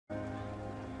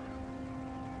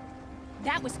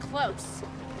That was close.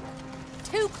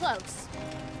 Too close.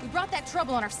 We brought that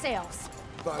trouble on ourselves.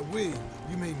 By we,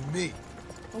 you mean me.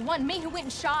 It wasn't me who went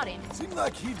and shot him. Seemed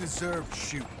like he deserved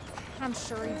shooting. I'm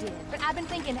sure he did. But I've been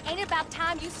thinking, ain't it about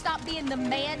time you stop being the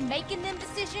man making them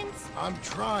decisions? I'm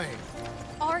trying.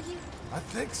 Are you? I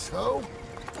think so.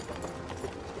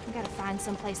 We gotta find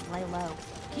someplace to lay low.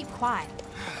 Keep quiet.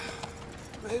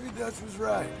 Maybe Dutch was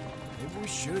right. Maybe we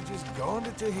should have just gone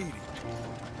to Tahiti.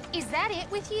 Is that it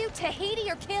with you? Tahiti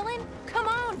or killing? Come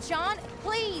on, John.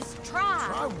 Please, try.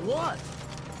 Try what?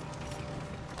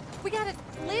 We gotta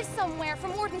live somewhere for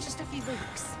more than just a few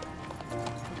weeks.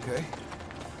 Okay.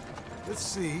 Let's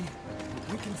see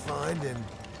what we can find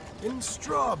in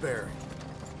Strawberry.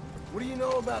 What do you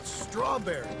know about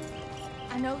Strawberry?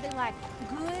 I know they like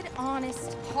good,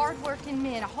 honest, hard-working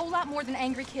men a whole lot more than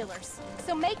angry killers.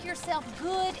 So make yourself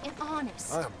good and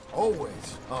honest. I am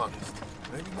always honest.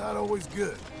 Maybe not always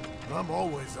good, but I'm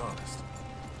always honest.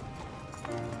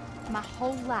 My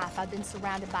whole life I've been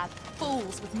surrounded by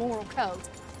fools with moral codes.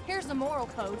 Here's the moral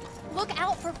code. Look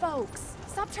out for folks.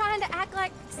 Stop trying to act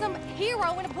like some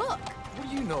hero in a book. What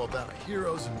do you know about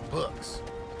heroes in books?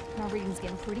 My reading's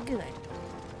getting pretty good.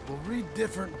 Well, read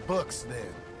different books then.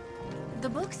 The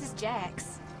books is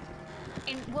Jack's.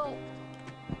 And, well,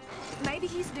 maybe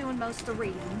he's doing most of the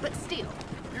reading, but still.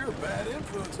 You're a bad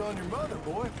influence on your mother,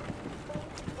 boy.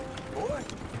 Boy?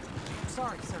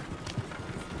 Sorry, sir.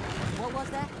 What was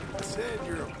that? I said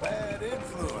you're a bad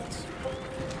influence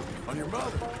on your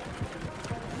mother.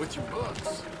 With your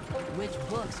books. Which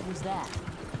books was that?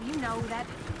 You know, that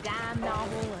dime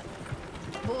novel,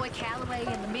 Boy Calloway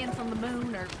and the Men from the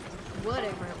Moon, or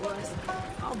whatever it was.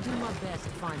 I'll do my best to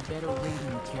find better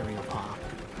reading material, Pop.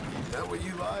 Is that what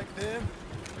you like, then?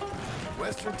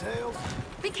 Western tales?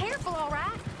 Be careful, all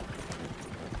right?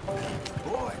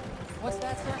 Boy, What's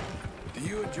that, sir? do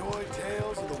you enjoy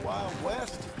tales of the Wild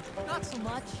West? Not so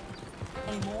much.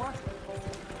 Anymore.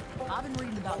 I've been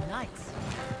reading about knights.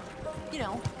 You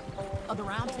know, of the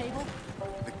Round Table.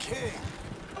 The king.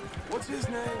 What's his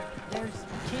name? There's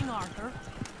King Arthur,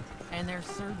 and there's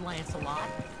Sir Lancelot,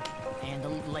 and the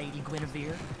Lady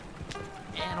Guinevere,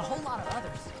 and a whole lot of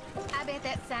others. I bet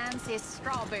that sign says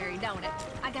Strawberry, don't it?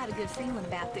 I got a good feeling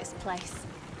about this place.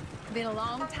 Been a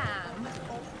long time.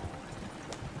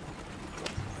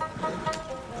 I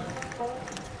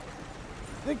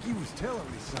think he was telling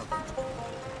me something.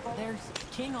 There's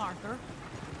King Arthur,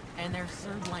 and there's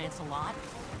Sir Lancelot,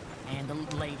 and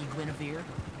the Lady Guinevere.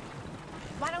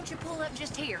 Why don't you pull up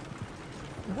just here?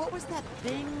 What was that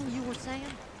thing you were saying?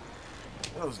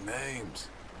 Those names.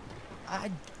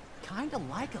 I kinda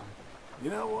like them. You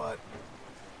know what?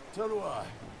 So do I.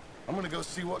 I'm gonna go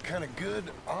see what kind of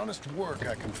good, honest work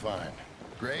I can find.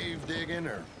 Grave digging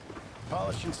or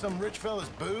polishing some rich fella's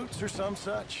boots or some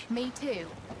such. Me too.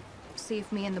 See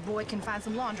if me and the boy can find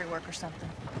some laundry work or something.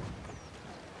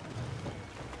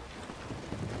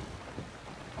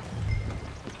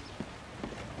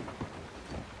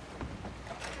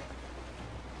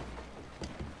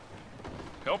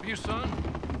 Help you, son?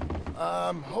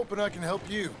 I'm hoping I can help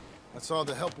you. I saw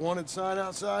the help wanted sign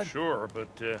outside. Sure,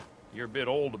 but you're a bit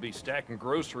old to be stacking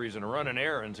groceries and running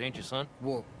errands, ain't you, son?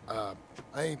 Well, I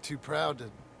ain't too proud to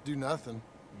do nothing.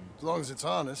 As long as it's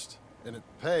honest and it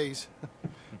pays.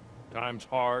 Time's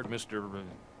hard, Mr.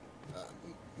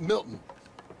 Milton.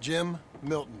 Jim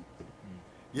Milton.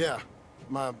 Yeah,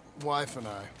 my wife and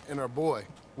I, and our boy,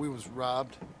 we was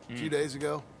robbed a few days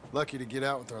ago. Lucky to get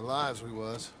out with our lives, we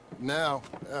was. Now,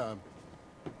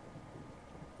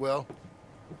 well,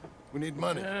 we need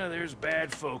money. There's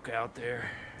bad folk out there.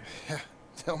 Yeah,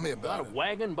 tell me Got about a it.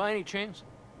 wagon by any chance?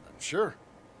 Sure.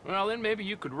 Well, then maybe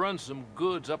you could run some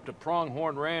goods up to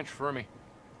Pronghorn Ranch for me.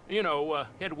 You know,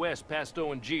 head west past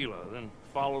Owanjila, then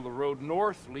follow the road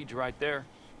north, leads you right there.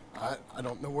 I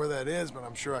don't know where that is, but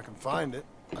I'm sure I can find it.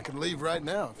 I can leave right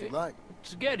now if you'd like.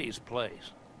 It's Getty's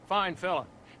place. Fine fella.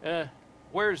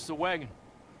 Where's the wagon?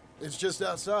 It's just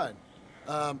outside.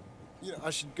 You know,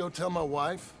 I should go tell my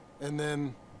wife, and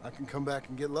then I can come back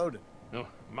and get loaded. No,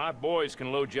 my boys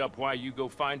can load you up while you go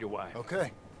find your wife.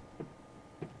 Okay.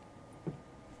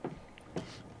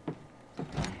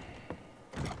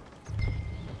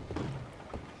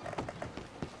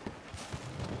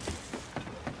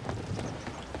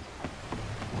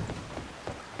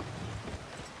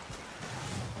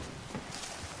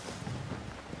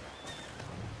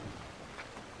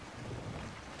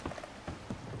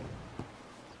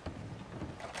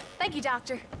 Thank you,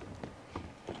 Doctor.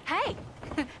 Hey,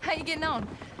 how you getting on?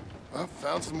 Well,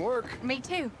 found some work. Me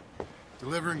too.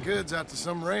 Delivering goods out to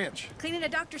some ranch. Cleaning a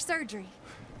doctor's surgery.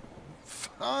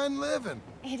 Fine living.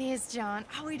 It is, John.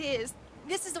 Oh, it is.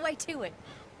 This is the way to it.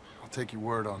 I'll take your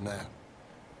word on that.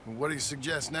 What do you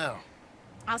suggest now?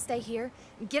 I'll stay here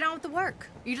and get on with the work.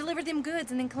 You deliver them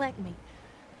goods and then collect me.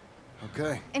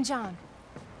 Okay. And John,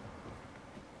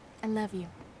 I love you.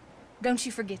 Don't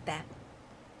you forget that.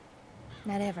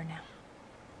 Not ever now.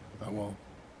 I won't.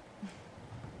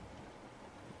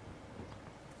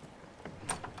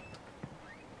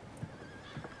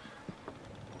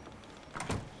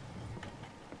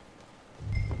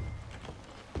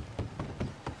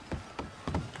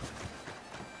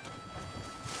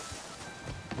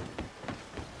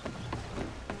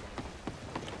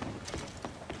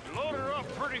 You loaded her up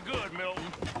pretty good, Milton.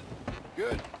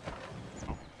 Good.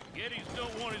 Geddes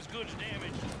don't want his goods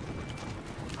damaged.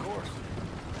 Of course.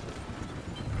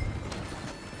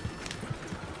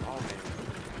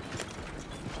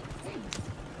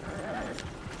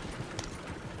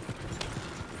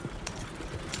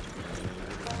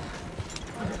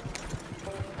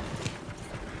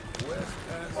 West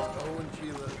past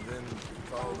Owen-Gila, then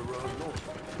follow the road north.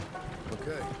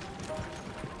 Okay.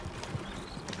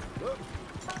 Look,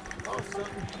 off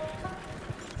something.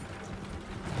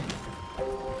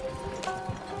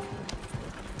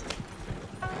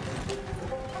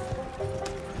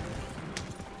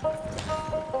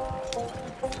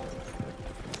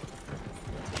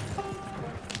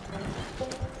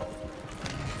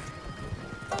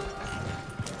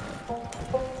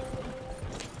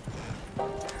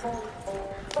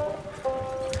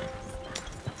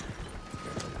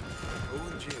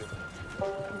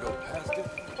 Go past it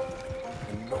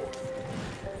and north.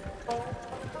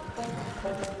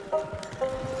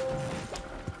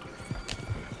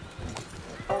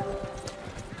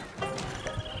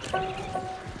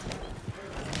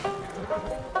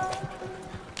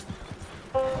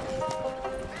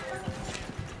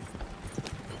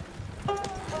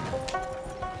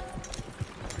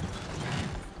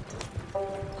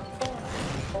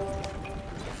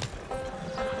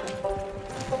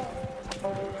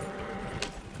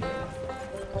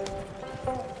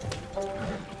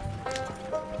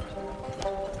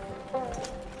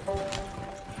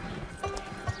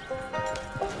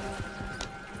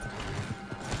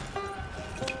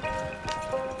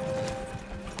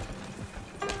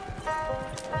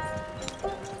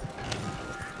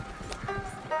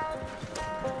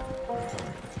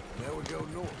 Now we go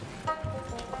north.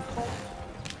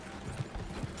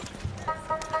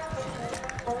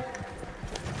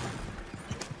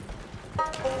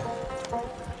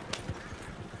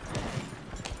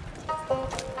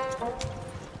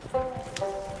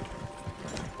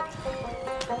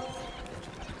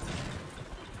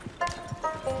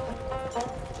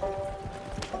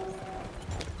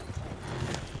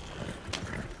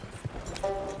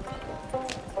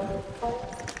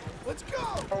 Let's go!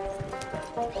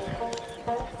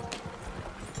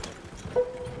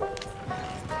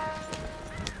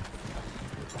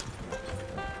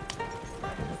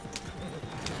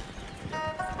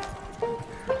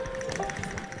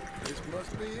 This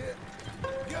must be it.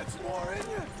 Got some more in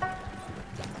you?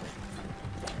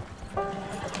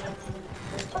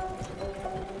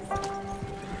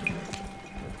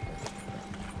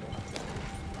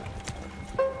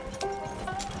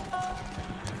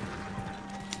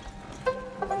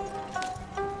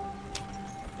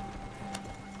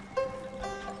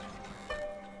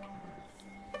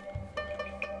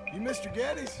 You Mr.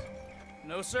 Geddes?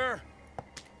 No, sir.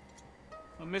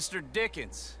 I'm Mr.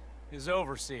 Dickens, his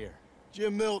overseer.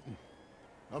 Jim Milton.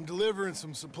 I'm delivering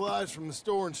some supplies from the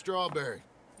store in Strawberry.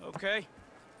 Okay.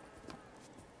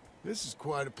 This is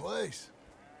quite a place.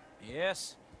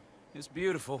 Yes, it's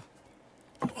beautiful.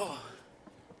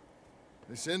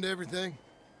 They send everything?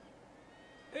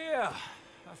 Yeah,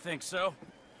 I think so.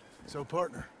 So,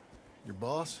 partner, your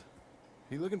boss,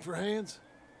 he looking for hands?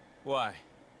 Why?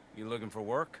 You looking for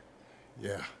work?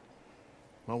 Yeah.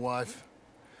 My wife,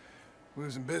 we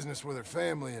was in business with her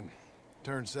family and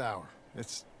turned sour.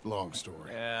 It's a long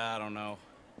story. Yeah, I don't know.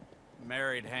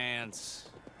 Married hands.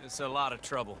 It's a lot of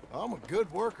trouble. I'm a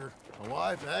good worker. My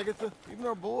wife, Agatha, even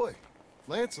our boy,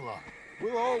 Lancelot.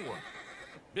 We'll all work.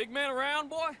 Big man around,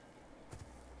 boy?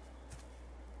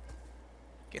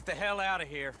 Get the hell out of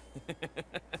here.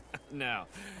 Now,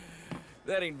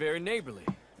 that ain't very neighborly.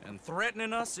 And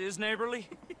threatening us is neighborly?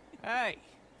 Hey,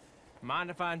 mind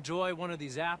if I enjoy one of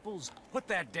these apples? Put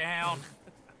that down.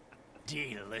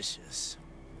 Delicious.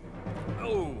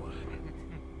 Oh,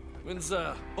 when's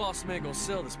boss man gonna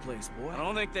sell this place, boy? I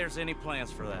don't think there's any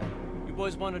plans for that. You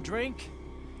boys want a drink?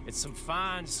 It's some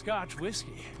fine Scotch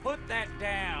whiskey. Put that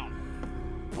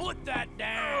down. Put that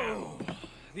down. Oh,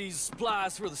 these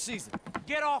supplies for the season.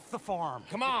 Get off the farm.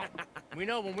 Come on, we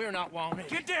know when we're not wanted.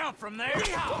 Get down from there.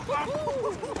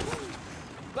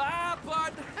 Bye,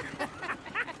 partner.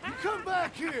 You come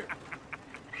back here!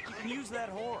 You can use that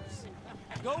horse.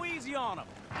 Go easy on him.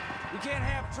 We can't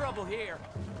have trouble here.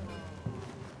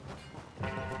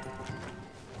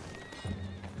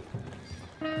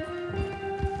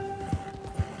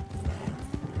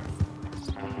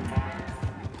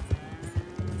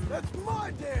 That's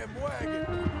my damn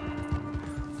wagon!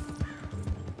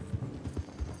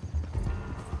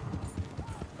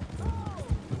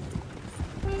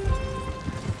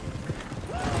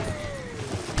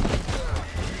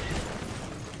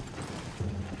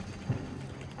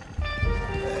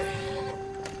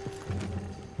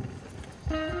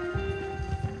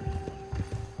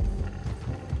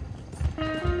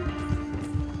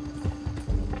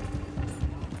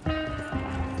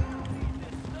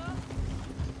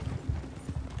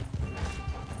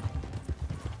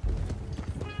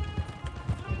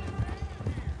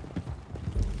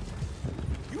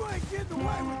 You ain't getting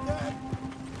away with that!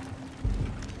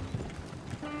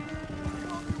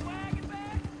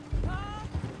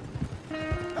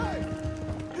 Hey!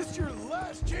 This is your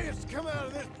last chance to come out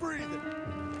of this breathing!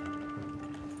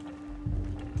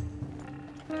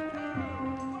 Whoa,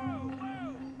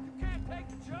 whoa! You can't take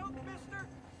the joke, mister?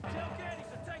 Tell Geddes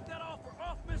to take that offer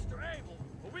off Mr. Abel,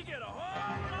 or we get a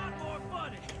whole lot more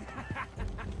funny.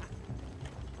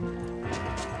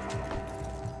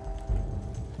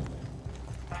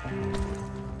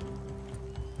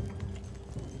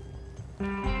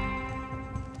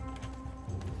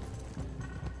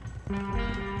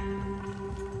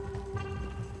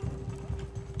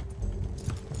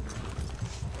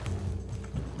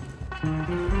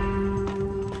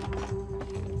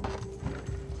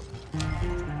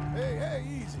 Hey, hey,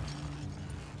 easy.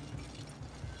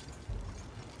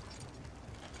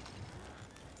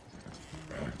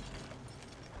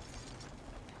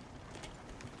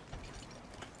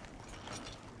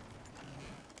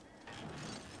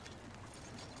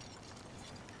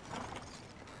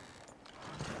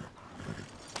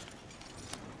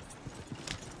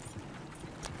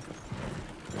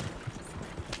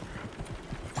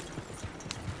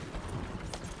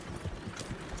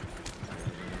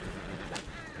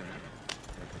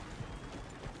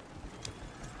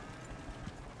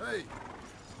 Hey!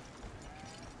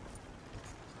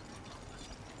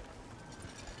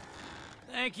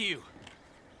 Thank you.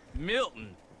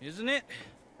 Milton, isn't it?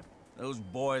 Those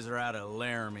boys are out of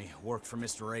Laramie, work for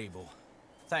Mr. Abel.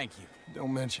 Thank you.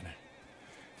 Don't mention it.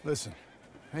 Listen,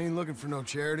 I ain't looking for no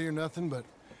charity or nothing, but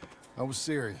I was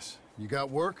serious. You got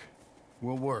work?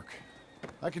 We'll work.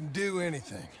 I can do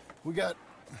anything. We got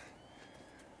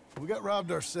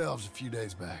robbed ourselves a few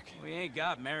days back. We ain't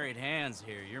got married hands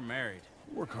here. You're married.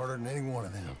 Work harder than any one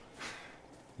of them.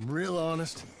 I'm real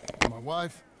honest. My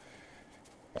wife,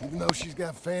 even though she's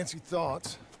got fancy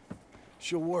thoughts,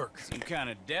 she'll work. Seem kind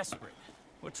of desperate.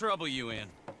 What trouble you in?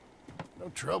 No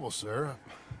trouble, sir.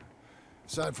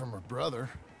 Aside from her brother.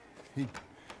 He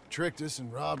tricked us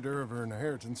and robbed her of her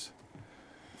inheritance.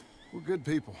 We're good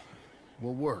people.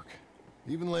 We'll work.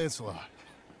 Even Lancelot.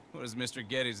 What does Mr.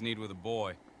 Geddes need with a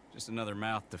boy? Just another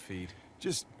mouth to feed.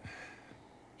 Just...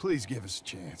 please give us a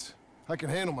chance. I can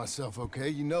handle myself okay,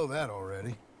 you know that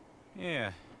already.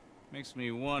 Yeah, makes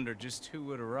me wonder just who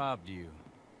would have robbed you.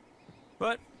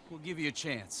 But we'll give you a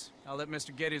chance. I'll let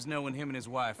Mr. Geddes know when him and his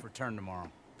wife return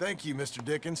tomorrow. Thank you, Mr.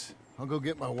 Dickens. I'll go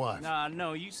get my wife. Nah,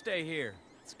 no, you stay here.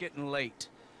 It's getting late.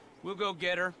 We'll go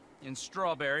get her in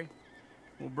Strawberry.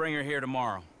 We'll bring her here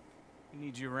tomorrow. We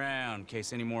need you around in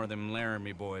case any more of them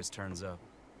Laramie boys turns up.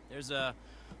 There's a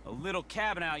little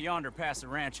cabin out yonder past the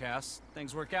ranch house.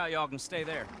 Things work out, y'all can stay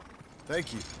there.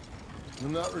 Thank you. You'll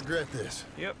not regret this.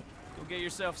 Yep. Go get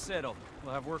yourself settled.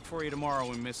 We'll have work for you tomorrow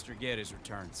when Mr. Geddes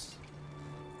returns.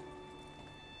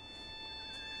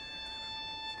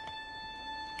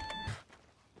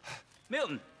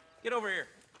 Milton, get over here.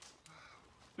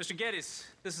 Mr. Geddes,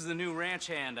 this is the new ranch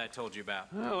hand I told you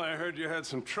about. Well, I heard you had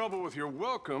some trouble with your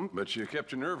welcome, but you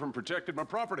kept your nerve and protected my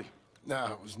property. No,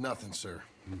 it was nothing, sir.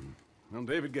 Well,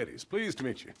 David Geddes, pleased to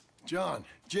meet you. John,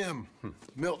 Jim,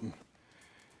 Milton.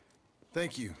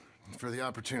 Thank you for the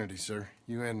opportunity, sir.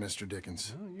 You and Mr.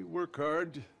 Dickens. Well, you work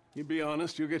hard. You be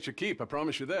honest, you'll get your keep, I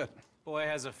promise you that. Boy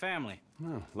has a family.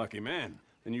 Oh, lucky man.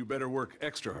 Then you better work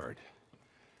extra hard.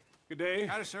 Good day,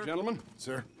 Howdy, sir. gentlemen.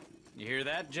 Sir? You hear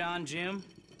that, John, Jim?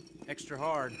 Extra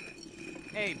hard.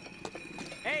 Hey,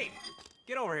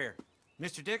 get over here.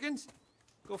 Mr. Dickens?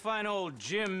 Go find old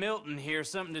Jim Milton here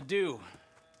something to do.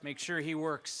 Make sure he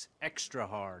works extra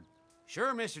hard.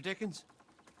 Sure, Mr. Dickens.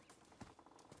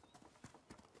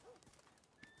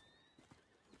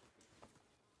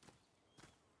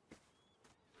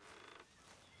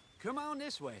 Come on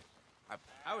this way.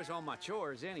 I was on my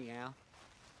chores anyhow.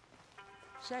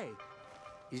 Say,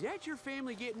 is that your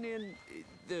family getting in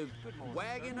the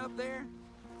wagon up there?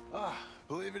 Ah,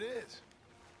 believe it is.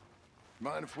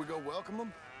 Mind if we go welcome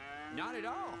them? Not at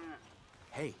all.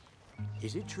 Hey,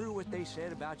 is it true what they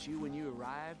said about you when you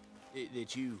arrived?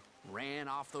 That you ran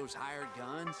off those hired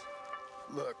guns?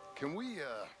 Look, can we,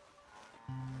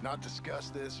 not discuss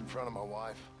this in front of my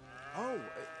wife? Oh,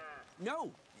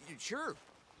 no, sure.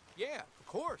 Yeah, of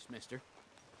course, mister.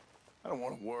 I don't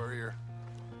want to worry her.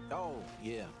 Oh,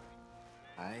 yeah.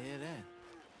 I hear that.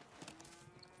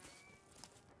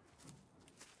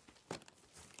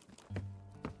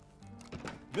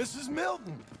 Mrs.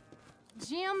 Milton!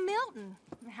 Jim Milton.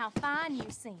 How fine you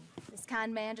seem. This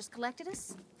kind man just collected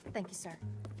us. Thank you, sir.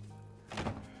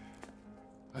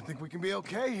 I think we can be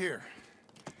okay here.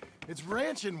 It's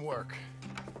ranching work.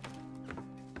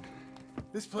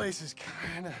 This place is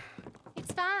kinda...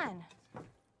 It's fine.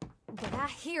 But I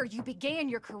hear you began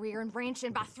your career in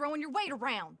ranching by throwing your weight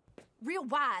around. Real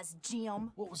wise,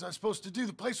 Jim. What was I supposed to do?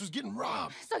 The place was getting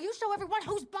robbed. So you show everyone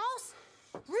who's boss?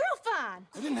 Real fine.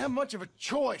 I didn't have much of a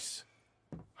choice.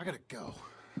 I gotta go.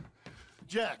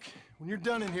 Jack, when you're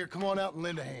done in here, come on out and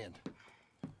lend a hand.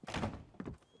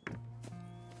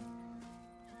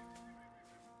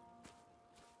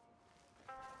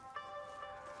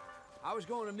 I was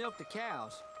going to milk the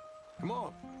cows. Come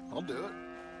on, I'll do it.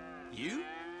 You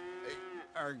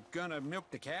are gonna milk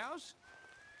the cows?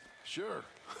 Sure.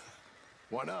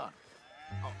 Why not?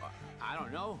 Oh, I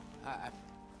don't know. I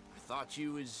thought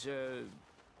you was,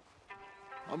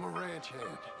 I'm a ranch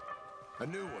hand. A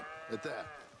new one, at that.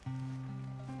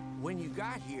 When you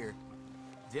got here,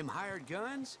 them hired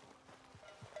guns?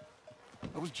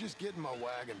 I was just getting my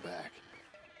wagon back.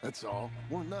 That's all.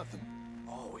 Weren't nothing.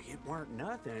 Oh, it weren't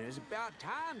nothing. It was about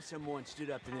time someone stood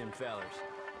up to them fellers.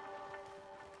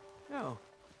 No.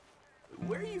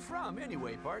 Where are you from,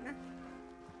 anyway, partner?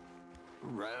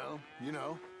 Around, you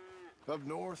know. Up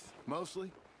north,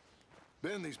 mostly.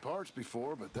 Been in these parts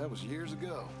before, but that was years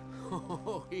ago.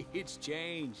 Oh, it's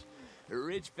changed. The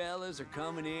rich fellas are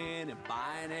coming in and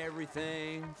buying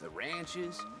everything, the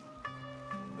ranches.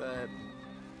 But,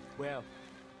 well,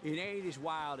 it ain't as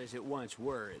wild as it once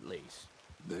were, at least.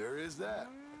 There is that.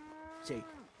 Say,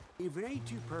 if it ain't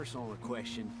too personal a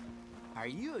question, are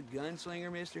you a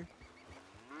gunslinger, mister?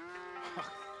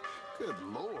 Good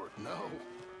Lord, no.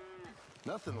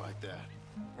 Nothing like that.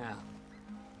 Oh.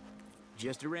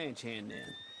 Just a ranch hand,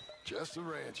 then. Just a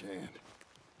ranch hand.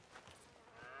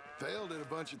 Failed at a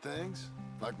bunch of things,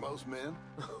 like most men.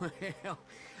 Well,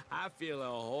 I feel a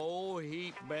whole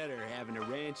heap better having a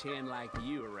ranch hand like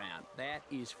you around. That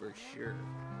is for sure.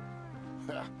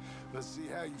 Let's see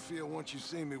how you feel once you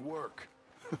see me work.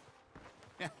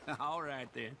 All right,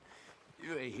 then.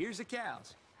 Here's the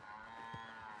cows.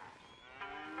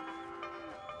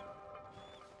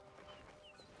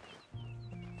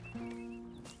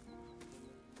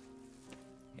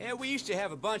 Yeah, we used to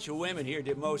have a bunch of women here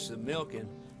did most of the milking.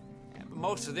 But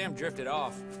most of them drifted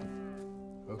off.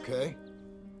 Okay.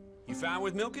 You fine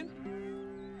with milking?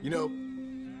 You know,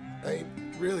 I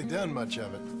ain't really done much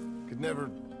of it. Could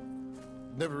never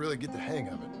really get the hang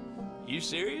of it. You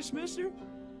serious, mister?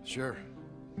 Sure.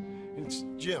 It's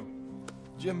Jim.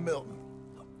 Jim Milton.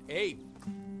 Hey,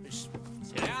 just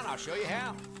sit down, I'll show you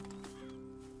how.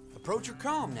 Approach her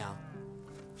calm now.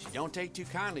 She don't take too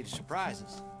kindly to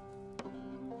surprises.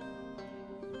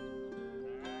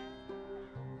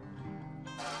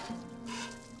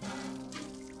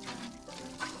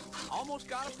 Almost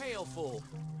got a pail full.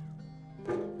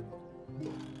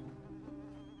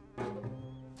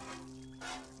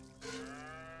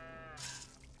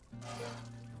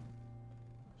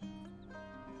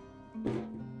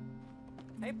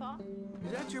 Hey, Pa.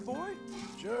 Is that your boy?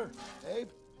 Sure. Abe,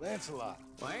 Lancelot.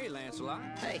 Well, hey, Lancelot.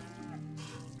 Hey.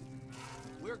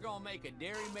 We're gonna make a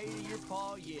dairy maid of your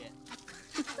pa yet.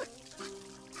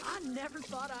 I never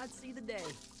thought I'd see the day.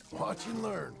 Watch and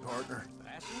learn, partner.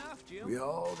 That's enough, Jim. We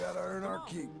all gotta earn our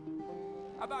keep.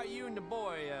 How about you and the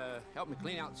boy help me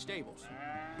clean out the stables?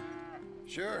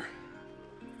 Sure.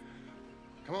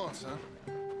 Come on, son.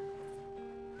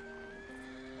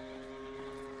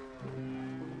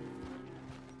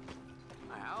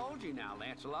 How old you now,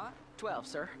 Lancelot? 12,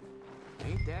 sir.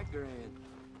 Ain't that grand.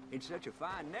 It's such a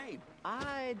fine name.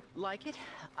 I like it.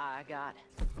 I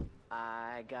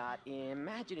got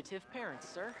imaginative parents,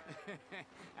 sir.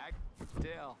 I can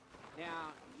tell.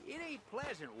 Now, it ain't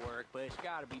pleasant work, but it's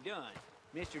gotta be done.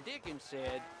 Mr. Dickens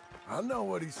said... I know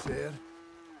what he said.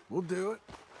 We'll do it.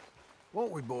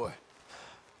 Won't we, boy?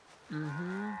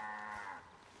 Mm-hmm.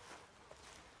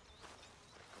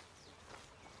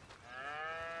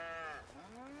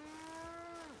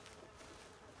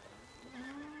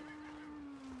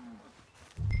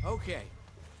 Okay.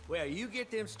 Well, you get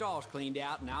them stalls cleaned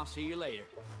out, and I'll see you later.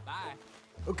 Bye.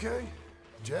 Okay,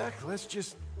 Jack, let's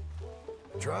just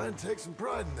try and take some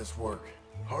pride in this work,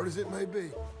 hard as it may be.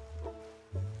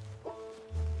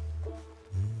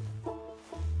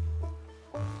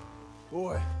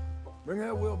 Boy, bring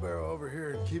that wheelbarrow over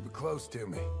here and keep it close to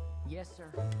me. Yes,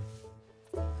 sir.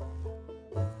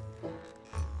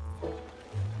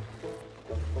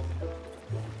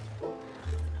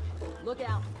 Look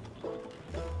out.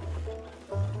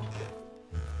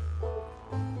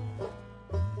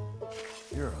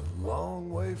 You're a long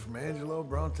way from Angelo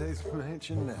Bronte's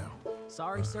mansion now.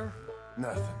 Sorry, sir.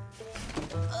 Nothing.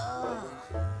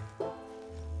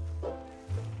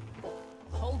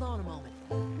 Hold on a moment.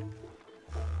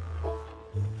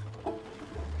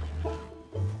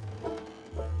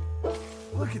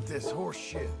 Look at this horse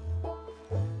shit.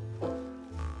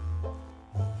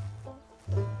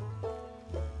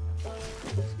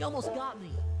 You almost got me.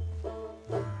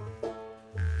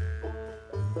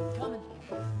 Coming.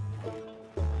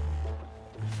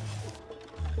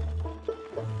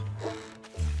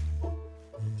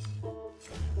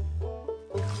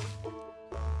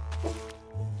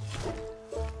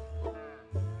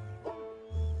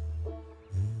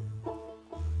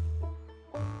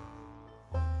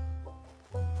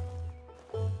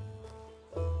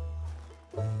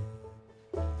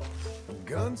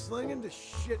 Gunslinging to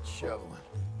shit shoveling.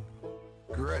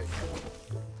 Great.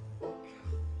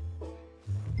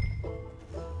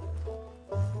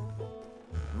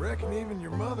 Reckon even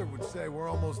your mother would say we're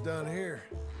almost done here.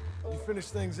 You finish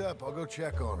things up, I'll go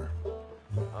check on her.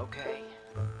 Okay.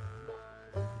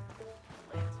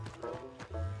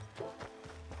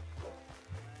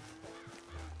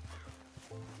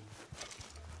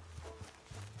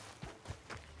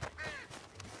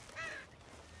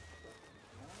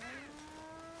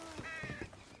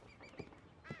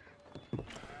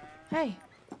 Hey,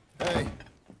 Hey,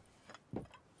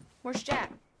 where's Jack?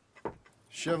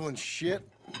 shoveling shit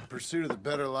in pursuit of the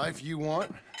better life you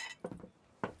want?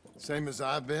 Same as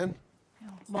I've been?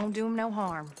 Won't do him no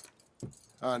harm.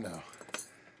 I know.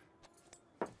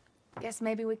 Guess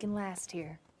maybe we can last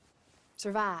here.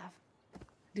 Survive.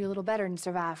 Do a little better than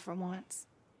survive for once.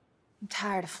 I'm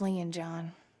tired of fleeing,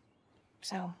 John.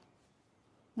 So,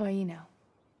 well, you know.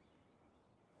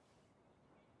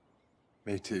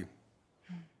 Me too.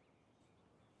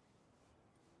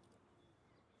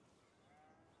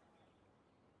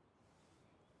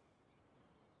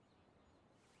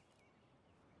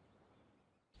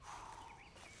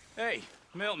 Hey,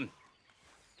 Milton.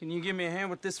 Can you give me a hand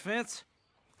with this fence?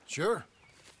 Sure.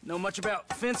 Know much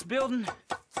about fence building?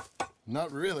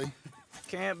 Not really.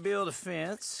 Can't build a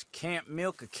fence, can't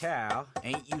milk a cow,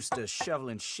 ain't used to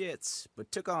shoveling shits,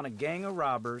 but took on a gang of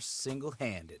robbers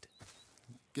single-handed.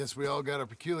 Guess we all got our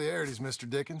peculiarities, Mr.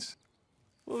 Dickens.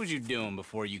 What was you doing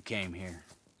before you came here?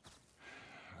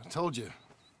 I told you.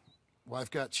 Wife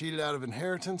got cheated out of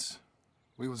inheritance.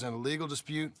 We was in a legal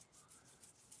dispute.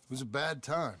 It was a bad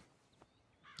time.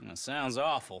 That sounds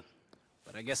awful,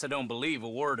 but I guess I don't believe a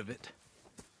word of it.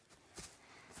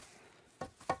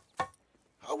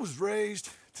 I was raised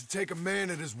to take a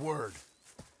man at his word,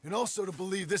 and also to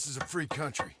believe this is a free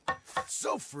country.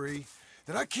 So free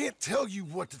that I can't tell you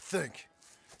what to think.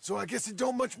 So I guess it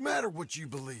don't much matter what you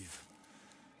believe.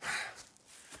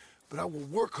 But I will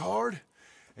work hard,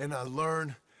 and I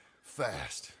learn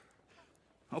fast.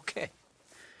 Okay.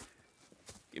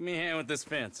 Give me a hand with this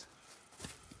fence.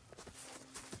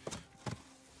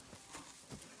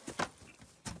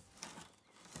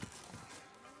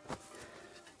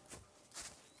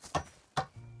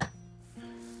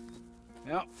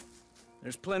 Yep,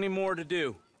 there's plenty more to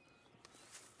do.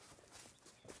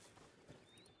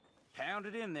 Pound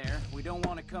it in there. We don't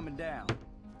want it coming down.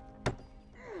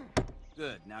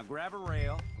 Good. Now grab a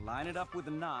rail, line it up with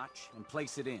a notch, and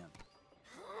place it in.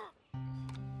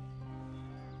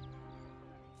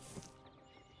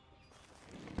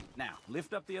 Now,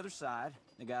 lift up the other side.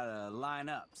 They gotta line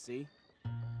up, see?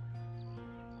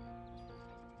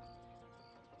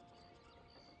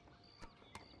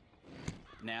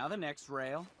 Now the next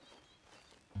rail.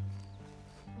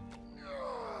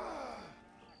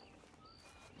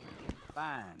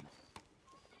 Fine.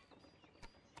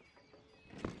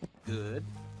 Good.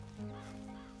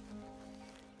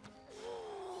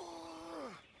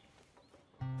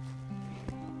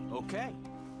 Okay.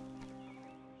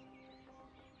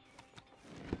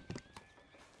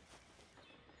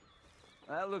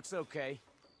 That looks okay.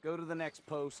 Go to the next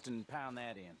post and pound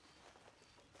that in.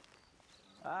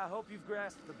 I hope you've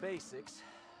grasped the basics.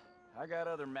 I got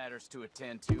other matters to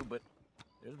attend to, but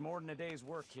there's more than a day's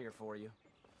work here for you.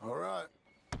 All right.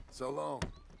 So long.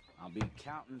 I'll be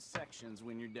counting sections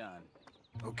when you're done.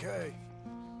 Okay.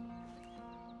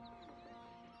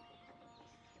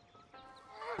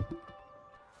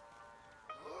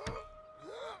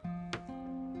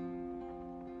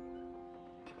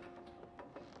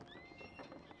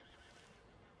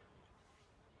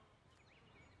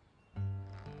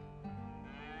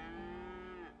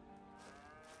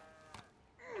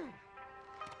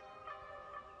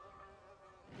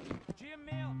 Jim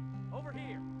Milton, over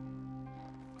here.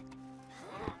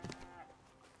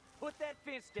 Put that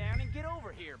fence down and get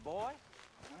over here, boy.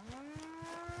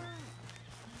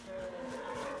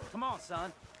 Come on,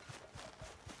 son.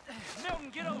 Milton,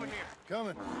 get over here.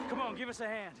 Coming. Come on, give us a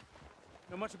hand.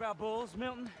 Know much about bulls,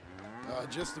 Milton?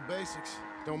 Just the basics.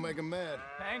 Don't make them mad.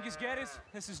 Angus Geddes,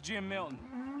 this is Jim Milton.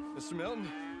 Mr. Milton?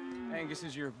 Angus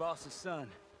is your boss's son.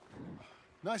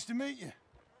 Nice to meet you.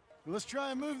 Let's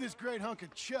try and move this great hunk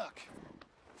of chuck.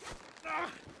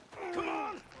 Come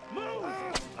on, move!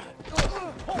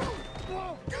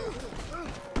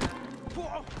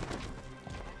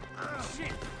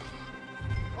 Shit!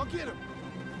 I'll get him.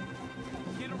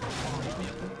 Get a rope.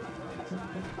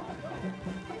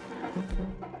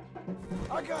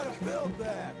 I gotta build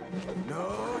that.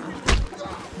 No, you...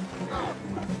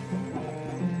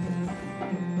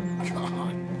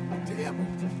 God damn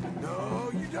it.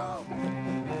 No, you don't.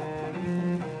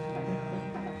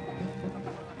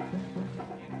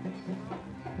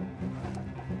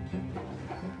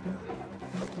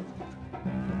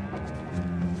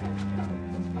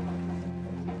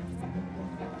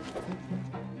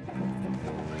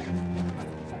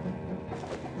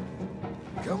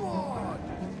 Come on.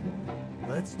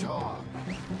 Let's talk.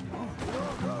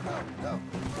 No.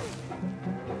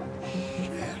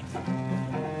 Shit.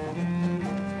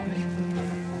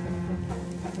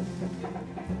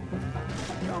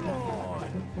 Come on.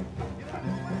 Get out of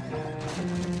the way.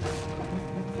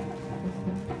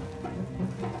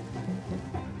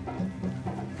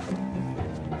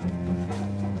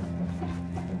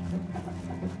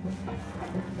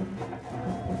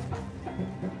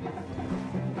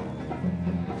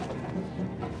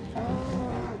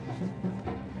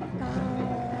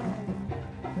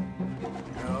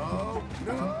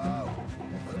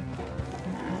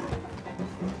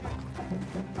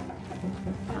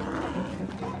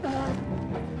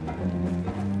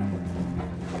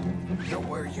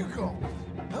 Where you go?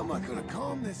 How am I gonna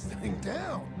calm this thing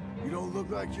down? You don't look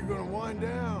like you're gonna wind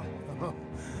down.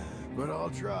 But I'll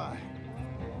try.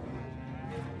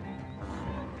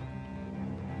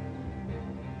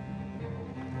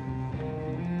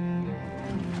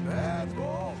 Bad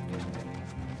ball.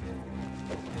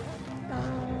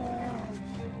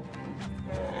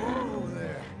 Whoa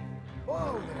there.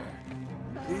 Whoa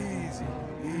there. Easy.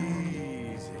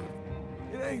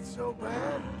 It ain't so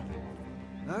bad.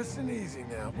 Nice and easy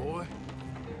now, boy.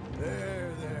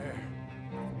 There.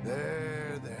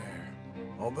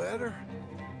 All better?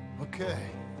 Okay.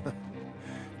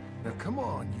 Now come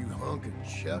on, you hunk of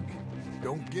chuck.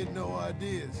 Don't get no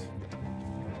ideas.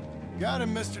 Got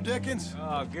him, Mr. Dickens.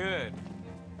 Oh, good.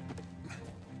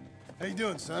 How you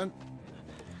doing, son?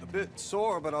 A bit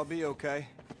sore, but I'll be okay.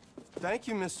 Thank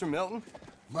you, Mr. Milton.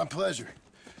 My pleasure.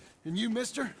 And you,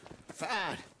 mister?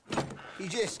 Fine. He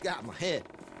just got my head.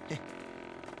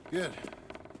 Good.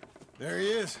 There he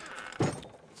is.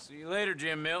 See you later,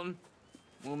 Jim Milton.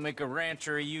 We'll make a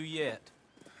rancher of you yet.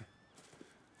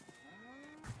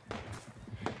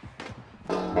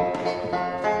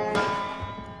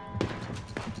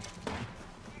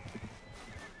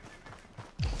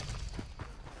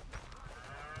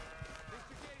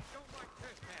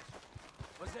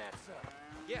 What's that, sir?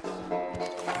 Yes.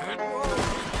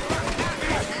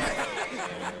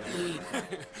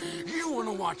 You want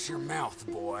to watch your mouth,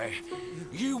 boy.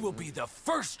 You will be the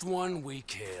first one we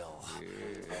kill.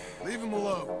 Leave him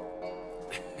alone.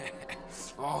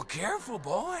 Oh, careful,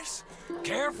 boys.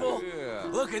 Careful. Yeah.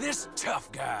 Look at this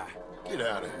tough guy. Get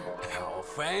out of here. Oh,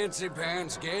 fancy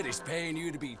pants Geddes paying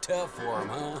you to be tough for him,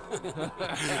 huh?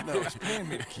 No, he's paying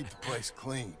me to keep the place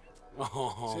clean.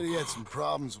 Oh. Said he had some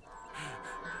problems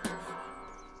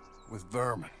with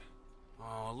vermin.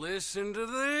 Oh, listen to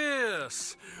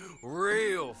this.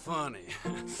 Real funny.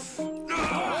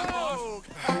 Oh!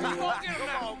 Come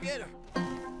on, get him!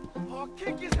 Oh,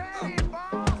 kick his head in,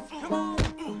 boss! Come on!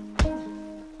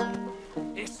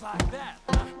 It's like that,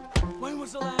 huh? When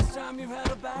was the last time you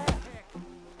had a bath?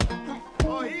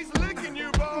 Oh, he's licking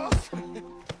you, boss!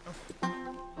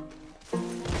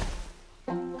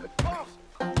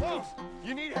 Boss!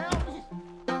 You need help?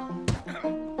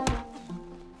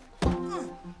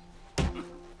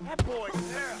 That boy's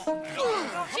there.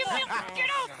 Jim Milton, get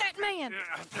off that man!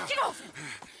 Get off him!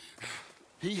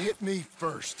 He hit me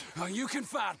first. Oh, you can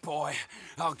fight, boy.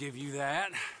 I'll give you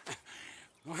that.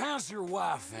 Well, how's your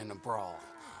wife in the brawl?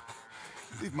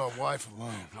 Leave my wife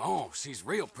alone. Oh, she's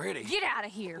real pretty. Get out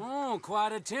of here. Oh,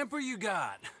 quite a temper you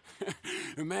got.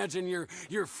 Imagine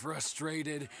you're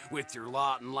frustrated with your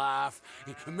lot in life,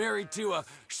 married to a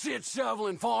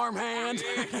shit-shoveling farmhand.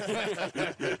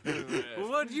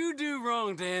 What'd you do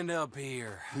wrong to end up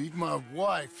here? Leave my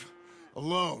wife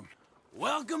alone.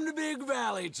 Welcome to Big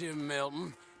Valley, Jim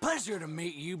Milton. Pleasure to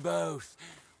meet you both.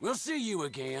 We'll see you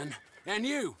again. And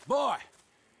you, boy,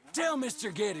 tell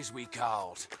Mr. Geddes we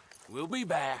called. We'll be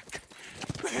back.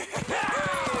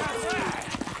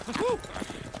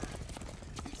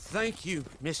 Thank you,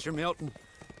 Mr. Milton.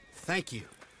 Thank you.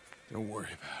 Don't worry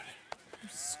about it.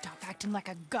 Stop acting like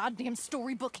a goddamn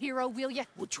storybook hero, will ya?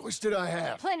 What choice did I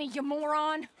have? Plenty, you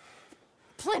moron.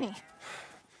 Plenty.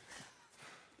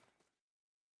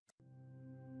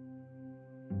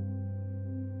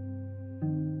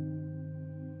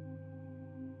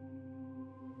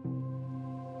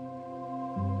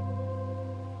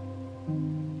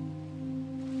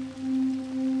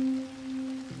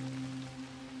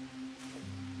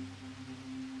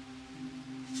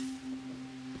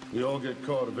 We all get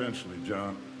caught eventually,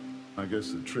 John. I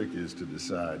guess the trick is to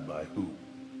decide by who.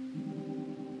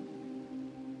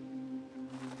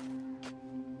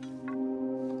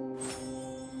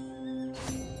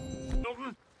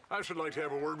 Milton, I should like to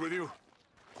have a word with you.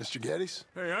 Mr. Geddes?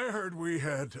 Hey, I heard we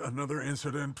had another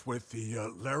incident with the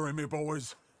Laramie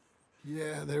boys.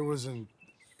 Yeah, there was an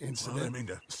incident. Well, I mean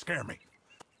to scare me.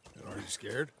 Are you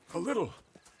scared? A little.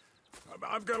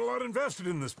 I've got a lot invested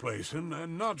in this place,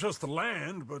 and not just the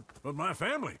land, but my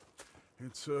family.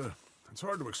 It's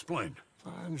hard to explain.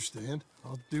 I understand.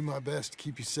 I'll do my best to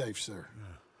keep you safe, sir.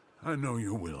 I know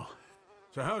you will.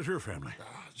 So how's your family?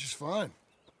 Just fine.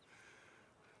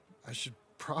 I should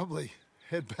probably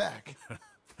head back.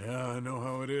 Yeah, I know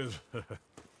how it is.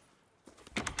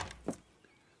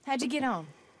 How'd you get on?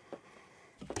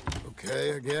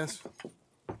 Okay, I guess.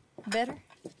 Better?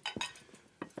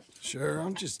 Sure,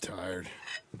 I'm just tired.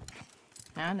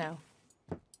 I know.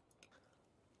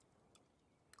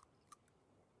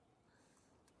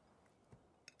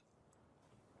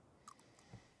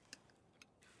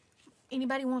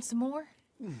 Anybody want some more?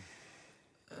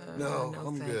 No,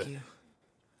 I'm thank good. you.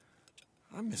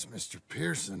 I miss Mr.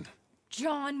 Pearson.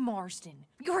 John Marston,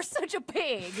 you're such a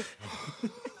pig.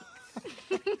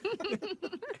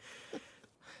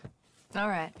 All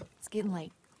right, it's getting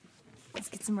late. Let's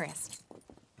get some rest.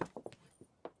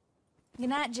 Good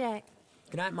night, Jack.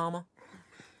 Good night, Mama.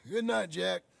 Good night,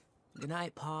 Jack. Good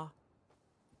night, Pa.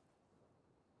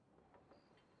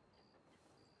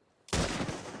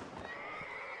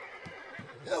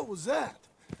 Hell was that?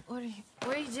 What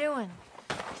are you doing?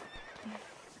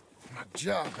 My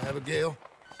job, Abigail.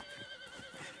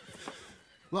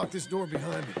 Lock this door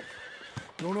behind me.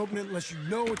 Don't open it unless you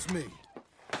know it's me.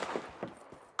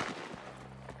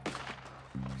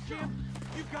 Jim,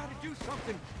 you gotta do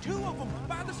something. 2 of them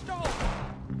by the stove.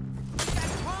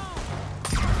 That's Tom.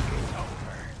 It's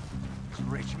over. It's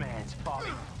rich man's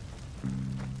Bobby.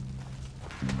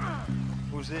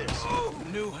 Who's this?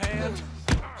 New hand.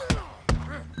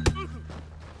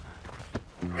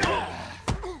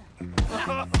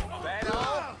 Bad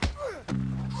off?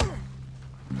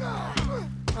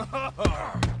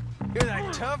 You're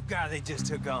that tough guy they just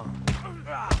took on.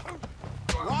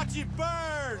 Watch it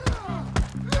burn!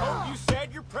 Hope you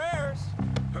said your prayers.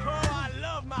 Oh, I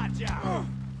love my job.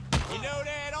 You know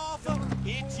that awful?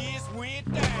 It just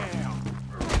went down.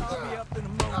 I'll be up in a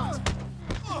moment.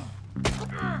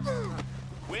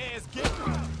 Where's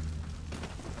Gifford?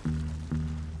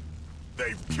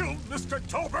 They've killed Mr.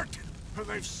 Tolbert, and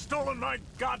they've stolen my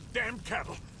goddamn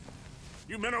cattle.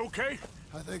 You men okay?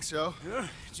 I think so. Yeah?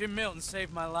 Jim Milton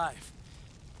saved my life.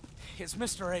 It's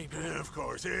Mr. Abel. Yeah, of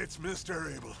course, it's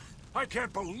Mr. Abel. I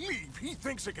can't believe he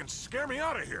thinks he can scare me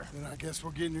out of here. Then I guess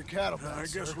we're getting your cattle back, I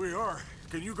guess sir. we are.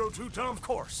 Can you go too, Tom? Of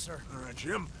course, sir. All right,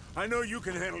 Jim. I know you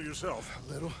can handle yourself.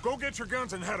 A little. Go get your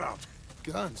guns and head out.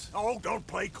 Guns? Oh, don't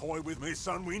play coy with me,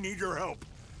 son. We need your help.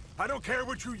 I don't care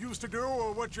what you used to do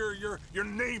or what your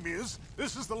name is.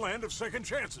 This is the land of second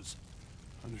chances.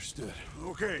 Understood.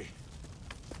 Okay.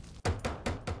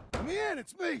 Let me in,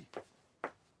 it's me!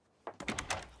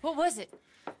 What was it?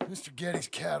 Mr. Geddes'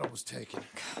 cattle was taken.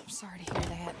 I'm sorry to hear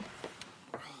that.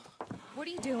 What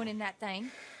are you doing in that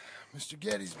thing? Mr.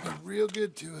 Geddes been real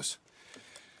good to us.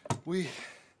 What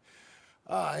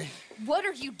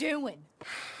are you doing?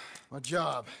 My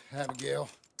job, Abigail.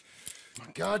 My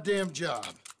goddamn job.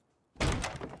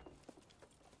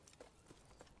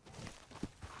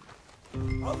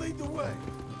 I'll lead the way.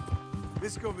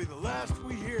 This is gonna be the last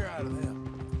we hear out of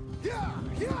them. Yeah!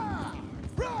 Yeah!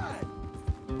 Right!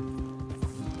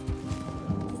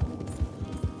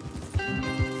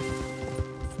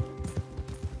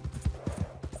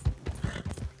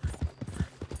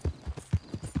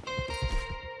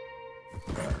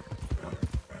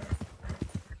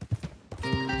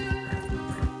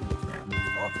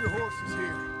 Off your horses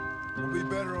here. We'll be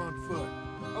better on foot.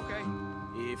 Okay,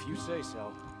 if you say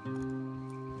so.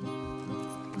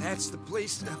 That's the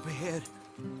place up ahead.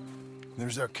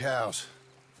 There's our cows.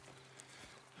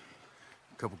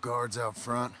 A couple guards out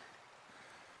front.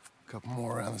 A couple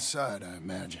more around the side, I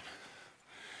imagine.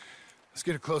 Let's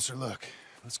get a closer look.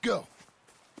 Let's go.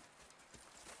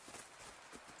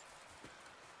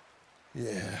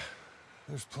 Yeah,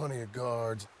 there's plenty of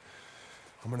guards.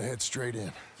 I'm gonna head straight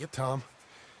in. Yep. Tom,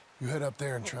 you head up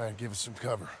there and try and give us some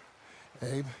cover.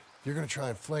 Abe, you're gonna try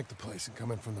and flank the place and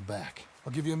come in from the back.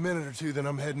 I'll give you a minute or two, then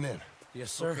I'm heading in.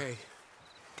 Yes, sir. Okay.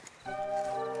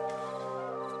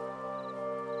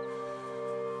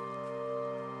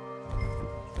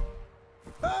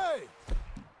 Hey!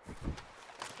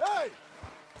 Hey!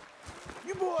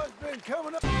 You boys been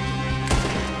coming up.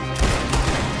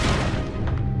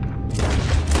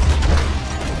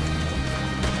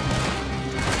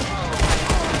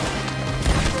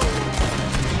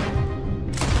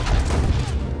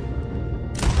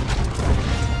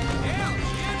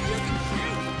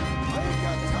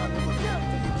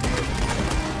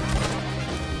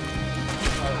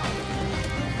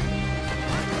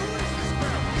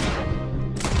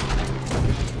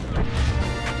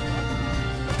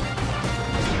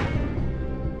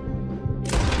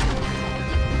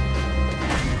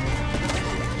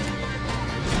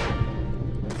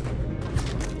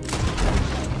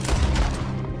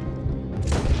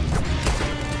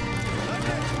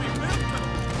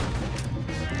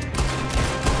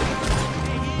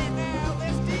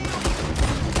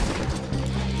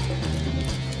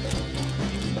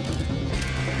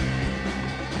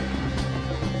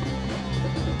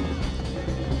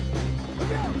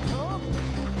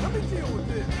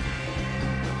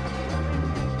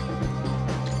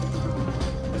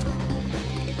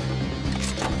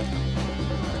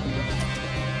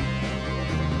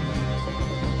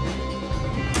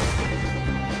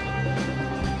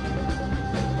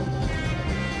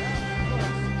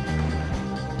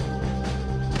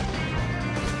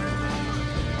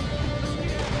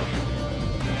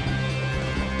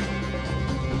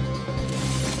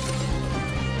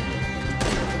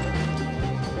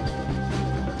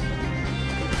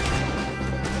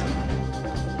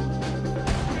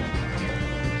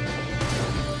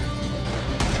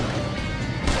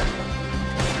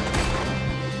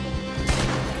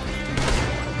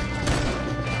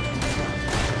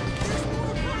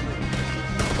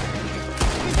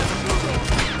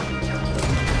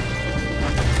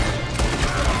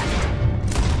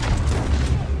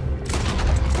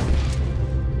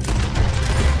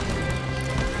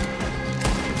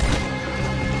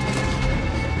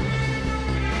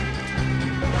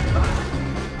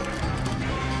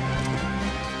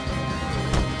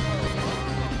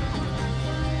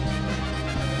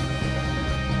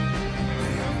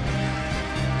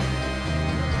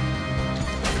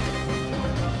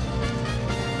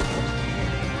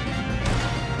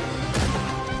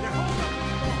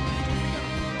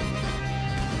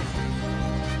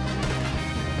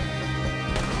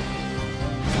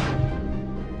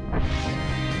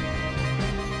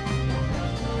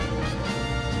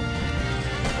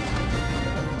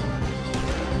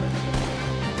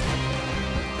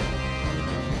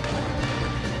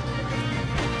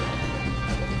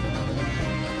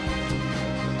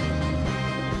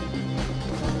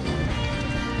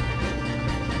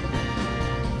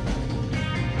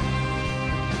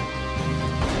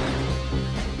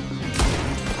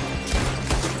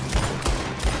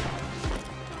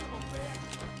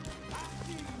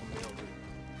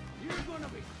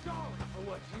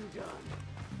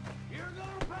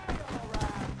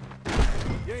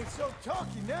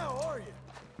 Talking now, are you?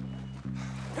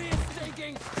 Piss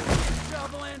stinking,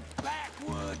 shoveling,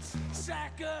 backwoods,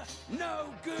 sack of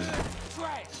no good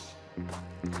trash.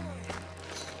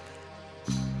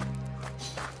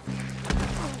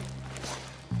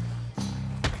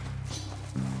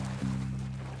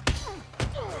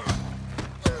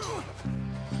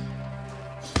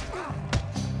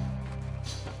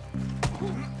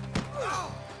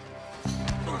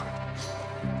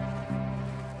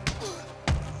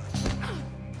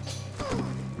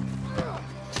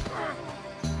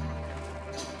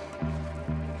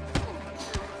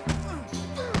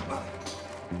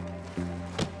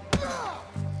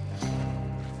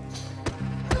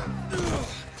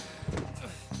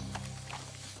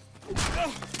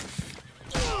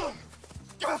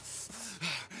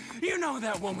 know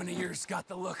that woman of yours got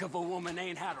the look of a woman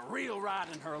ain't had a real ride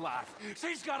in her life.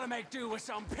 She's gotta make do with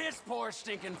some piss-poor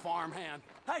stinking farmhand.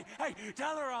 Hey,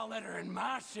 tell her I'll let her in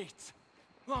my sheets.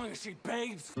 As long as she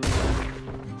behaves.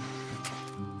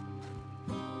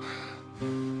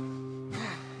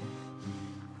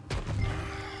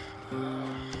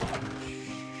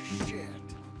 Shit.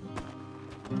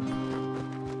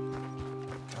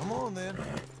 Come on, then.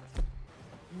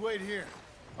 You wait here.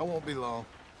 I won't be long.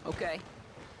 Okay.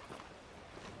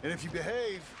 And if you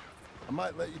behave, I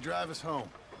might let you drive us home.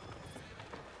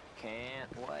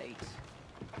 Can't wait.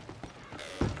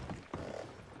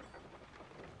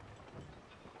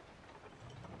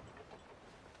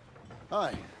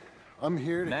 Hi, I'm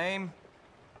here to... Name?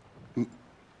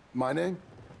 My name?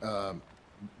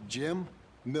 Jim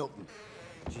Milton.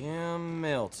 Jim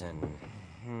Milton.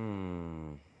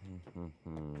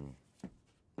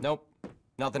 Nope,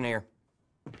 nothing here.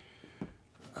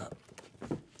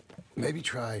 Maybe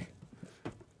try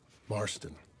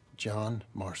Marston. John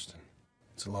Marston.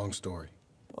 It's a long story.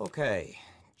 Okay,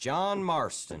 John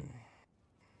Marston.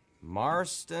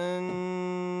 Marston...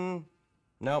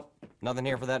 Nope, nothing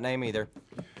here for that name either.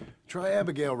 Try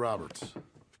Abigail Roberts.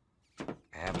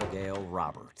 Abigail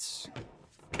Roberts.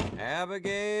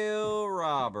 Abigail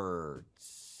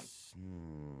Roberts.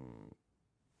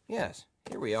 Yes,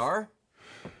 here we are.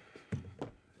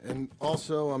 And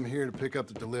also, I'm here to pick up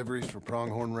the deliveries for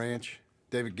Pronghorn Ranch.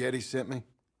 David Getty sent me.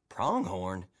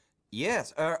 Pronghorn?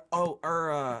 Yes,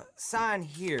 sign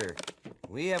here.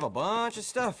 We have a bunch of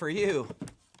stuff for you.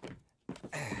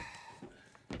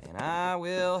 And I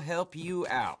will help you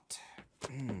out.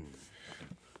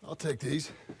 I'll take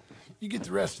these. You get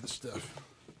the rest of the stuff.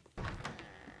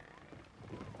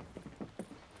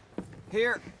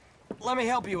 Here, let me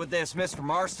help you with this, Mr.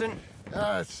 Marston.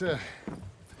 It's,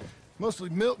 mostly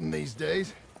Milton these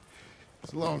days.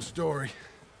 It's a long story.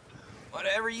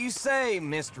 Whatever you say,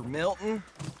 Mr. Milton.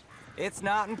 It's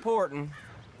not important.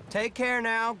 Take care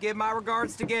now. Give my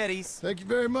regards to Geddes. Thank you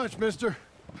very much, mister.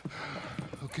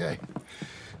 Okay,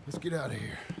 let's get out of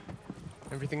here.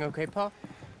 Everything okay, Pa?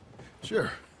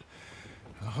 Sure.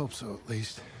 I hope so, at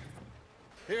least.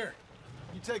 Here,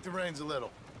 you take the reins a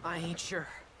little. I ain't sure.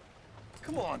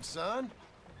 Come on, son.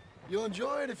 You'll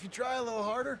enjoy it if you try a little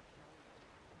harder.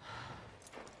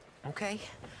 Okay.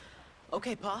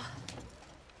 Okay, Pa.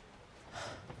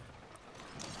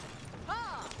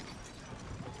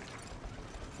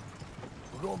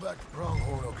 We're going back to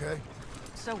Pronghorn, okay?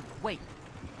 So, wait.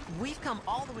 We've come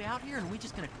all the way out here and we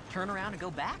just gonna turn around and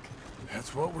go back?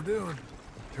 That's what we're doing.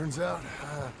 Turns out,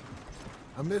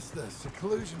 I missed the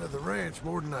seclusion of the ranch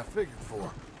more than I figured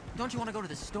for. Don't you want to go to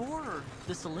the store or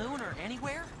the saloon or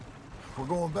anywhere? We're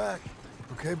going back,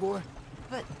 okay, boy?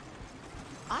 But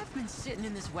I've been sitting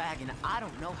in this wagon I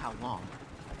don't know how long.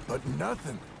 But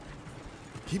nothing.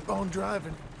 Keep on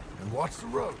driving and watch the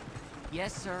road.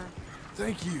 Yes, sir.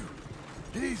 Thank you.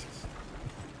 Jesus.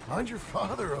 Mind your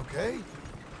father, okay?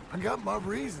 I got my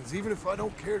reasons, even if I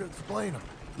don't care to explain them.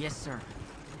 Yes, sir.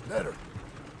 Better.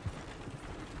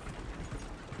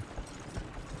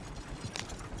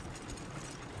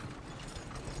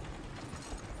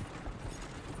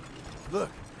 Look,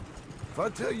 if I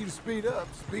tell you to speed up,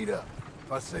 speed up.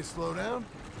 If I say slow down,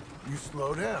 you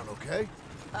slow down, okay?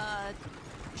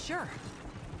 Sure.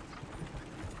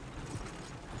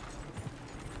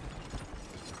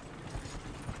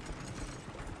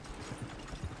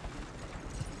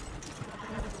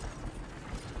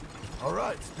 All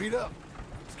right, speed up.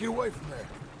 Let's get away from there.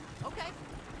 Okay.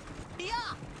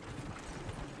 Yeah.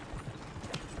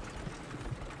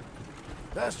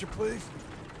 Faster, please.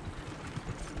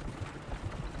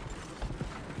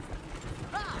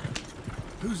 Ah!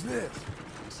 Who's this?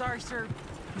 Sorry, sir.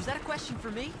 Was that a question for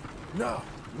me? No.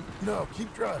 No,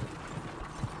 keep driving.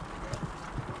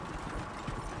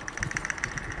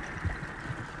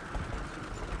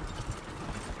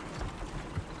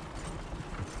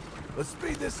 Let's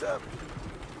speed this up.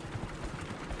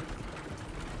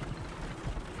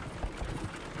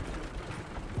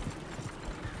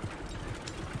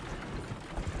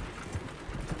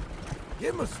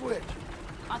 Give him a switch.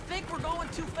 I think we're going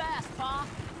too fast, Pa.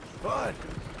 Fine.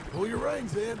 Pull your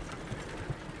reins in.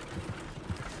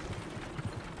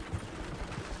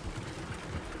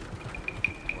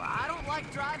 Well, I don't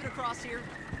like driving across here.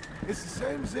 It's the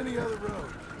same as any other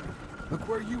road. Look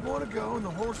where you want to go and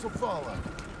the horse will follow.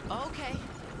 Okay.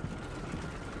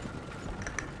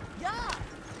 Yeah!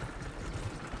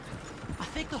 I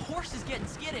think the horse is getting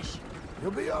skittish.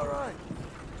 You'll be all right.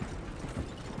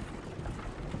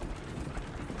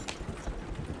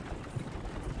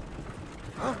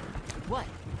 Huh? What?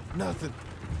 Nothing.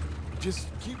 Just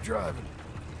keep driving.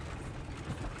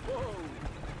 Whoa!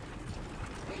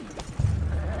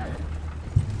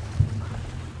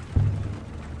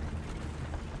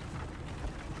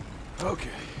 Okay.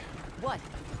 What?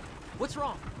 What's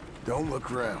wrong? Don't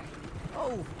look around.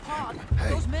 Oh, Pa, Hey.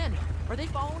 those men, are they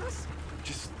following us?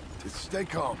 Just stay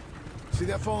calm. See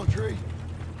that fallen tree?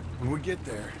 When we get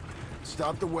there,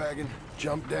 stop the wagon,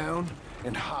 jump down,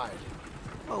 and hide.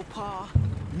 Oh, Pa.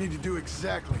 You need to do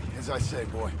exactly as I say,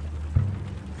 boy.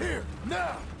 Here,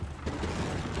 now!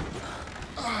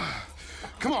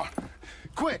 Come on,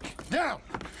 quick, down!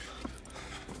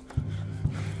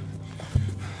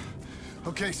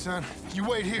 Okay, son, you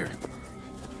wait here.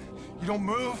 You don't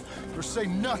move or say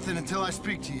nothing until I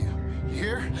speak to you. You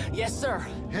hear? Yes, sir.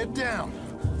 Head down.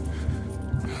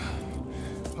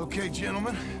 Okay,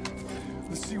 gentlemen.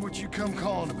 Let's see what you come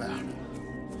calling about.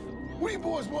 What do you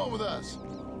boys want with us?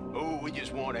 Oh, we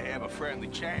just want to have a friendly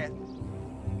chat.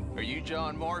 Are you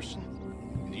John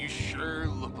Morrison? You sure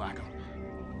look like him.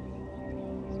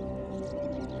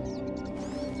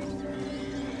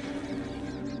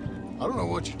 I don't know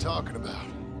what you're talking about.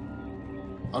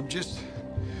 I'm just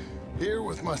here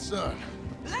with my son.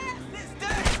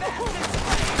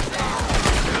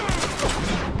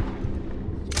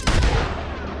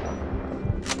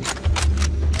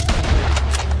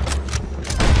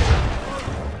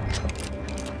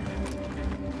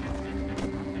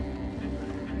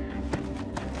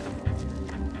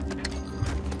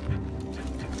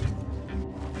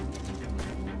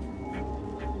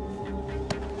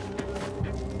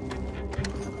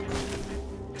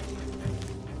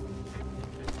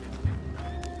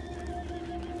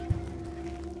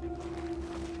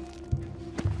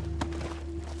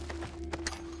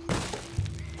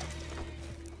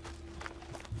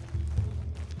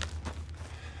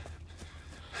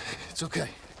 It's okay.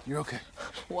 You're okay.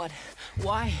 What?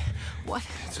 Why? What?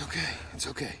 It's okay. It's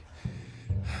okay.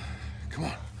 Come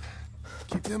on.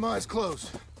 Keep them eyes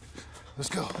closed. Let's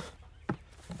go.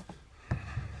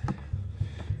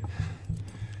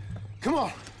 Come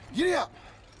on. Giddy up.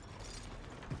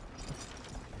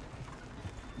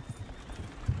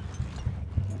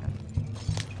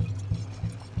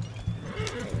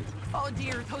 Oh,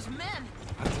 dear, those men!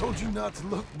 I told you not to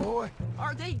look, boy.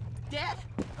 Are they dead?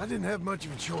 I didn't have much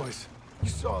of a choice. You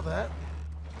saw that.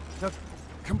 Now,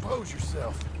 compose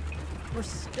yourself. We're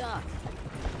stuck.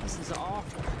 This is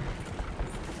awful.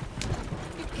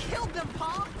 You killed them,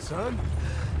 Pa! Son,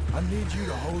 I need you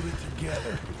to hold it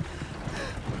together.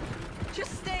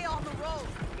 Just stay on the road.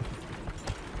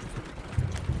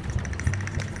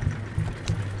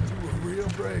 You were real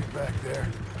brave back there.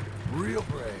 Real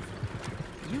brave.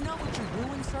 You know what you're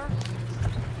doing, sir?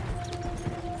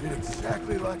 Did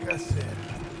exactly like I said.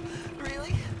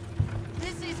 Really?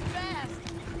 This is fast.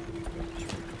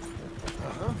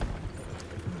 Uh-huh.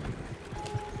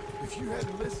 If you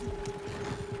hadn't listened,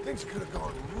 things could have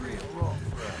gone real wrong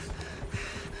for us.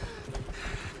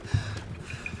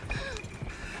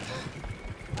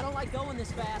 I don't like going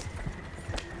this fast.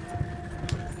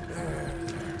 There.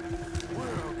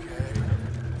 We're okay.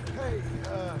 Hey,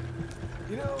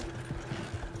 you know,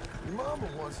 your mama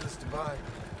wants us to buy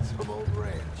some old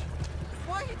ranch.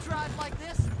 Why you drive like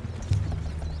this?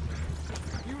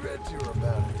 You read to her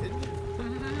about it, didn't you?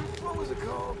 Mm-hmm. What was it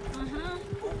called?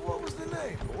 Mm-hmm. Well, what was the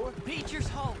name, boy? Beecher's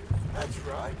Hope. That's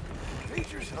right.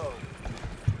 Beecher's Hope.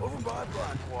 Over by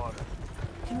Blackwater.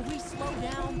 Can we slow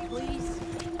down, please?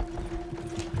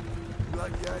 You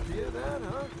like the idea of that,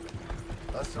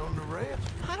 huh? Us on the ranch?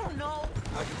 I don't know.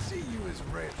 I can see you as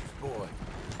a rancher's boy.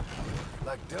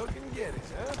 Like Duncan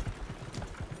Geddes, huh?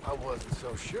 I wasn't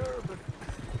so sure, but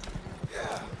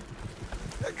yeah,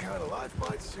 that kind of life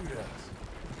might suit us.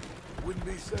 Wouldn't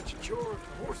be such a chore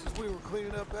if the horses we were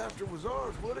cleaning up after was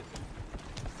ours, would it?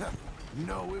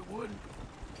 No, it wouldn't.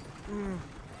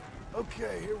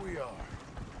 Okay, here we are.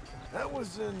 That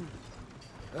was an,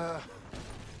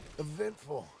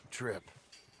 eventful trip.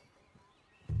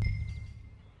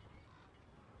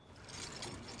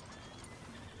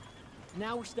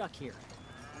 Now we're stuck here.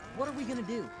 What are we gonna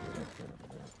do?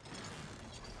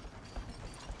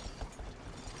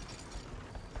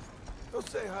 Go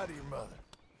say hi to your mother.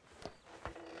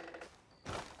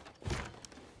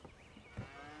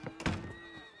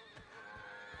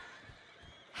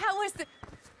 How is the...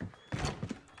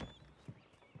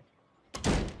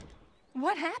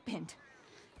 What happened?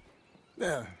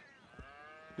 Yeah.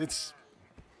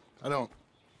 I don't...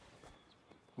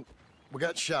 We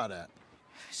got shot at.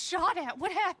 Shot at?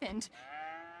 What happened?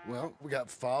 Well, we got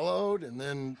followed, and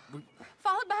then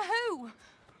Followed by who?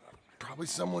 probably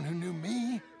someone who knew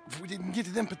me. If we didn't get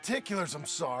to them particulars, I'm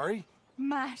sorry.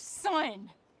 My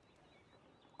son.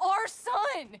 Our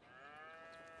son.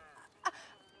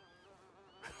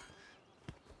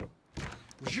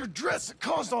 It was your dress that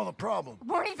caused all the problem.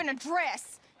 Weren't even a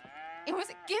dress. It was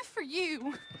a gift for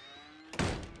you.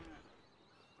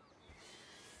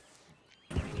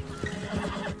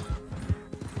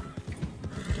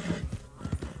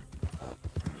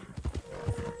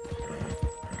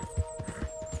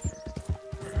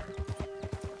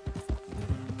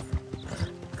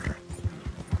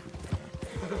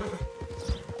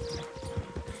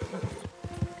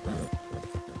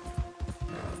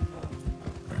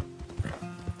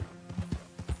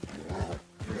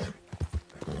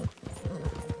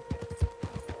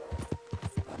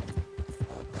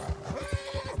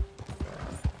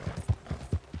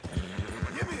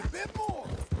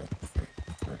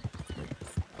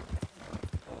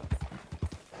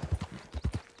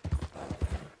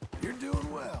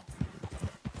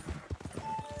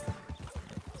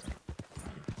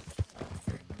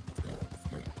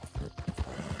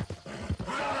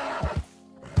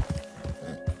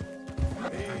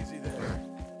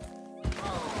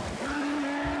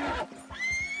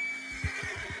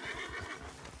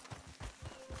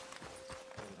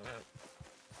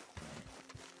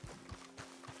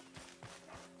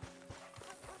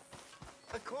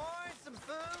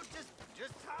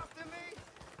 Just talk to me.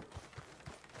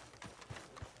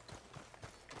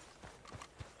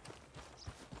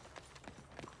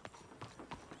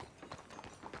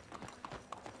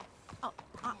 Oh,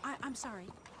 I'm sorry.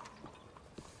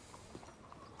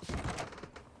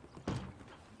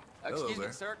 Excuse me,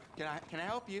 sir. Can I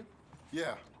help you?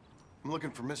 Yeah. I'm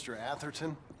looking for Mr.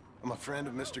 Atherton. I'm a friend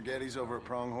of Mr. Getty's over at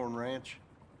Pronghorn Ranch.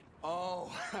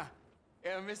 Oh,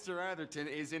 yeah, Mr. Atherton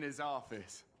is in his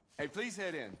office. Hey, please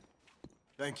head in.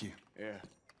 Thank you. Yeah.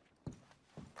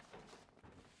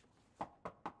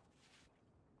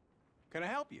 Can I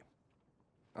help you?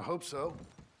 I hope so.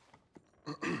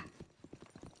 I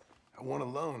want a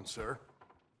loan, sir.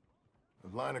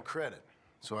 A line of credit,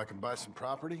 so I can buy some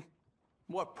property.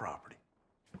 What property?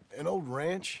 An old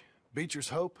ranch, Beecher's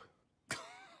Hope.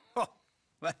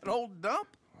 That old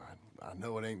dump? I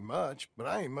know it ain't much, but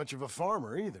I ain't much of a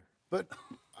farmer either. But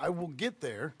I will get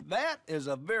there. That is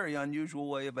a very unusual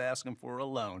way of asking for a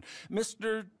loan.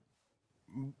 Mr.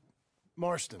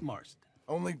 Marston. Marston.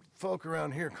 Only folk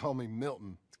around here call me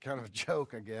Milton. It's kind of a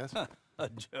joke, I guess. A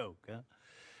joke, huh?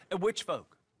 And which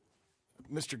folk?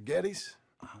 Mr. Getty's.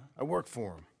 I work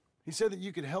for him. He said that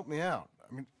you could help me out.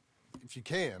 I mean, if you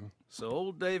can. So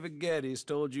old David Getty's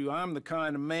told you I'm the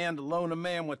kind of man to loan a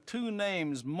man with two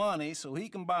names money so he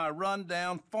can buy a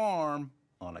rundown farm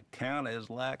on account of his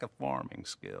lack of farming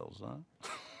skills, huh?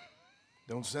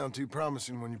 Don't sound too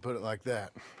promising when you put it like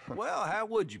that. Well, how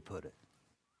would you put it?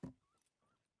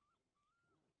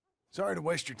 Sorry to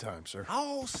waste your time, sir.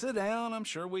 Oh, sit down. I'm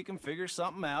sure we can figure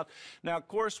something out. Now, of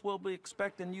course, we'll be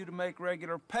expecting you to make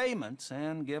regular payments,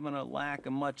 and given a lack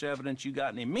of much evidence you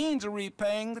got any means of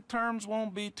repaying, the terms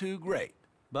won't be too great.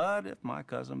 But if my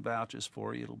cousin vouches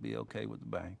for you, it'll be okay with the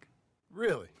bank.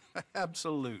 Really?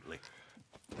 Absolutely.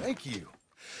 Thank you.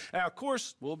 Now, of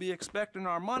course, we'll be expecting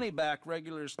our money back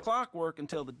regular as clockwork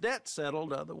until the debt's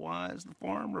settled. Otherwise, the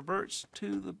farm reverts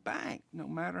to the bank, no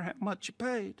matter how much you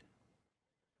paid.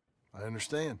 I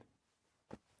understand.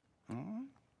 All right.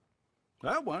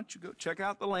 Well, why don't you go check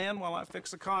out the land while I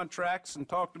fix the contracts and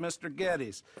talk to Mr.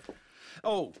 Getty's.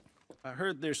 Oh, I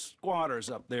heard there's squatters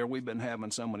up there. We've been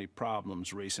having so many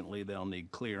problems recently, they'll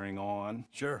need clearing on.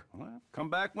 Sure. Well, come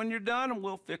back when you're done and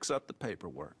we'll fix up the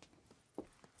paperwork.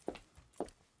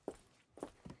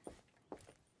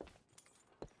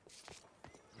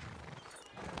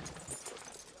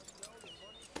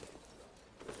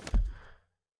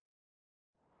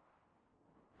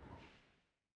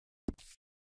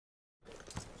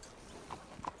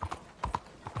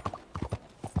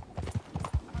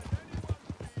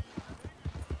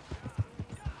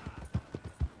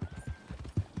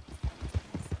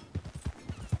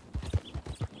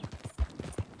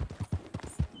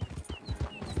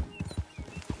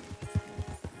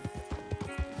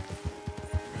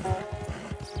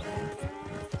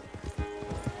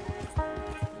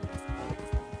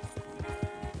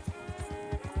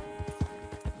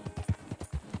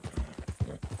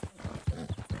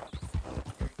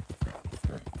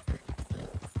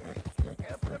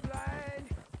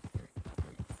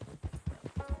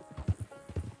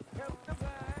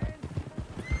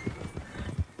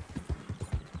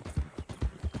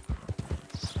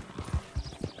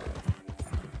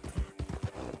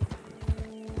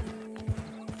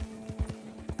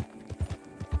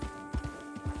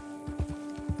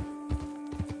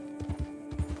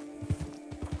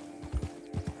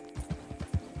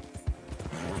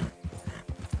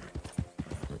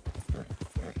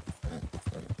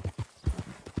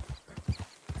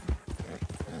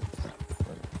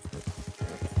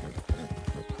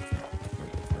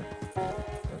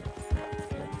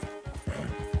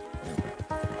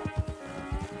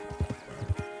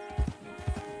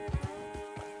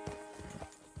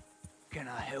 Can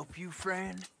I help you,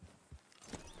 friend?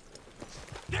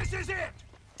 This is it!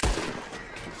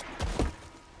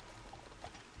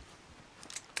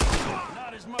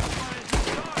 Not as much fun as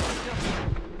you thought.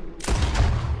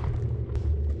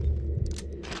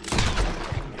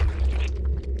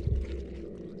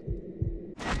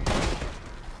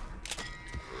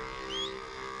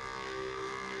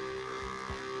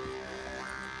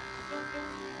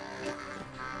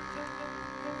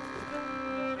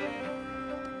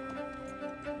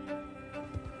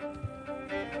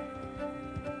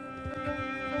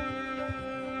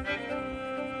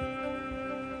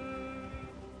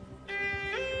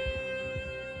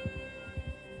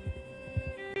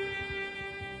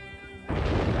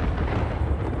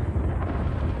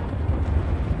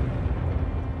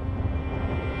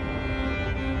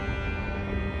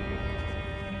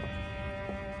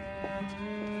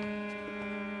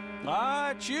 Ah,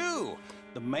 it's you,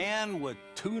 the man with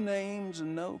two names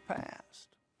and no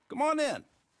past. Come on in.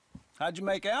 How'd you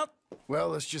make out? Well,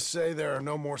 let's just say there are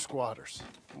no more squatters.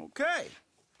 Okay.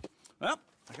 Well,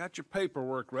 I got your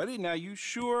paperwork ready. Now, you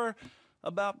sure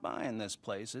about buying this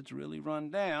place? It's really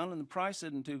run down, and the price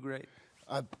isn't too great.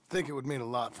 I think it would mean a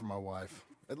lot for my wife.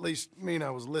 At least mean I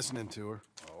was listening to her.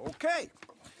 Okay.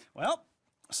 Well,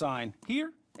 sign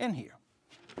here and here.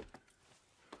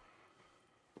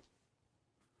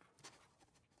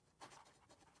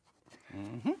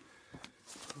 Mm-hmm.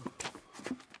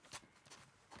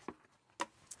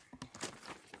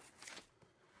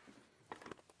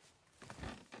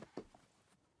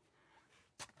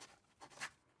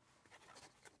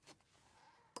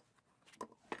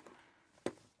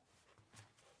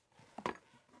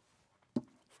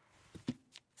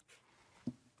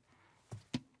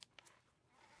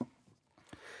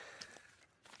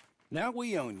 Now,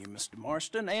 we own you, Mr.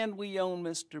 Marston, and we own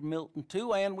Mr. Milton,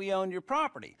 too, and we own your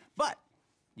property. But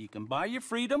you can buy your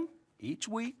freedom each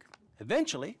week.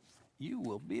 Eventually, you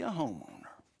will be a homeowner.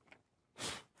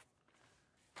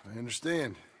 I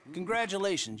understand.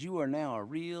 Congratulations, you are now a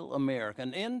real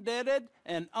American, indebted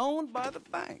and owned by the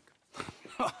bank.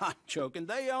 I'm joking.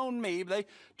 They own me. They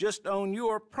just own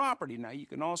your property. Now, you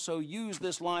can also use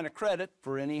this line of credit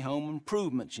for any home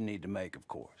improvements you need to make, of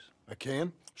course. I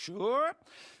can? Sure.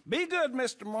 Be good,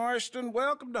 Mr. Marston.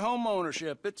 Welcome to home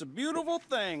ownership. It's a beautiful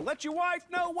thing. Let your wife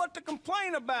know what to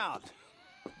complain about.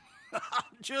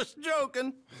 I'm just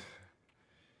joking.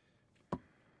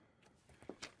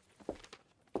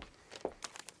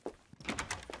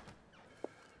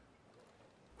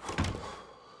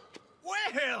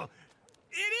 Well,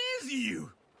 it is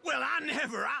you. Well, I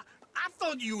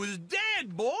thought you was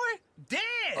dead, boy. Dead.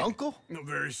 Uncle? The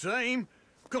very same.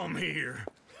 Come here.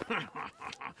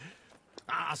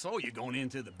 I saw you going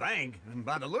into the bank, and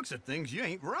by the looks of things, you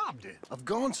ain't robbed it. I've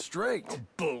gone straight. Oh,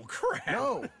 bull crap.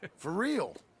 No, for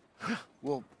real.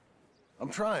 Well, I'm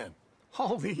trying.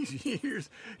 All these years,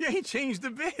 you ain't changed a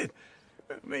bit.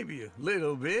 Maybe a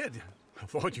little bit. I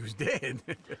thought you was dead.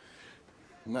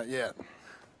 Not yet.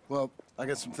 Well, I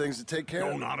got some things to take care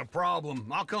of. No, not a problem.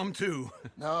 I'll come too.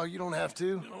 No, you don't have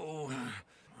to. Oh,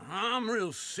 I'm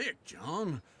real sick,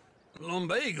 John.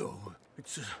 Lumbago.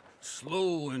 It's a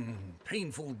slow and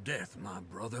painful death, my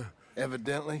brother.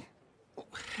 Evidently.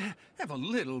 Have a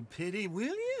little pity,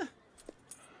 will you?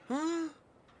 Huh?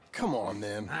 Come on,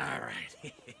 then. All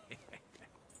right.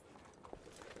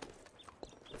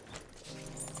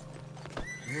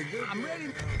 I'm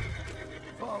ready.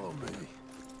 Follow me.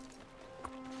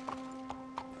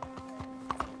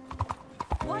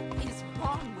 What is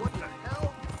wrong with you?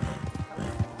 Hell?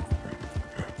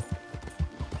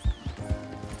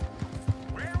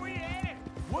 Where are we at?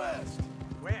 West.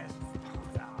 West.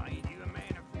 Oh, ain't you a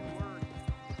man of few words?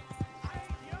 I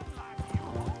ain't young like you.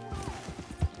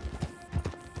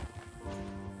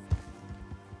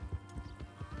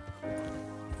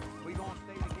 We gonna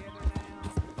stay together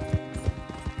now?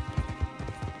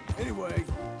 Anyway,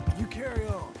 you carry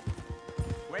on.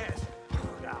 West.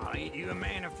 Oh, ain't you a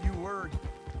man of few words?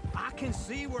 I can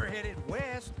see we're headed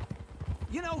west.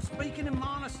 You know, speaking in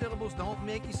monosyllables don't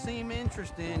make you seem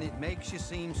interesting. It makes you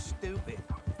seem stupid.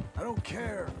 I don't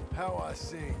care how I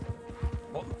sing.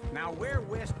 Well, now where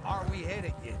west are we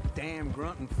headed, you damn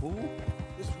grunting fool?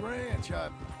 This ranch I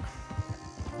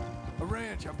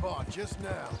bought just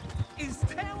now. Is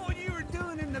that what you were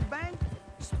doing in the bank?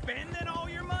 Spending all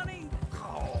your money?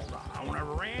 Oh, on a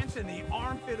ranch in the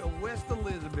armpit of West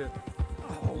Elizabeth.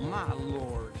 Oh, my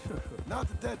lord. Not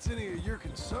that that's any of your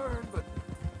concern, but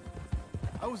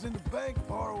I was in the bank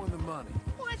borrowing the money.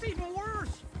 Well, that's even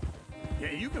worse.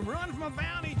 Yeah, you can run from a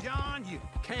bounty, John. You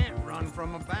can't run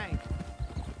from a bank.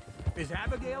 Is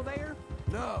Abigail there?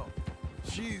 No.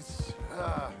 She's,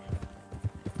 her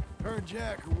and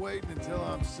Jack are waiting until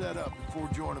I'm set up before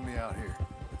joining me out here.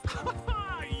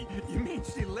 You mean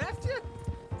she left you?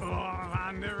 Oh,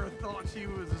 I never thought she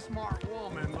was a smart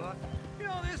woman, but, you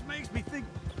know, this makes me think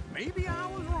maybe I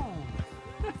was wrong.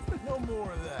 No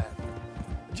more of that.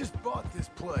 I just bought this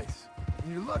place.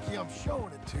 And you're lucky I'm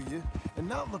showing it to you and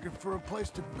not looking for a place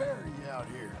to bury you out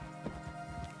here.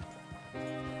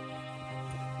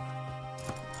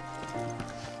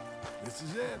 This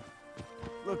is it.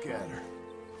 Look at her.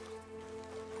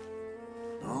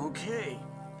 Okay.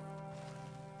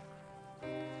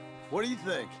 What do you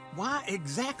think? Why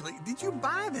exactly did you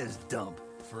buy this dump?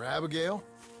 For Abigail?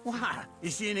 Why?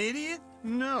 Is she an idiot?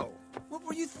 No. What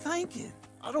were you thinking?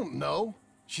 I don't know.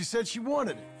 She said she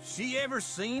wanted it. She ever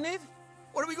seen it?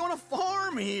 What are we gonna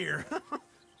farm here?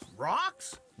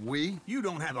 Rocks? We? You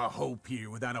don't have a hope here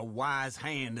without a wise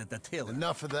hand at the tiller.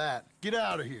 Enough of that. Get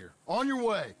out of here. On your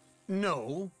way.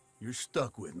 No, you're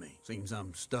stuck with me. Seems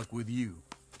I'm stuck with you.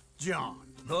 John,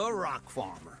 The rock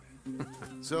farmer.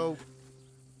 So,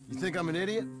 you think I'm an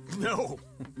idiot? No.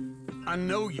 I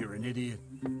know you're an idiot.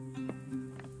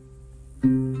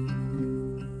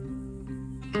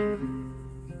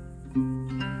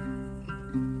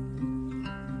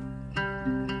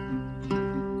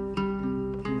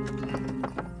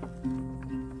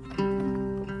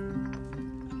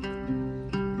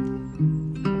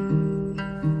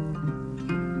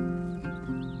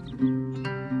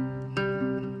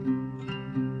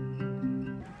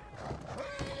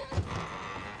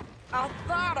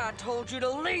 I told you to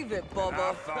leave it,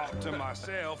 Bubba. I thought to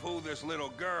myself, who this little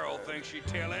girl thinks she's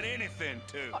telling anything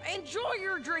to? Enjoy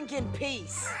your drink in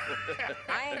peace.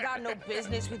 I ain't got no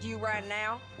business with you right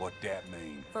now. What that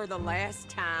mean? For the last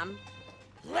time,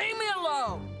 leave me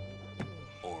alone.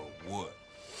 Or what?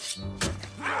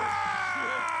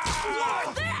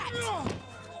 What's that?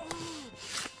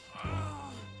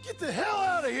 Get the hell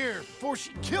out of here before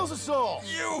she kills us all!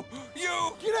 You!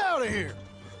 Get out of here!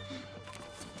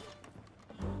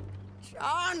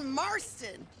 John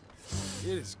Marston.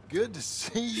 It is good to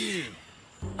see you.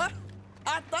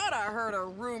 I thought I heard a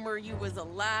rumor you was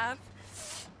alive.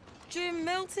 Jim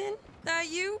Milton, that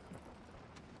you?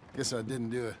 Guess I didn't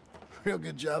do a real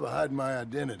good job of hiding my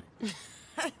identity.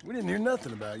 We didn't hear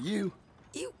nothing about you.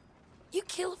 You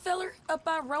kill a feller up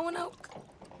by Roanoke?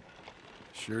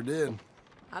 Sure did.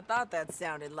 I thought that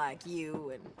sounded like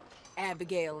you and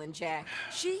Abigail and Jack.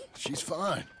 She's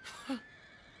fine.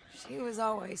 She was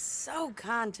always so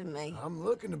kind to me. I'm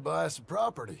looking to buy us a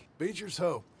property. Beecher's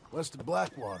Hope, west of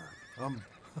Blackwater. I'm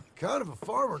kind of a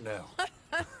farmer now.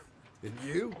 And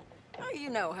you? Oh, you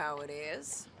know how it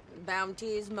is.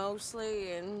 Bounties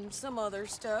mostly, and some other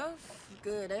stuff,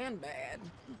 good and bad.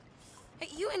 Hey,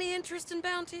 you any interest in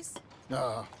bounties?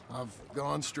 Nah, I've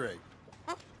gone straight.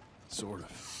 Sort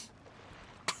of.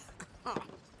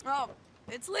 Well,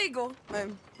 it's legal,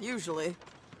 usually.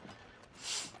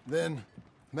 Then,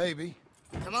 maybe.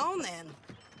 Come on, then.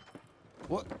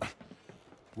 What?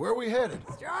 Where are we headed?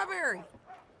 Strawberry.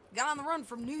 Got on the run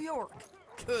from New York.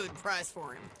 Good price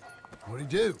for him. What'd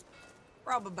he do?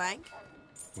 Rob a bank.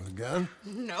 With a gun?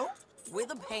 No,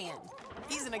 with a pen.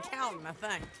 He's an accountant, I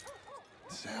think.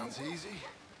 Sounds easy.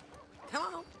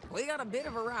 Come on, we got a bit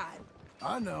of a ride.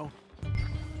 I know.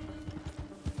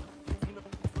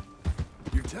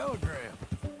 Your telegram.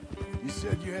 You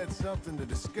said you had something to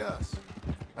discuss.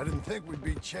 I didn't think we'd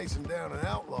be chasing down an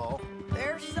outlaw.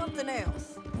 There's something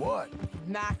else. What?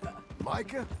 Micah.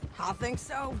 Micah? I think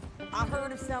so. I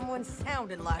heard of someone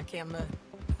sounded like him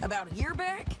about a year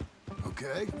back.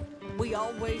 Okay. We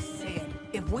always said,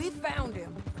 if we found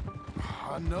him...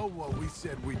 I know what we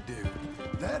said we'd do.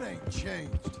 That ain't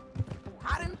changed.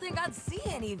 I didn't think I'd see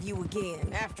any of you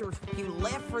again after you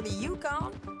left for the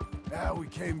Yukon. Now we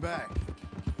came back.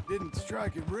 Didn't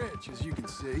strike it rich, as you can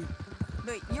see.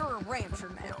 But you're a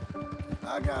rancher now.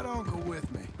 I got Uncle with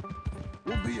me.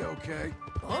 We'll be okay.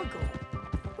 Uncle?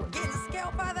 Getting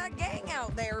scalped by that gang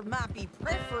out there might be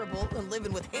preferable than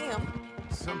living with him.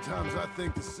 Sometimes I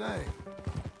think the same.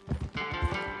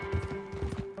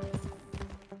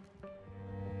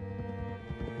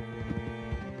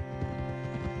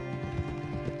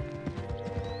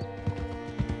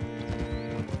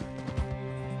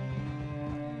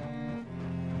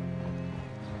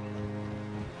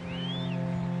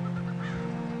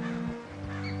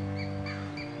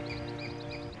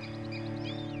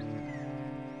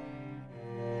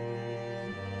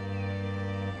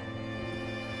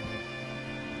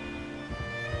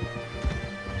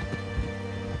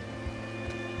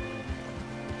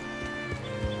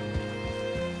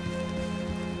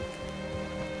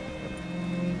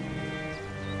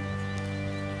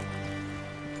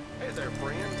 Hey there,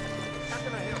 friend. How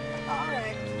can I help you? All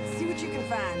right, see what you can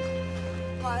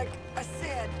find. Like I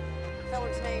said, the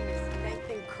feller's name is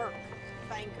Nathan Kirk.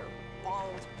 Banker,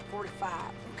 bald, 45.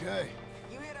 Okay.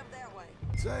 You head up that way.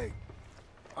 Say,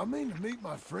 I mean to meet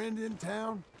my friend in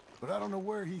town, but I don't know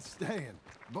where he's staying.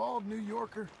 Bald New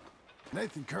Yorker,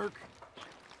 Nathan Kirk.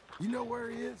 You know where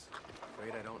he is?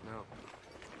 Wait, I don't know.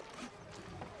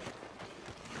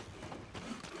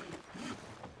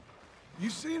 You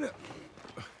seen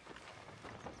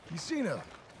a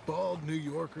bald New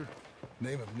Yorker,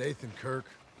 name of Nathan Kirk,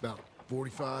 about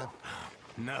 45?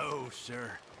 No,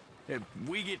 sir.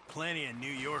 We get plenty of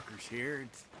New Yorkers here.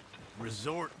 It's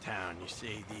resort town, you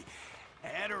see. The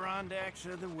Adirondacks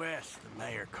of the West, the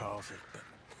mayor calls it.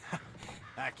 But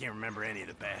I can't remember any of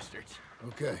the bastards.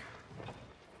 Okay.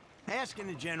 Ask in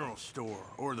the general store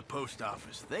or the post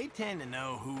office. They tend to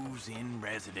know who's in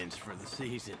residence for the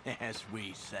season, as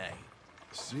we say.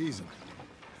 Season?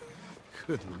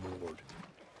 Good Lord.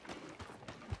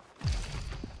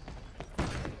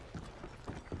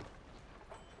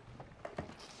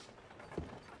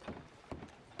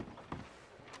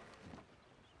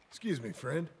 Excuse me,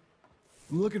 friend.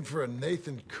 I'm looking for a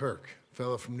Nathan Kirk,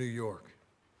 fella from New York.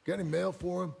 Got any mail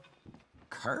for him?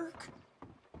 Kirk?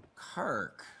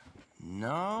 Kirk?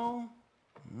 No,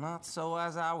 not so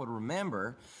as I would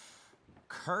remember.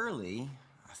 Curly,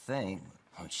 I think.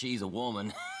 Oh, she's a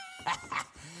woman.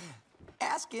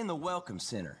 Ask in the Welcome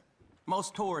Center.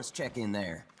 Most tourists check in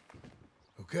there.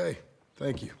 Okay,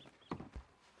 thank you.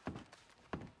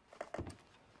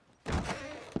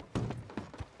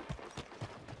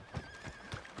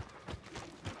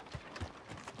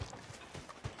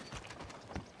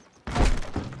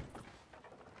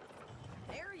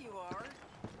 There you are.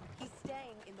 He's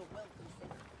staying in the Welcome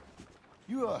Center.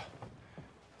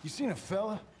 You seen a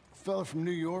fella? Fella from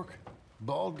New York?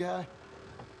 Bald guy?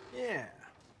 Yeah.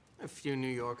 A few New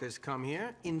Yorkers come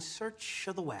here in search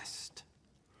of the West.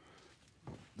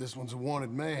 This one's a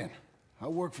wanted man. I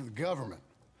work for the government.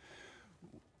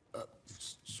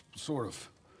 Sort of.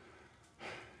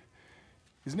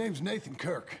 His name's Nathan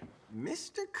Kirk.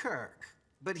 Mr. Kirk?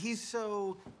 But he's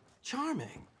so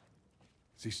charming.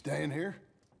 Is he staying here?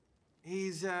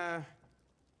 He's, up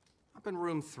in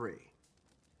room 3.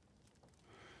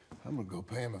 I'm gonna go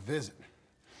pay him a visit.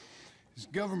 It's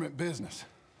government business.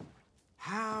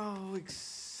 How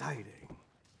exciting.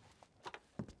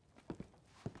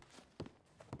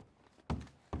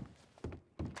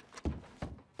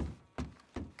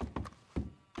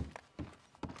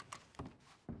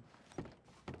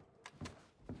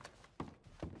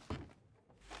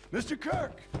 Mr.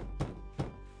 Kirk!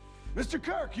 Mr.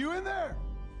 Kirk, you in there?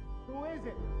 Who is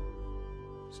it?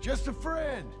 It's just a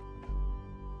friend.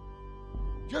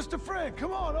 Just a friend.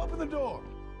 Come on, open the door.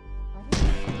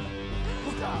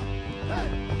 Stop.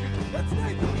 Hey, that's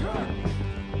Nathan Kirk.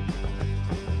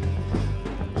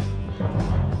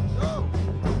 Oh,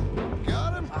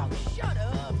 got him? Oh, shut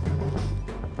up.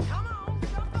 Come on,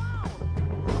 jump on.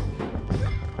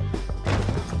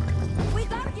 We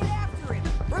gotta get after him.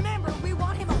 Remember, we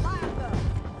want him alive, though.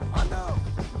 I know.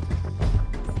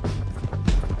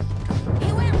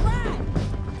 He went right.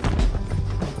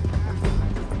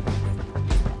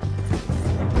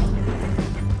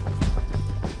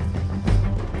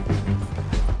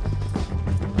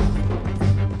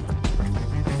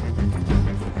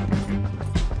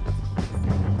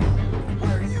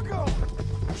 Where are you going?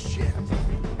 Shit.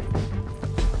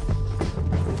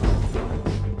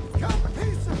 Come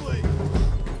peaceably.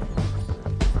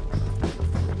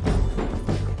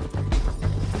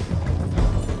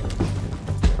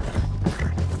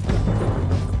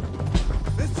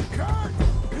 Mr. Kirk,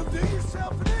 you'll do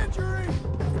yourself an injury.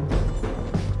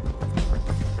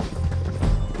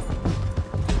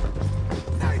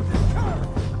 Nathan Kirk!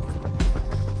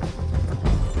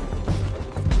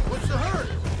 What's the hurry?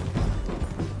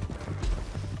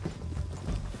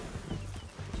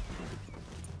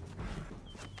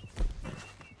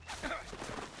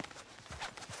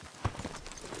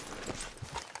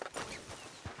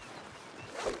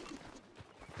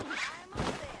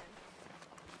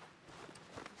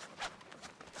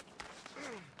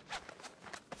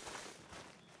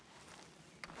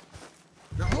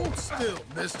 Now hold still,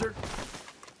 mister.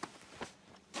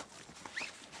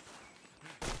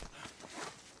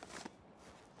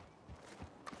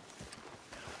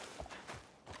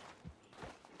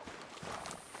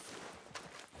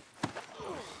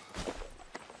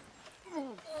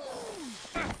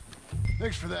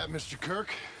 Thanks for that, Mr.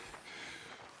 Kirk.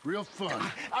 Real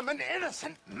fun. I'm an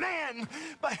innocent man,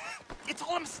 but it's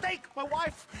all a mistake. My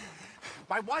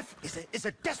wife is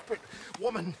a desperate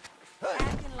woman.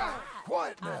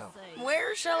 Quiet now.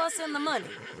 Where shall I send the money?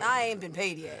 I ain't been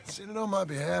paid yet. Send it on my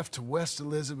behalf to West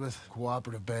Elizabeth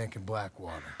Cooperative Bank in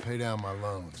Blackwater. Pay down my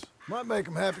loans. Might make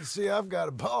them happy to see I've got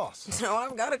a boss. So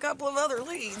I've got a couple of other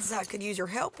leads I could use your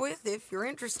help with if you're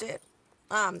interested.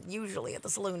 I'm usually at the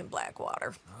saloon in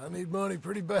Blackwater. I need money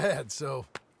pretty bad, so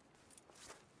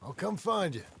I'll come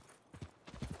find you.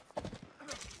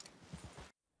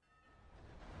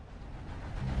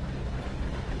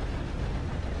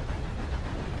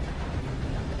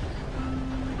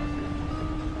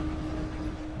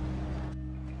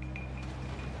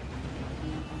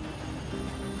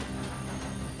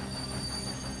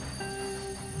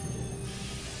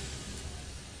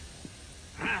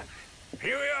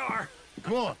 Here we are.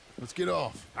 Come on, let's get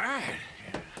off. All right.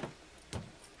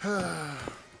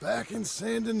 Back in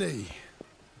Saint Denis.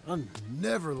 I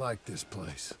never liked this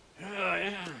place.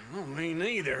 Yeah, well, me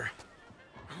neither.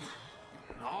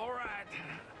 All right.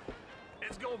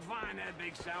 Let's go find that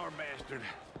big sour bastard.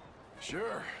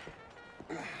 Sure.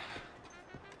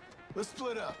 Let's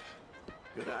split up.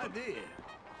 Good idea.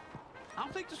 I'll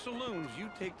take the saloons,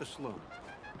 you take the sloop.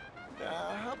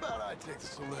 How about I take the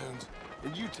saloons,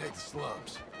 and you take the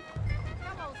slums?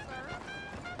 Come on, sir.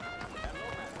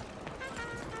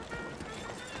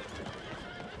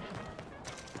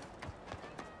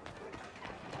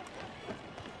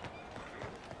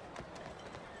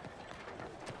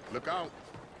 Look out.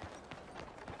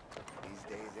 These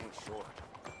days ain't short.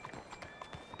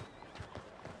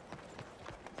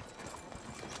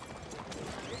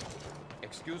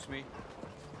 Excuse me.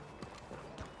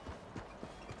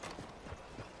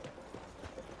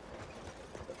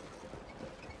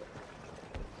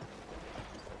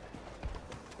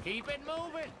 Keep it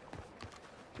moving.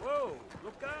 Whoa,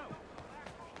 look out.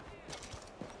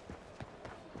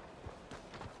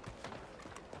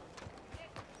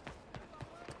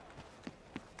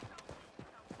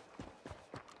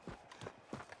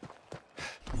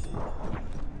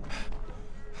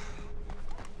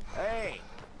 Hey.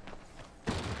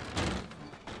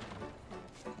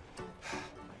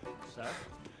 Sir?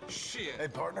 Shit. Hey,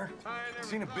 partner.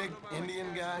 Seen a big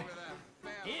Indian guy?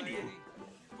 Indian?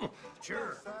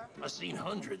 Sure. I've seen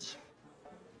hundreds.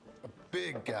 A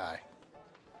big guy.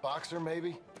 Boxer,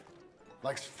 maybe?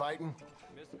 Likes fighting?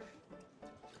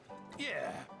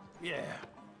 Yeah.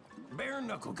 Bare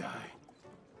knuckle guy.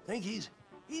 Think he's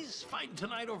fighting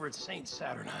tonight over at St.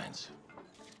 Saturnine's.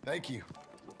 Thank you.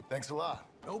 Thanks a lot.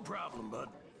 No problem, bud.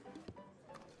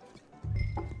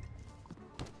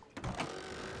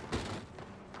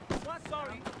 What?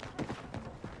 Sorry.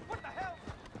 What the hell?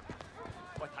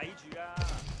 What I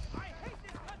hate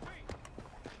this country.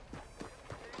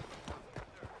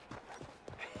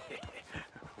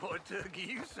 What took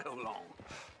you so long?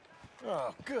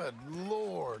 Oh, good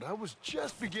Lord. I was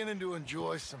just beginning to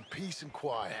enjoy some peace and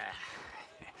quiet.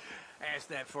 Asked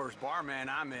that first barman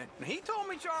I met, and he told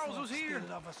me Charles was here.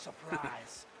 Still of a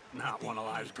surprise. Not one of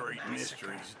life's great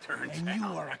mysteries, it turns And out. you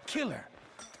are a killer.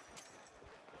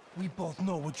 We both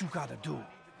know what you gotta do.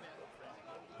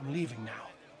 I'm leaving now.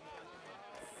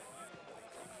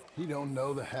 He don't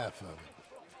know the half of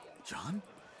it. John?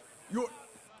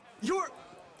 You're...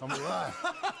 I'm alive.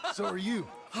 So are you.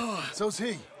 So's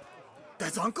he.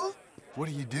 That's Uncle? What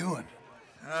are you doing?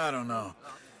 I don't know.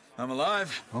 I'm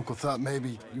alive. Uncle thought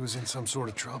maybe you was in some sort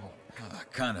of trouble.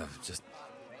 Kind of, just...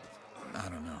 I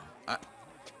don't know.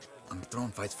 I'm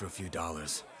throwing fights for a few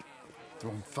dollars.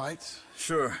 Throwing fights?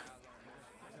 Sure.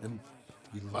 And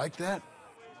you like that?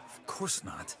 Of course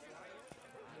not.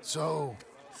 So,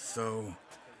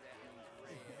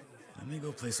 let me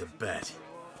go place a bet.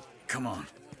 Come on.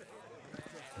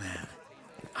 Man,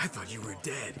 I thought you were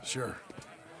dead. Sure.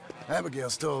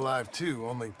 Abigail's still alive too,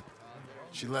 only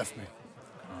she left me.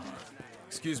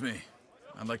 Excuse me.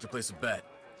 I'd like to place a bet.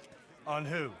 On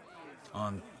who?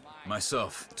 On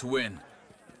myself, to win.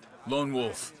 Lone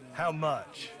Wolf. How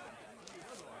much?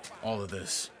 All of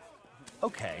this.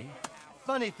 Okay.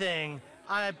 Funny thing,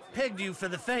 I pegged you for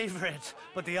the favorite,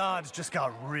 but the odds just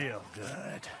got real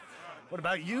good. What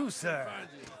about you, sir?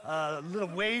 A little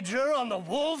wager on the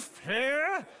wolf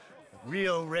here?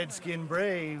 Real redskin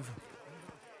brave.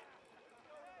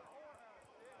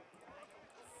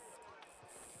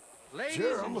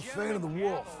 Sure, I'm a fan of the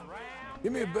wolf.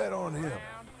 Give me a bet on him.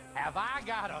 Have I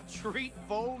got a treat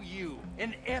for you?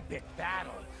 An epic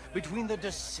battle between the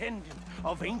descendant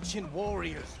of ancient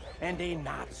warriors and a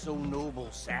not-so-noble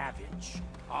savage.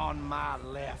 On my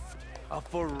left, a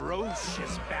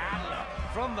ferocious battler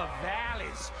from the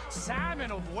valleys,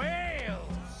 Simon of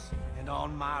Wales. And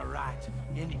on my right,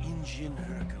 an Indian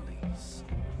Hercules.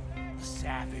 The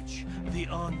savage, the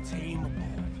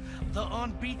untamable, the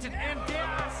unbeaten, and dare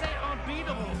I say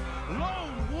unbeatable,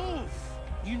 Lone Wolf.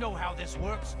 You know how this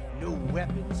works. No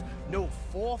weapons, no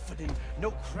forfeiting,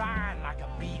 no crying like a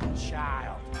beaten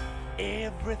child.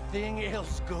 Everything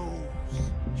else goes.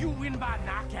 You win by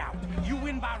knockout, you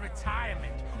win by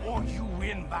retirement, or you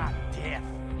win by death.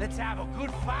 Let's have a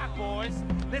good fight, boys.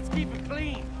 Let's keep it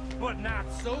clean, but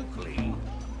not so clean.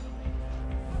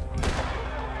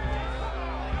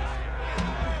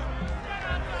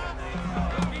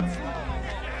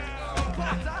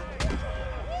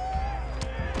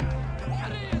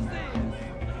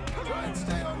 Try and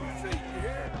stay on your feet, you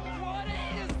hear? What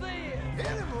is this?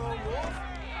 Hit him, Lone Wolf.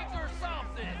 Egg or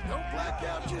something? Don't black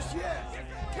out just yet.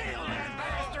 Kill that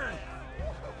bastard!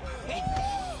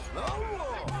 Lone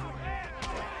Wolf.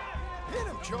 Hit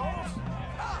him, Charles.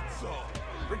 Hot sauce.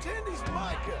 Pretend he's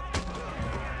Micah.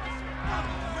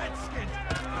 Redskin!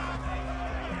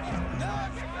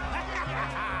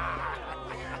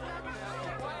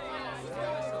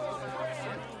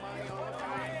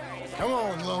 Come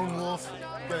on, Lone Wolf.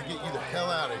 Gotta get you the hell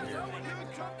out of here.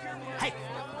 Hey!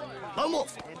 Lone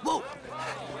Wolf! Whoa!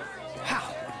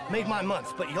 How? Made my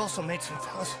month, but you also made some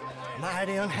fellas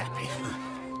mighty unhappy.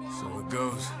 So it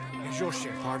goes. Here's your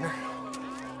share, partner.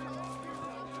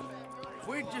 If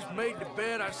we just made the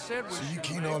bed I said we So you should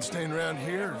keen make, on staying around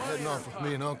here or heading off with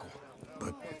me and Uncle?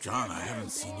 But, John, I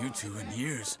haven't seen you two in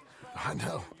years. I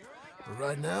know. But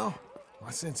right now,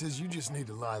 my sense is you just need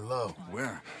to lie low.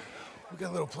 Where? We got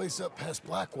a little place up past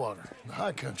Blackwater, in the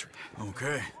high country.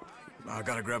 Okay. I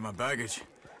gotta grab my baggage.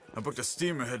 I booked a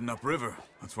steamer heading upriver.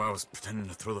 That's why I was pretending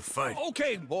to throw the fight.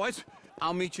 Okay, boys.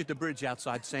 I'll meet you at the bridge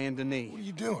outside Saint Denis. What are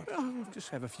you doing? Just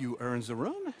have a few errands to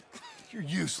run. You're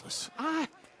useless. I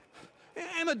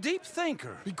am a deep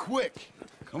thinker. Be quick.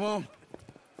 Come on.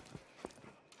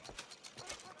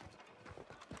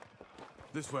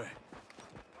 This way.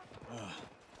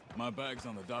 My bag's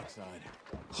on the dockside.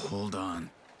 Hold on.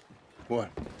 What?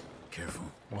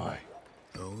 Careful. Why?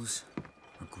 Those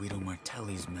are Guido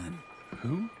Martelli's men.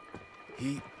 Who?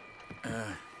 He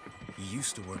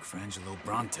used to work for Angelo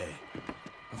Bronte.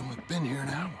 I've only been here an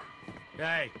hour.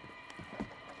 Hey.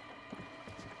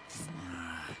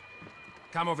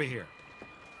 Come over here.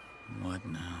 What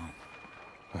now?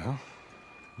 Well,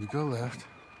 you go left,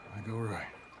 I go right.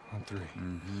 On three.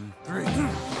 Three.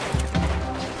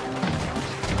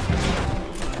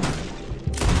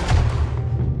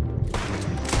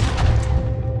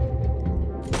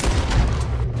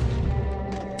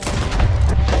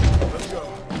 Let's go.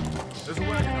 There's a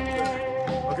wagon up there.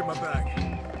 I'll get my bag.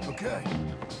 Okay.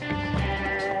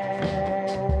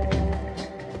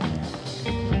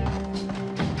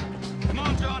 Come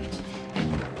on, John.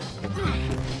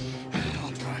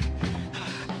 I'll drive.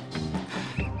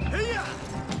 Hey-ya!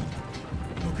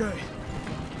 Okay.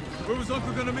 Where was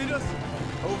Uncle gonna meet us?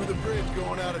 Over the bridge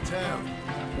going out of town.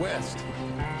 West.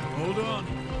 Hold on.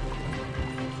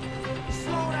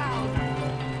 Slow down.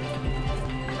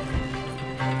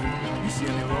 You see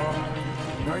any law?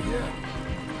 Not yet.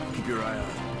 Keep your eye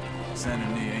out. Saint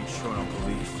Denis ain't short on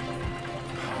police.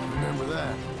 Remember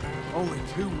that. Only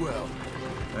too well.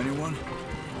 Anyone?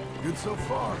 Good so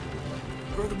far.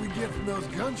 The further we get from those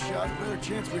gunshots, the better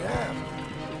chance we have.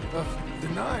 Of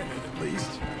denying it, at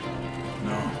least.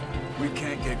 No, we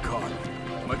can't get caught.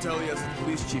 Martelli has the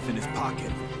police chief in his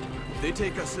pocket. If they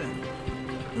take us in,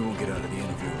 we won't get out of the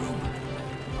interview room.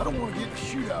 I don't want to get in a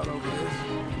shootout over this.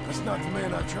 That's not the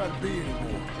man I try to be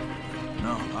anymore.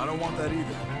 No, I don't want that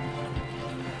either.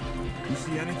 You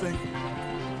see anything?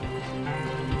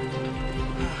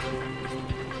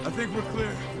 I think we're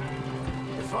clear.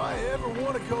 If I ever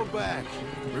want to go back,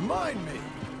 remind me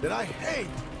that I hate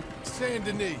Saint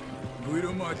Denis.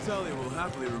 Guido Martelli will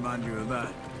happily remind you of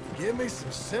that. Give me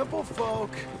some simple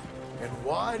folk and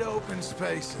wide open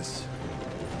spaces.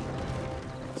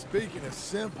 Speaking of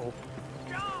simple...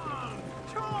 John!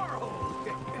 Charles!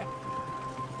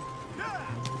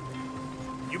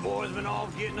 You boys been all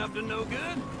getting up to no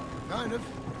good? Kind of.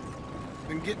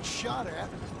 Been getting shot at.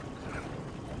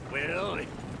 Well,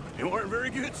 they weren't very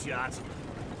good shots.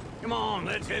 Come on,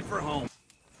 let's head for home.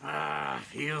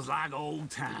 Feels like old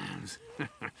times.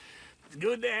 It's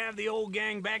good to have the old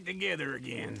gang back together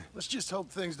again. Let's just hope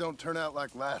things don't turn out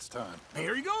like last time.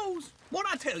 There he goes.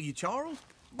 What'd I tell you, Charles?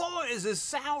 Boy is as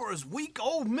sour as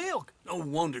week-old milk. No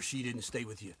wonder she didn't stay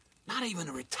with you. Not even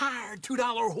a retired $2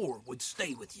 whore would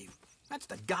stay with you. That's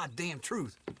the goddamn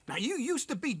truth. Now, you used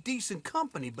to be decent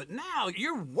company, but now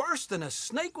you're worse than a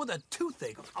snake with a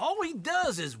toothache. All he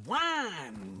does is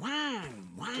whine, whine,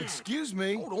 whine. Excuse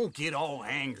me? Oh, don't get all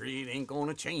angry. It ain't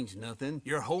gonna change nothing.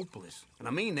 You're hopeless. And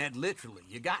I mean that literally.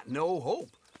 You got no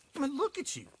hope. I mean, look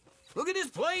at you. Look at this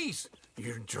place.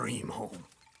 Your dream home.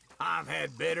 I've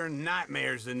had better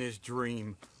nightmares than this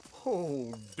dream.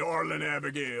 Oh, darling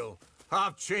Abigail,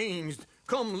 I've changed.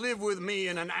 Come live with me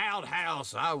in an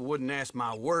outhouse I wouldn't ask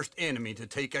my worst enemy to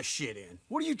take a shit in.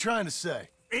 What are you trying to say?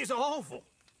 It's awful.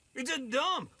 It's a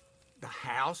dump. The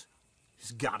house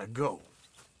has gotta go.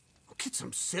 Get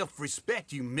some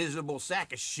self-respect, you miserable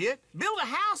sack of shit. Build a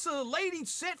house a lady'd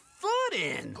set foot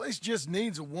in. The place just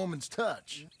needs a woman's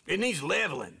touch. It needs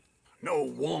leveling. No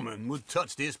woman would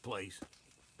touch this place.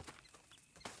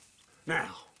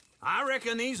 Now, I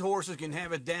reckon these horses can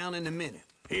have it down in a minute.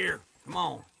 Here, come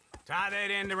on. Tie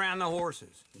that end around the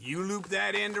horses. You loop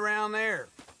that end around there.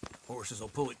 Horses will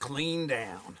pull it clean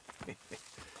down.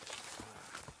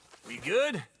 We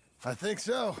good? I think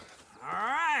so. All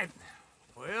right.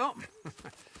 Well,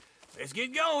 let's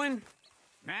get going.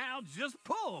 Now just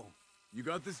pull. You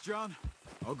got this, John?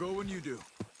 I'll go when you do.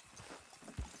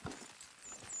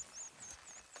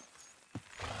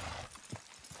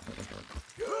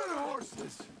 Good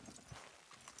horses.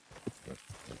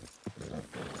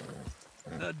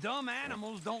 The dumb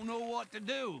animals don't know what to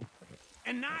do.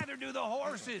 And neither do the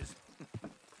horses.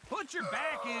 Put your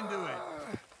back into it.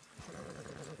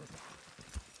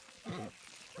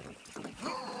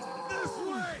 This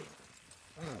way!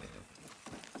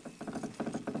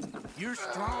 You're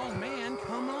strong, man.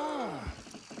 Come on.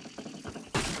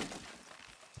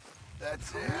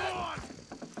 That's it. Come on!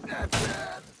 That's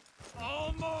it.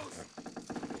 Almost!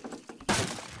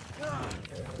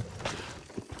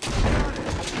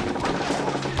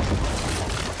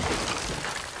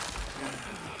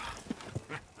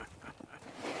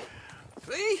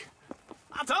 See?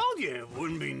 I told you it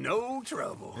wouldn't be no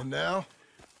trouble. And now?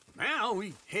 Now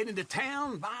we head into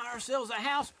town, buy ourselves a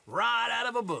house right out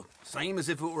of a book. Same as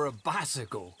if it were a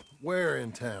bicycle. Where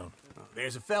in town?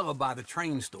 There's a fella by the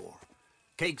train store.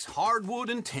 Cakes hardwood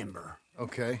and timber.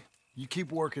 Okay. You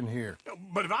keep working here.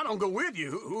 But if I don't go with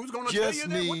you, who's gonna tell you Just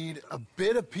that? need a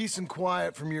bit of peace and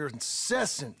quiet from your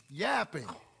incessant yapping.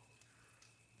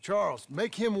 Charles,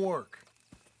 make him work.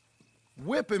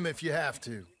 Whip him if you have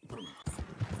to.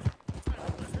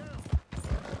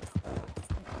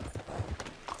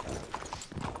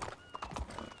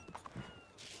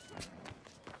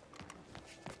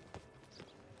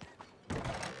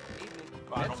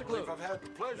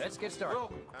 Let's get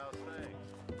started.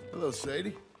 Hello,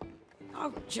 Sadie.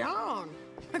 Oh, John.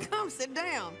 Come sit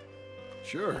down.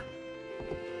 Sure.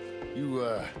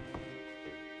 You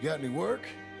got any work?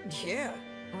 Yeah.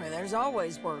 Well, there's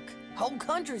always work. Whole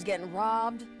country's getting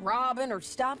robbed, robbing, or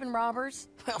stopping robbers.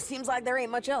 Well, seems like there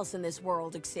ain't much else in this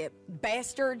world except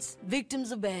bastards,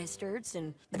 victims of bastards,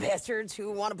 and the bastards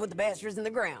who want to put the bastards in the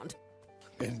ground.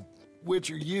 And which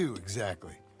are you,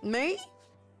 exactly? Me?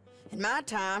 In my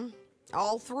time,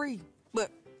 all three.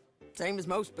 But same as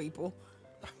most people.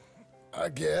 I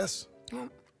guess.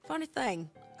 Funny thing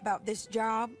about this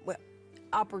job, well,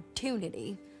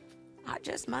 opportunity, I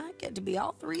just might get to be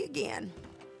all three again.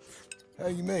 How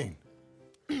you mean?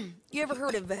 You ever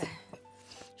heard of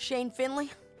Shane Finley?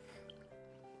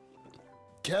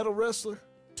 Cattle wrestler?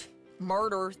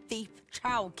 Murderer, thief,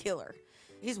 child killer.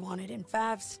 He's wanted in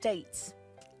 5 states.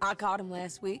 I caught him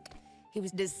last week. He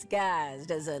was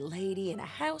disguised as a lady in a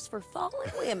house for fallen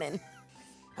women.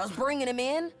 I was bringing him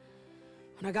in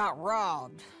when I got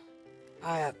robbed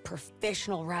by a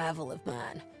professional rival of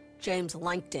mine, James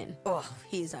Langton. Oh,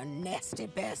 he's a nasty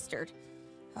bastard.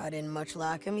 I didn't much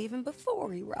like him even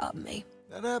before he robbed me.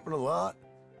 That happened a lot.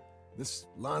 This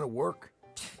line of work.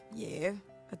 Yeah,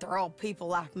 but they're all people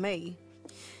like me.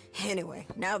 Anyway,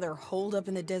 now they're holed up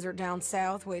in the desert down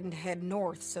south, waiting to head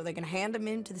north so they can hand them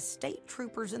in to the state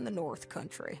troopers in the north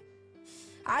country.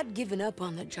 I'd given up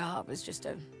on the job as just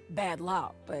a bad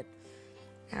lot, but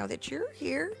now that you're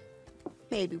here,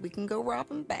 maybe we can go rob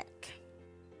them back.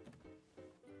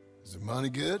 Is the money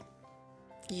good?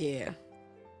 Yeah,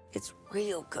 it's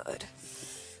real good.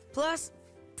 Plus,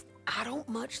 I don't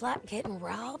much like getting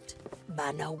robbed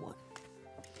by no one.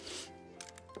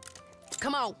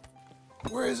 Come on.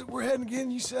 Where is it we're heading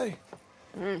again, you say?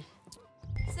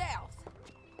 South.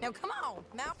 Now come on,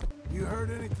 Mount. You heard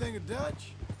anything of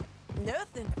Dutch?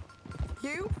 Nothing.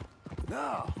 You?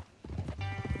 No.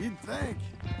 You'd think.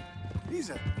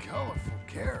 He's a colorful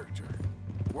character.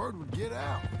 Word would get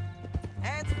out.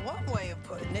 That's one way of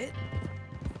putting it.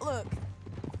 Look,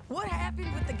 what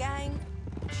happened with the gang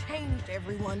changed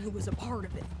everyone who was a part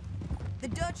of it. The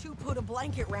Dutch who put a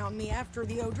blanket round me after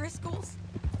the O'Driscolls,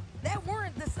 that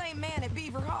weren't the same man at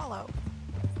Beaver Hollow.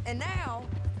 And now,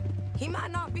 he might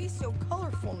not be so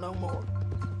colorful no more.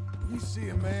 You see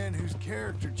a man whose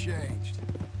character changed.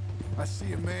 I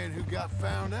see a man who got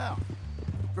found out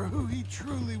for who he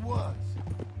truly was.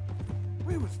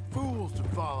 We was fools to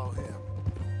follow him.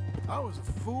 I was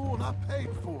a fool and I paid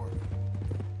for it.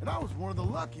 And I was one of the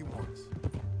lucky ones.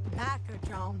 Micah,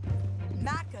 John.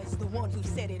 Micah's the one who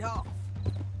set it off.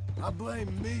 I blame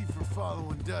me for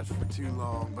following Dutch for too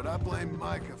long, but I blame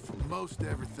Micah for most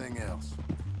everything else.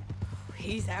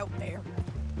 He's out there.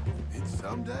 And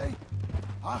someday,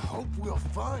 I hope we'll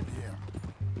find him.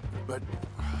 But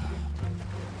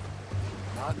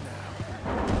not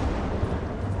now.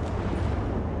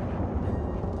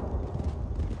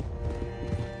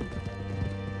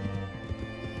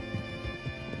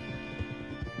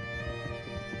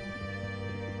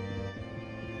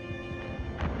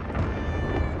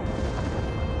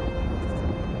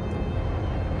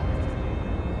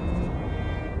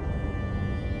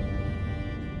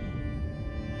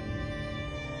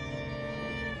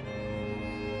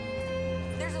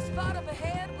 There's a spot up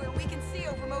ahead where we can see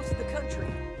over most of the country.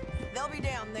 They'll be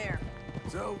down there.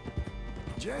 So,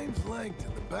 James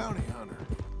Langton, the bounty hunter,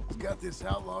 has got this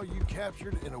outlaw you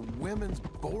captured in a women's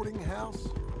boarding house?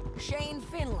 Shane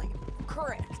Finley,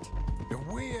 correct. And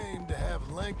we aim to have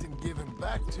Langton give him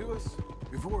back to us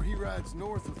Before he rides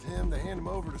north with him, they hand him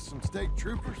over to some state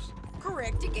troopers?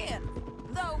 Correct again.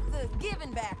 Though the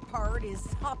giving back part is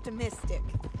optimistic.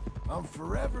 I'm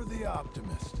forever the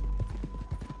optimist.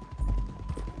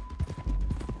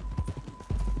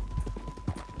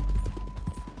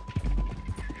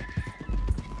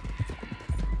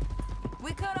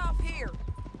 We cut off here.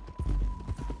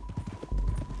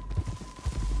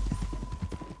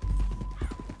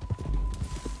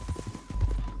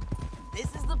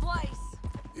 This is the place.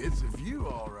 It's a view,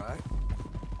 all right.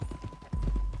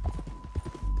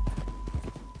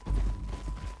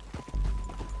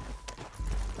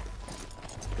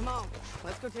 Come on,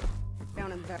 let's go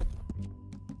down in the back.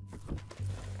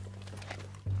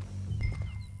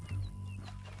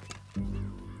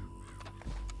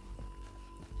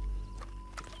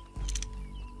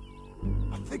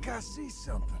 I think I see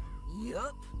something.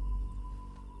 Yup.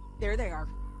 There they are,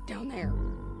 down there.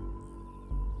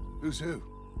 Who's who?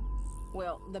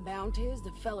 Well, the bounty is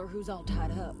the feller who's all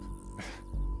tied up.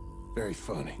 Very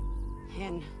funny.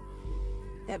 And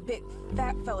that big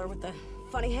fat feller with the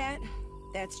funny hat,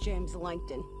 that's James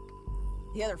Langton.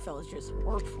 The other fellas just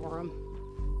worked for him.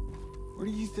 Where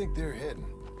do you think they're heading?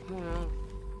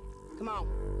 Come on.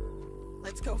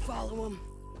 Let's go follow them.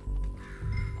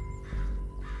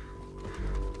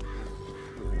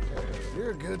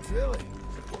 You're a good filly.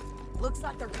 Looks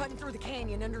like they're cutting through the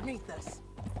canyon underneath us.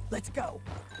 Let's go.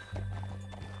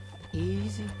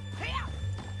 Easy. Hey-ya!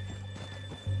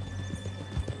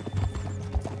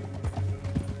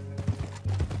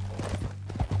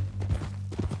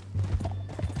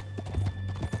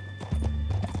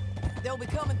 They'll be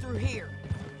coming through here.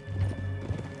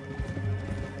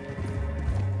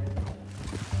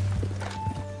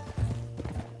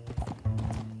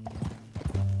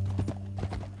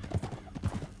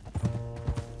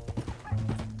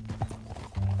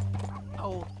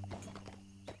 Oh,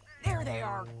 there they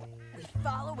are. We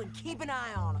follow and keep an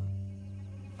eye on them.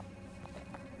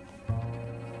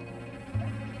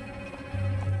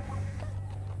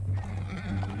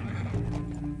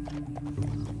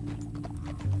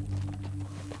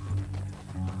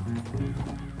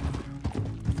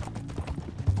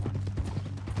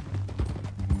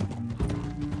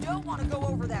 Don't want to go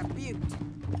over that butte.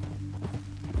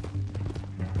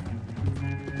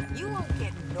 You won't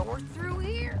get north through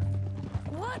here?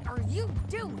 What are you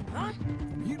doing, huh?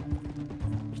 You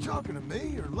talking to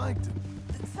me or Langton?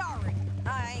 Sorry,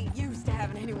 I ain't used to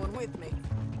having anyone with me.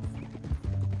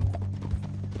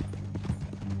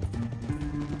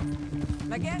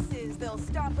 My guess is they'll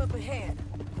stop up ahead.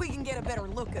 We can get a better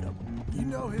look at them. You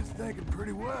know his thinking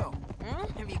pretty well.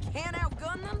 If you can't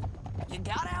outgun them, you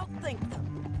gotta outthink them.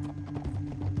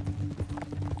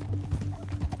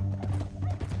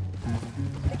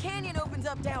 The canyon opens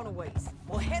up down a ways.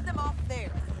 We'll head them off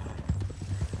there.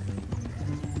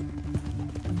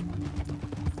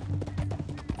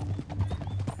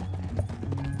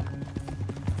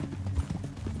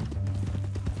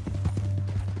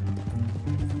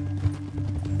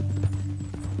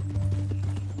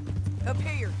 Up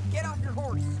here, get off your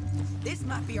horse. This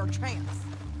might be our chance.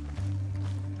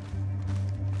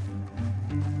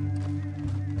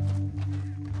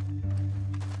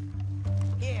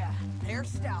 Yeah, they're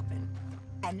stopping.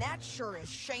 And that sure is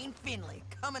Shane Finley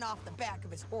coming off the back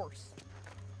of his horse.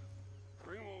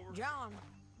 Bring him over. John.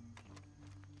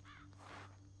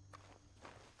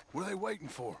 What are they waiting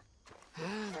for?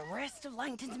 The rest of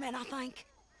Langton's men, I think.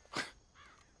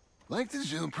 Langton's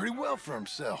doing pretty well for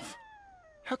himself.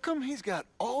 How come he's got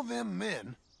all them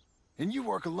men, and you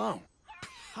work alone?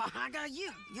 I got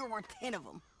you. You're worth 10 of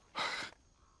them.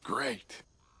 Great.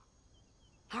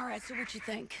 All right, so what you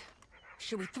think?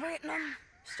 Should we threaten them,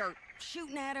 start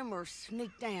shooting at them, or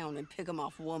sneak down and pick them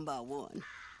off one by one?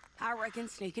 I reckon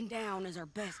sneaking down is our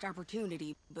best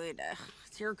opportunity, but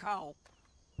it's your call.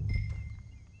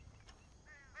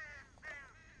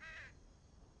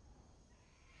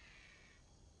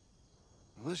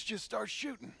 Let's just start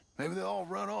shooting. Maybe they'll all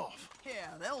run off.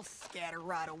 Yeah, they'll scatter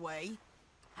right away.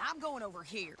 I'm going over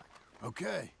here.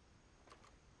 Okay.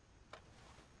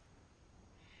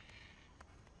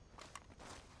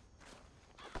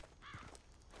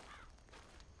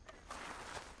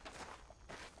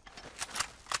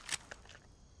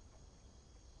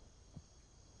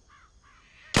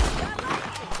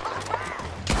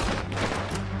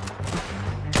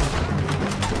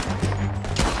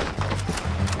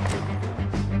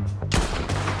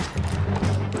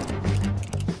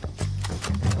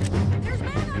 There's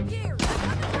men up here! They're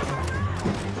coming from our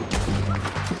right!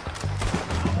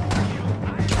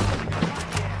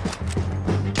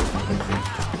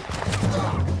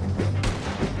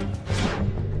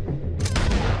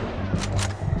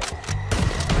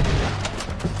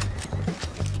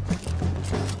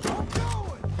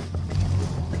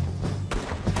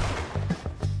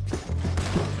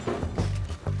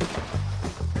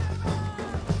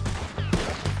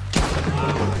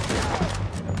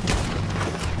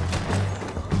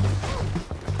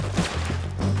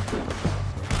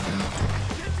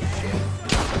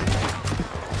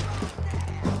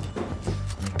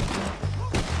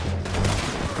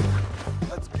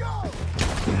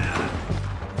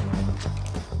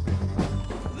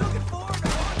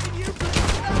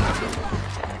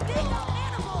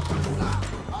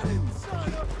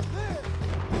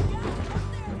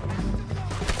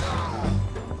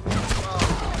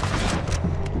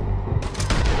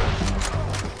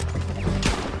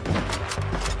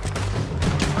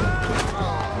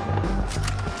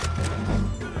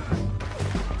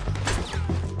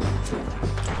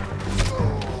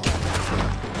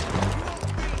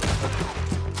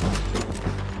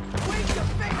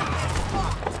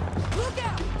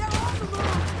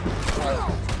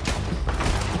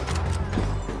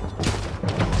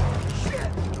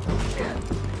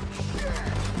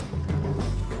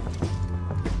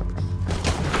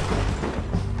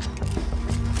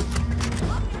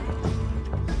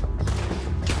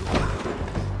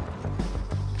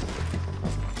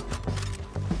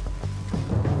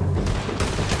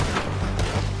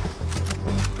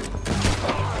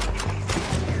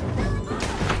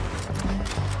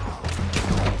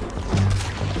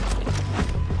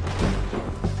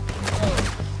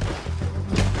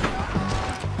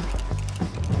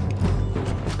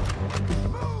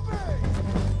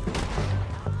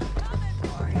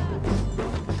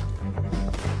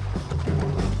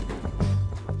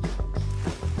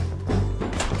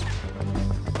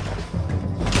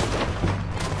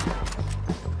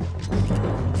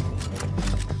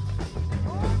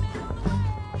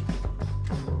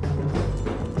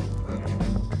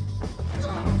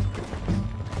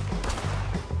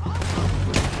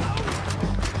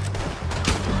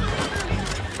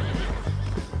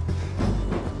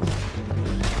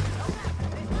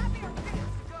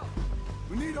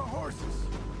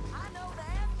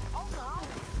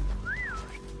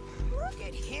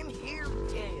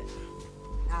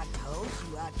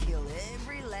 I'd kill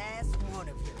every last one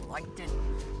of you like this.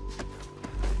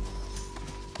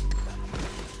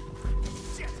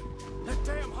 Shit! That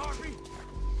damn Harvey!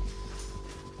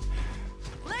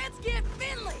 Let's get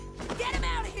Finley! Get him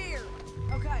out of here!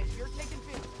 Okay, you're taking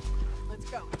Finley. Let's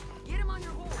go. Get him on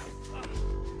your horse.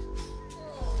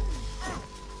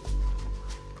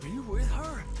 Are you with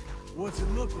her? What's it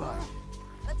look like?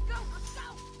 Let's go, let's go!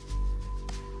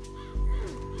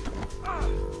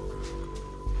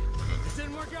 It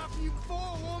didn't work out for you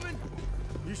before, woman.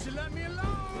 You should let me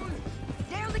alone.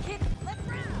 Down the kitchen. Let's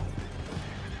ride.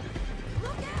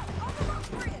 Look out! On the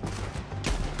rope bridge!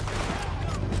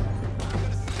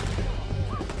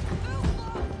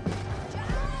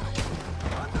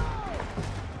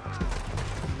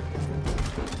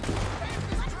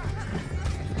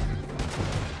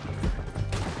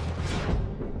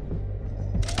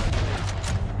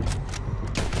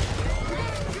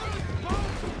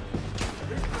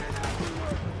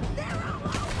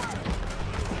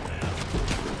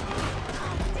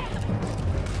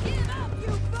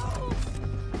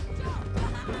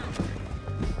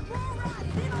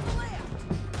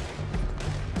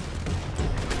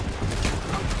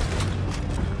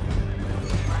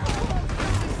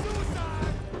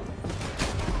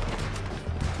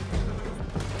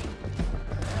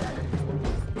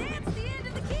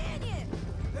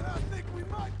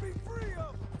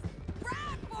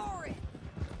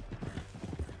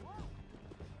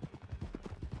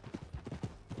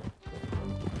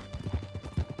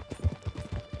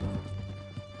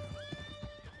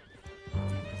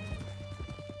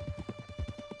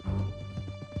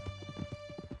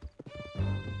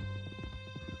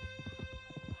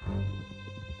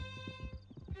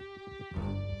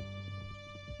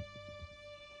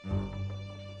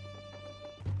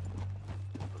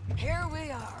 Here we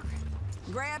are.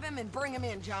 Grab him and bring him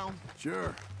in, John.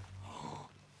 Sure.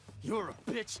 You're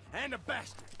a bitch and a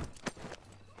bastard.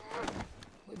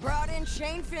 We brought in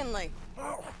Shane Finley.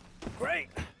 Oh, great.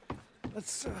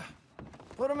 Let's,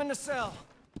 put him in the cell.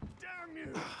 Damn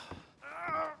you!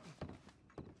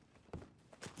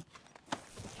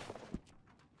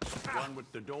 One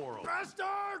with the door open.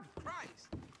 Bastard! Christ!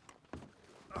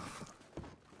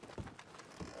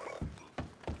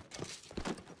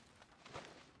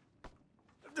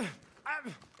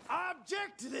 I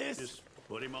object to this! Just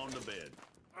put him on the bed.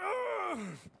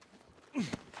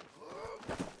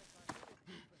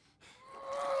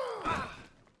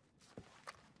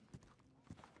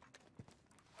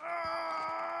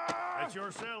 That's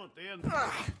your cell at the end.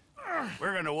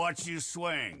 We're gonna watch you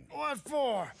swing. What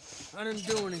for? I didn't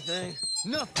do anything.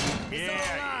 Nothing. It's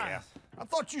all lies. I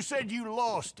thought you said you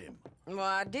lost him. Well,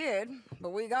 I did,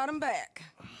 but we got him back.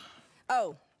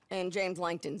 Oh, and James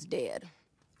Langton's dead.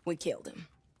 We killed him.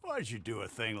 Why'd you do a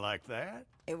thing like that?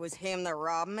 It was him that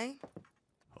robbed me.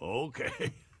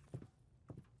 Okay.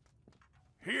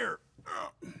 Here.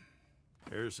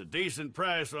 Here's a decent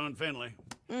price on Finley.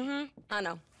 Mm-hmm, I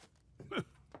know.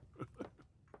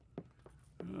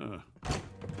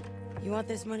 You want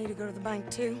this money to go to the bank,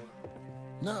 too?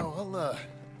 No, I'll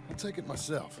take it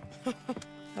myself.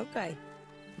 Okay,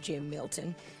 Jim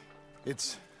Milton.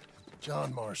 It's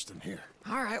John Marston here.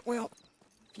 All right, well,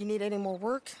 if you need any more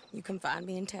work, you can find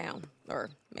me in town. Or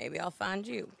maybe I'll find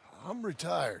you. I'm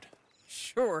retired.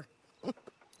 Sure.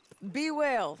 Be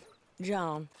well,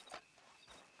 John.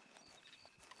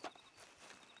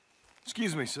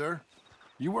 Excuse me, sir.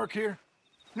 You work here?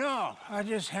 No, I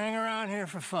just hang around here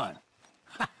for fun.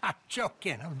 I'm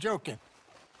joking.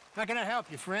 How can I help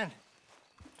you, friend?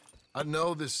 I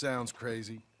know this sounds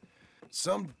crazy.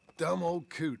 Some dumb old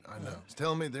coot I know is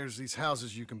telling me there's these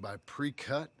houses you can buy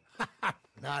pre-cut.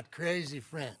 Not crazy,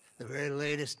 friend. The very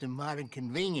latest in modern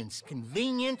convenience.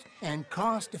 Convenient and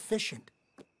cost-efficient.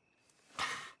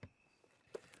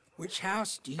 Which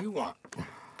house do you want?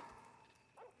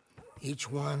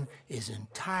 Each one is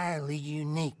entirely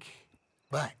unique,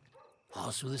 but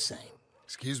also the same.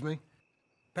 Excuse me?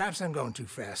 Perhaps I'm going too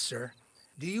fast, sir.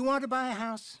 Do you want to buy a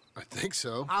house? I think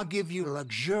so. I'll give you a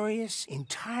luxurious,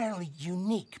 entirely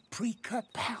unique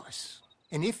pre-cut palace.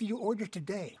 And if you order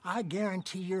today, I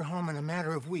guarantee you're home in a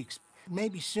matter of weeks,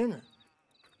 maybe sooner.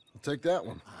 I'll take that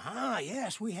one. Ah,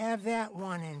 yes, we have that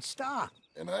one in stock.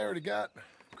 And I already got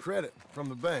credit from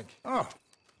the bank. Oh,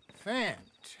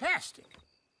 fantastic.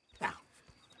 Now,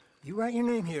 you write your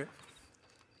name here,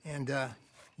 and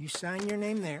you sign your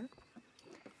name there,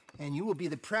 and you will be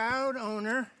the proud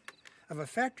owner of a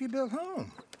factory-built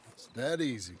home. It's that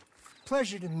easy.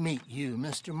 Pleasure to meet you,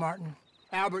 Mr. Martin.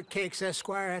 Albert Cakes,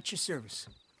 Esquire, at your service.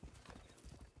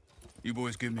 You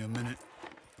boys give me a minute.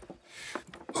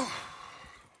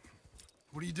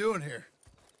 What are you doing here?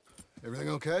 Everything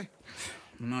okay?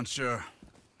 I'm not sure.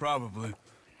 Probably.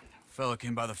 Fella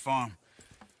came by the farm.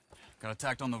 Got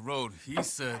attacked on the road. He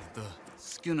said the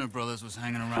Skinner brothers was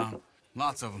hanging around.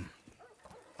 Lots of them.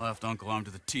 I left Uncle armed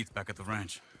to the teeth back at the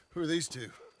ranch. Who are these two?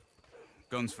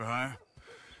 Guns for hire.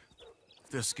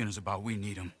 If they're Skinner's about, we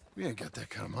need them. We ain't got that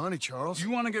kind of money, Charles. You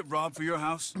want to get robbed for your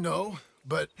house? No,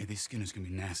 but... Hey, these Skinners can be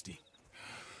nasty.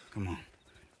 Come on.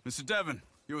 Mr. Devon,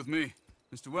 you're with me.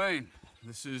 Mr. Wayne,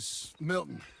 this is...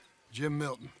 Milton. Jim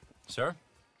Milton. Sir,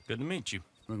 good to meet you.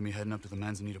 We're gonna be heading up to the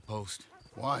Manzanita post.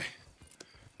 Why?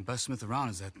 The best smith around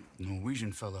is that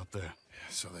Norwegian fella up there. Yeah,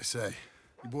 so they say.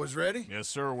 You boys ready? Yes,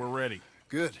 sir, we're ready.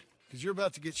 Good, because you're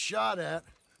about to get shot at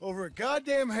over a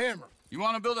goddamn hammer. You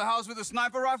want to build a house with a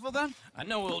sniper rifle, then? I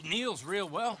know old Neil's real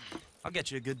well. I'll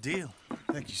get you a good deal.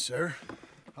 Thank you, sir.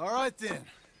 All right, then.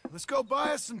 Let's go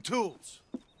buy us some tools.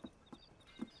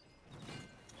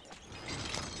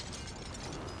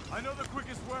 I know the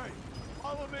quickest way.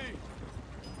 Follow me.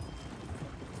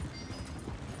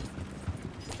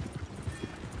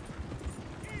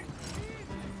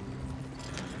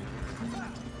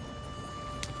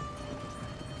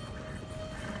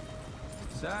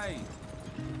 Say,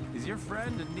 is your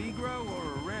friend a Negro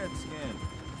or a Redskin?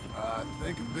 I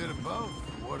think a bit of both,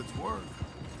 for what it's worth.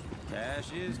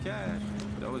 Cash is cash,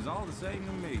 though it's all the same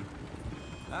to me.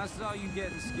 I saw you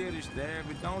getting skittish there,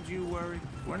 but don't you worry.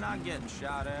 We're not getting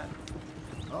shot at.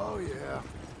 Oh, yeah.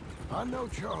 I know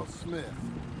Charles Smith.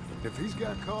 If he's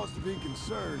got cause to be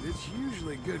concerned, it's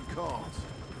usually good cause.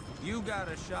 You got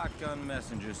a shotgun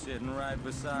messenger sitting right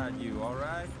beside you, all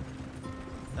right?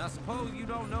 I suppose you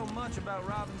don't know much about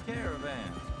robbing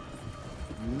caravans.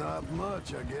 Not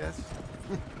much, I guess.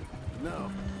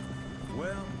 No.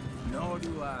 Well, nor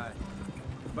do I.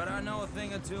 But I know a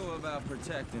thing or two about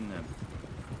protecting them.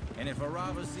 And if a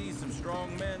robber sees some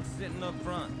strong men sitting up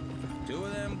front, 2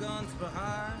 of them guns for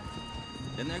hire,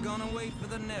 then they're gonna wait for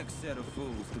the next set of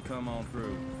fools to come on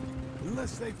through.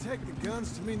 Unless they take the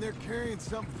guns to mean they're carrying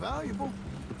something valuable.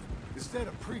 Instead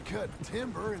of pre-cut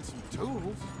timber and some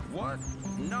tools. What?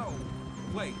 No.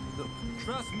 Wait, look,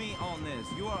 trust me on this.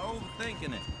 You are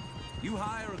overthinking it. You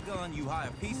hire a gun, you hire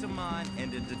peace of mind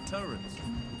and a deterrence.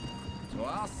 So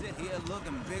I'll sit here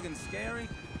looking big and scary,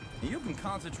 and you can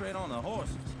concentrate on the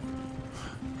horses.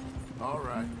 All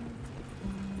right.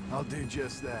 I'll do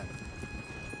just that.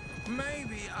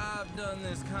 Maybe I've done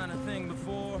this kind of thing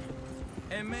before,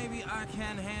 and maybe I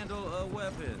can handle a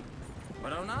weapon.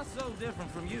 But I'm not so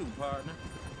different from you, partner.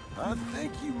 I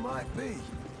think you might be.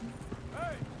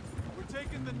 Hey, we're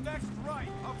taking the next right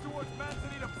up towards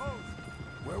Manzanita Post.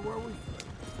 Where were we?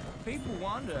 People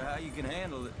wonder how you can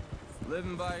handle it,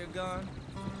 living by your gun.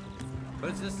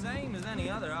 But it's the same as any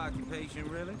other occupation,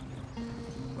 really.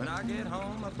 When I get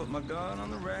home, I put my gun on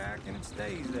the rack and it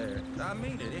stays there. I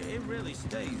mean it really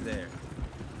stays there.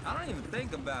 I don't even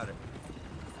think about it.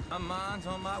 My mind's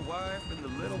on my wife and the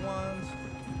little ones.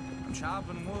 I'm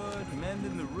chopping wood,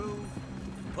 mending the roof,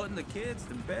 putting the kids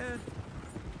to bed.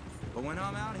 But when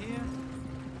I'm out here,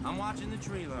 I'm watching the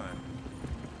tree line.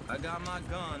 I got my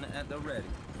gun at the ready.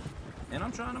 And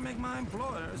I'm trying to make my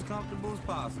employer as comfortable as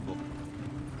possible.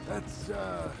 That's,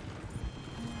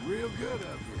 real good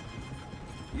of you.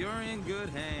 You're in good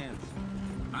hands.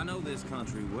 I know this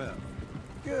country well.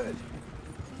 Good.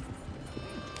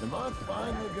 Am I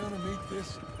finally gonna meet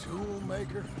this tool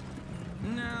maker?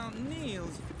 Now,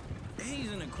 Niels, he's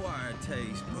an acquired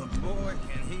taste, but boy,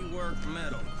 can he work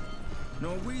metal.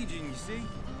 Norwegian, you see?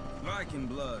 Viking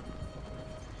blood.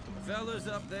 Fellas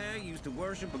up there used to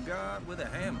worship a god with a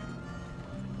hammer.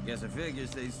 Guess I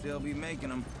figures they'd still be making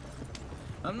them.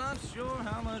 I'm not sure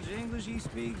how much English he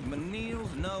speaks, but Niels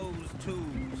knows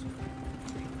tools.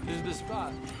 Here's the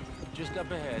spot, just up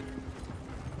ahead.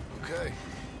 Okay.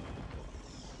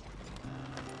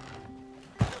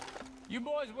 You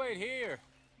boys wait here.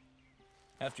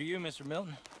 After you, Mr.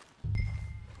 Milton.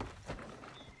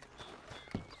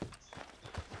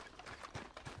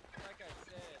 Like I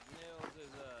said, Niels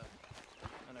is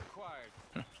an acquired.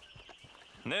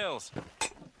 Nils.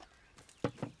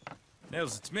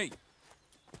 Nils, it's me.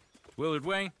 Willard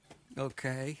Wayne.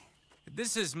 Okay.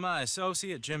 This is my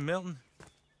associate, Jim Milton.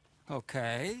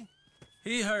 Okay.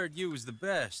 He heard you was the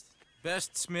best.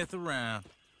 Best smith around.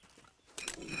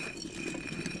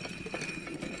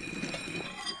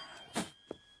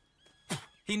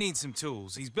 He needs some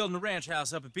tools. He's building a ranch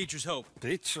house up at Beecher's Hope.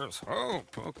 Beecher's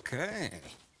Hope, okay.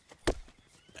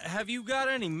 Have you got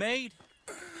any made?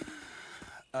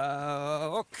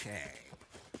 Okay.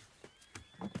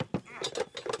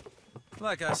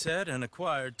 Like I said, an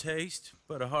acquired taste,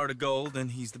 but a heart of gold,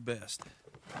 and he's the best.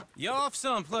 You off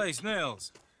someplace,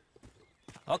 Nils?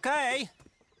 Okay.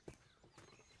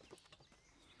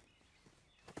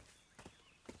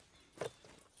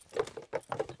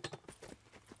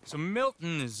 So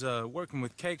Milton is working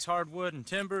with Cake's Hardwood and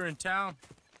Timber in town.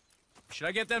 Should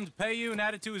I get them to pay you and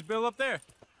add it to his bill up there?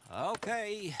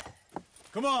 Okay.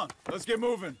 Come on, let's get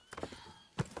moving.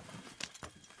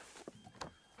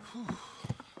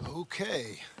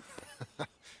 Okay.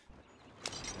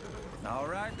 All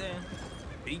right, then.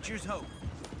 Beecher's hope.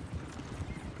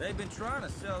 They've been trying to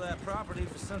sell that property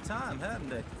for some time, haven't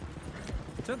they?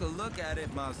 Took a look at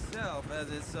it myself, as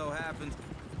it so happens.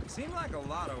 Seemed like a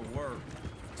lot of work.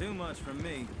 Too much for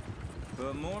me.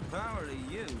 But more power to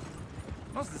you.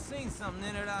 Must have seen something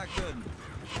in it I couldn't.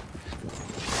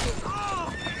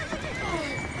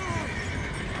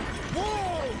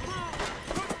 Whoa!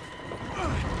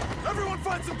 Everyone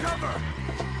find some cover!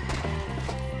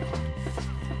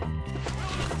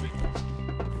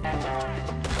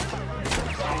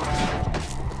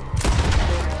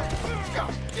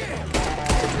 God damn!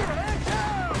 Get your head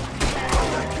down!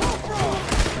 Where'd that come from?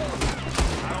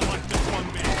 I don't like this one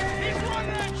bit. He's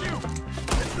running at you!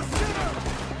 It's the Skinner!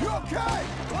 You okay?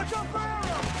 Watch out for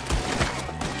arrow!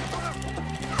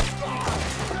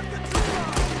 Get the tree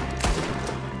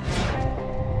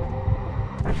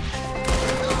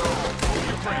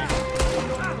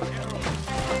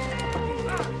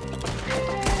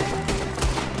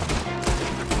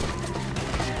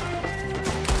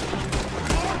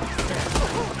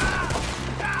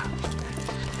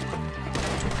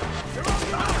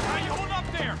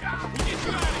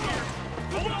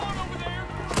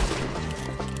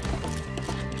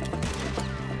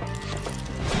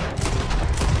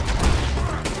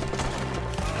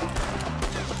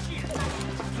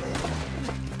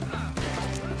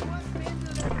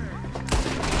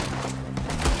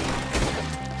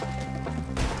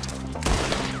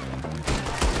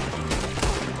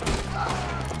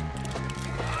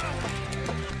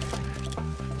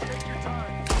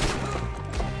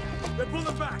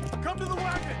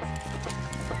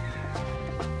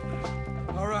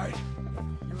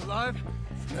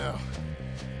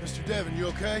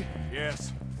okay?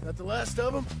 Yes. That the last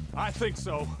of them? I think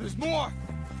so. There's more!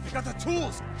 They got the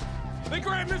tools! They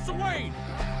grabbed Mr. Wayne!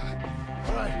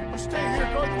 All right, you stay here,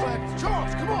 guard the wagons.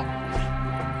 Charles, come on!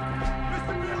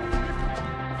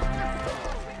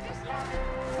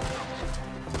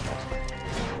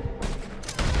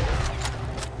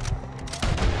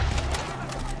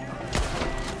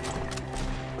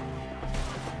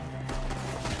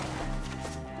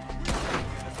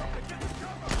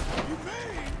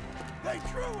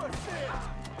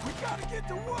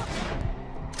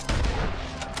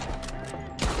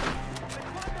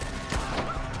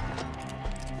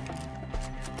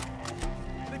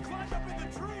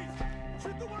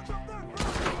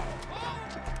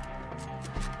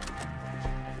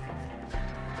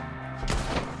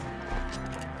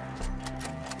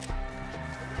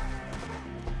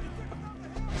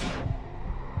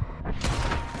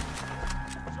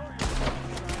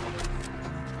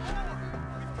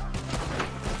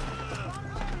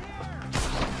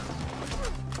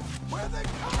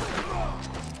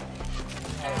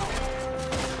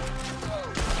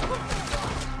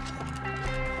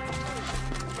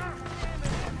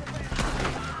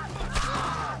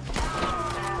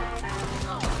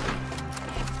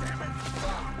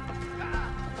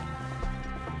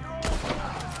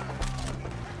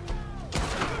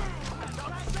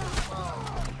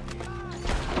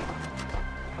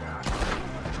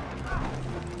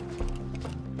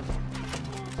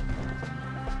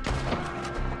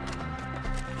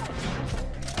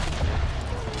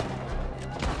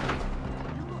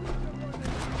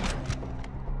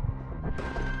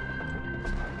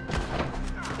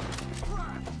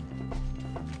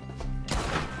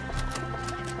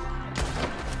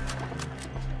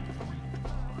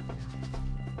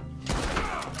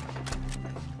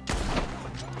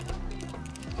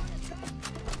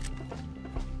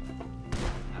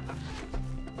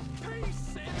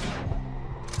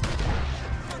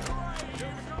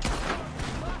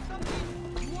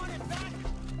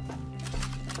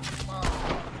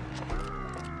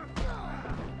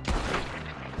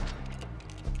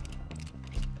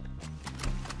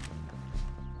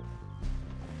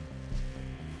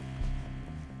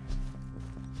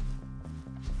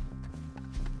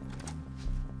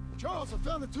 Charles, I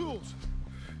found the tools.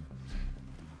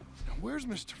 Now, where's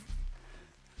Mr.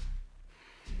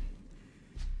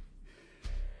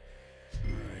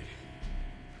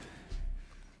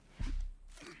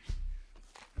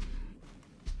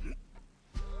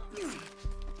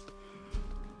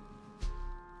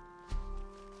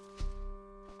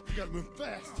 You gotta move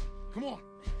fast. Come on.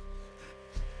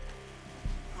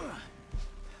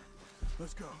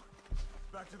 Let's go.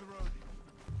 Back to the road.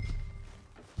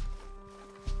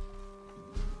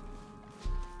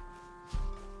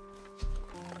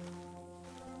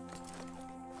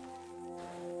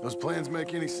 Those plans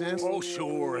make any sense? Oh,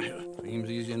 sure. Seems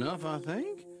easy enough, I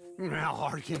think. How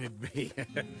hard can it be?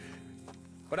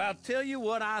 But I'll tell you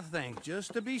what I think,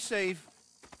 just to be safe.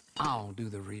 I'll do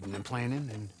the reading and planning,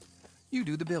 and you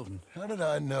do the building. How did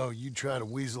I know you'd try to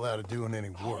weasel out of doing any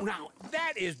work? Oh, now,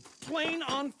 that is plain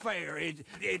unfair.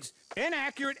 It's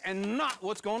inaccurate and not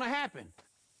what's going to happen.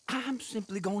 I'm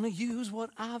simply going to use what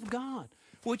I've got,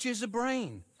 which is a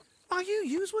brain. While you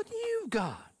use what you've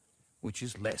got, which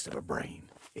is less of a brain.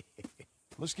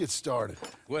 Let's get started.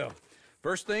 Well,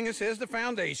 first thing it says the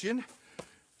foundation,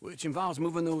 which involves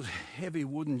moving those heavy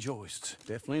wooden joists.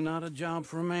 Definitely not a job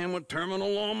for a man with terminal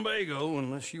lumbago,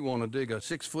 unless you want to dig a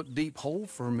 6-foot deep hole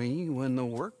for me when the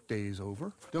workday's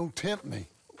over. Don't tempt me.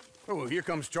 Oh, here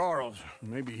comes Charles.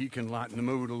 Maybe he can lighten the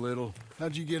mood a little.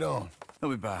 How'd you get on?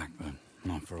 He'll be back, but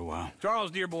not for a while.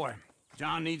 Charles, dear boy,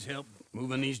 John needs help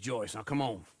moving these joists. Now, come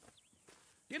on.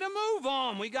 Get a move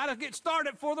on. We gotta get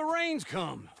started before the rains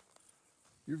come.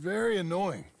 You're very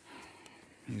annoying.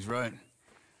 He's right.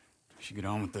 We should get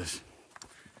on with this.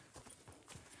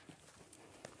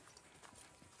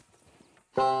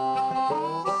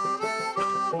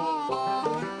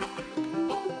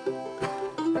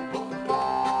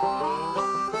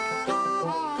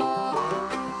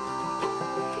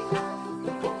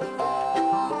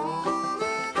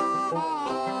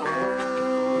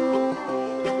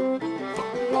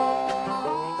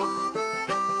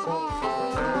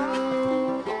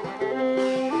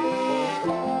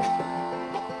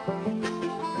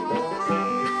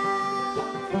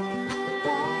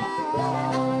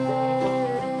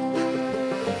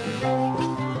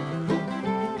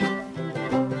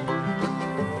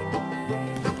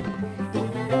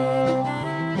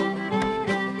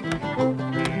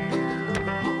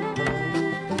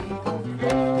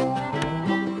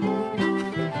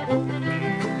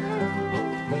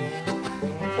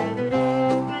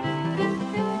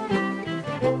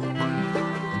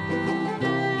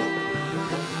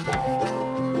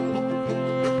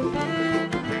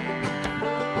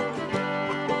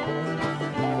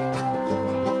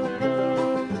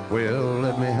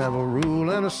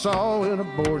 Saw and a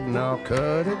board and I'll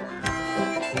cut it.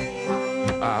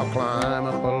 I'll climb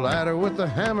up a ladder with a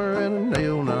hammer and a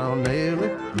nail and I'll nail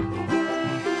it.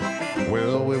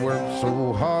 Well, we worked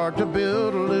so hard to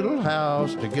build a little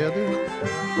house together.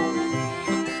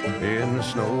 In the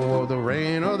snow or the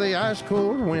rain or the ice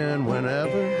cold wind,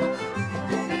 whenever.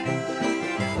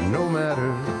 No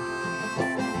matter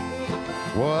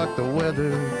what the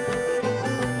weather,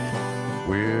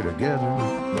 we're together.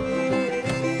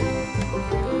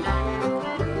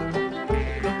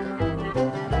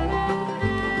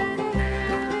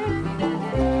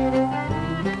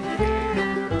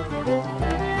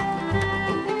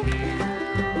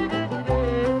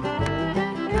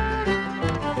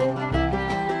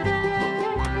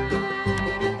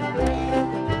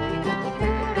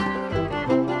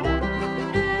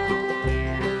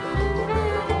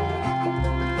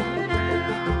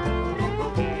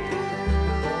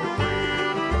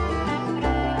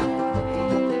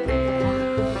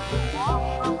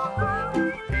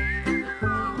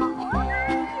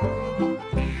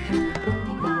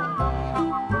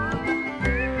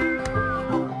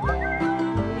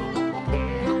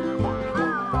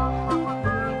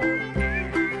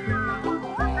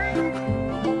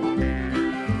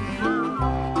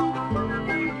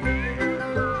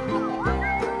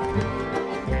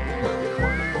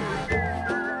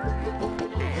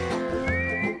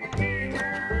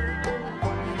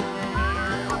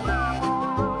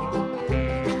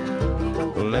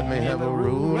 Let me have a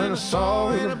rule and a saw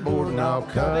and a board and I'll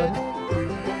cut.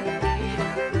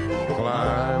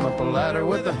 Climb up a ladder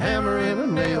with a hammer and a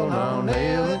nail and I'll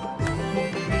nail it.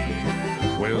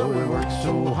 Well, we worked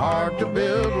so hard to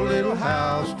build a little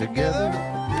house together.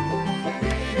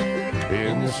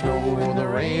 In the snow or the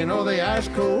rain or the ice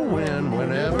cold wind,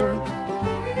 whenever.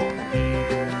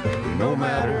 No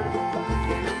matter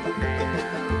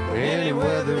any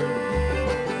weather,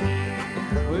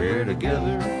 we're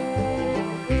together.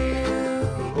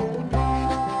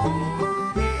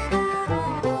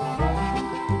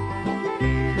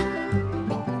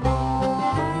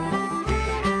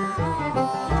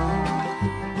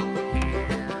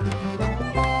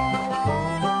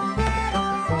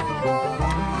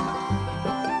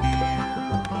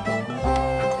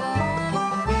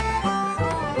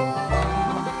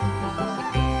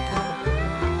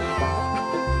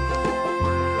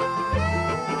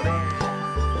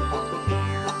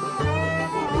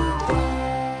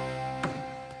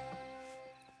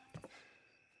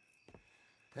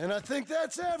 And I think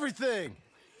that's everything.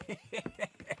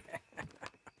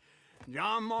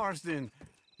 John Marston,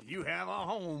 you have a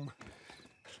home.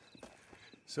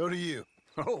 So do you.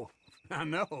 Oh, I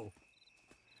know.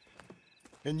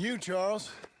 And you,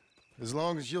 Charles, as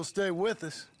long as you'll stay with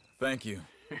us. Thank you.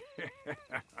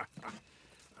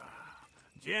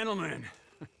 Gentlemen,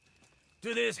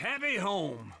 to this happy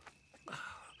home.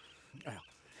 Well,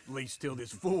 at least till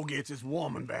this fool gets his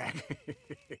woman back.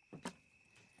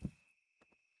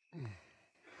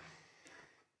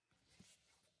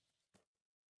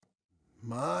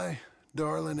 My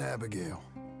darling Abigail,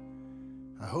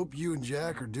 I hope you and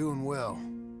Jack are doing well.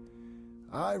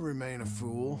 I remain a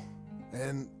fool,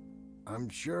 and I'm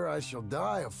sure I shall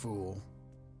die a fool.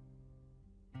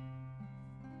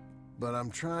 But I'm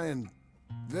trying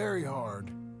very hard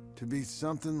to be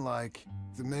something like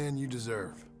the man you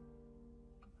deserve.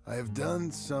 I have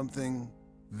done something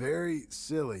very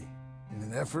silly in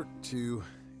an effort to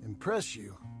impress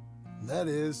you. And that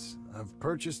is, I've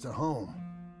purchased a home.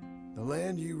 The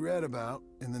land you read about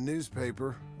in the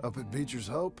newspaper up at Beecher's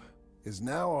Hope is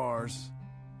now ours,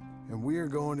 and we are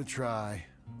going to try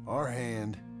our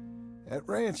hand at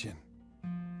ranching.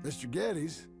 Mr.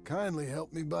 Geddes kindly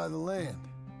helped me buy the land.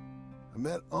 I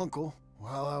met Uncle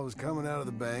while I was coming out of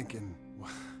the bank, and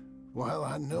while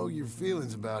I know your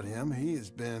feelings about him, he has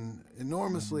been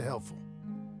enormously helpful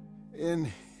in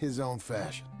his own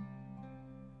fashion.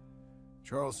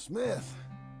 Charles Smith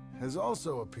has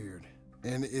also appeared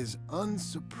and is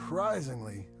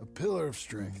unsurprisingly a pillar of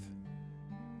strength.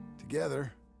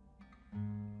 Together,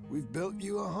 we've built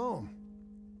you a home.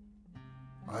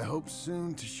 I hope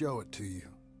soon to show it to you.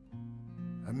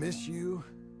 I miss you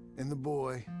and the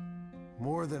boy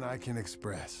more than I can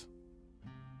express.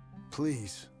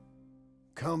 Please,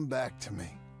 come back to me.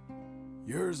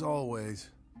 Yours always,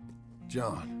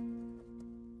 John.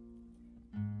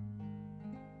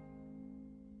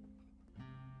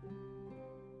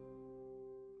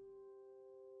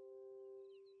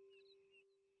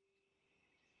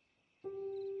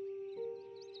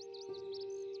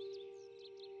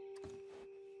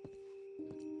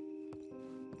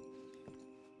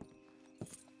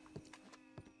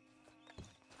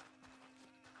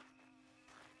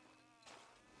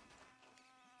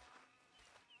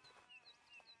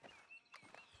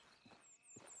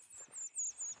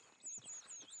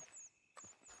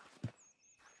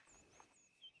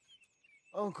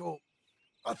 Uncle,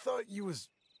 I thought you was...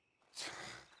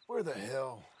 Where the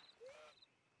hell?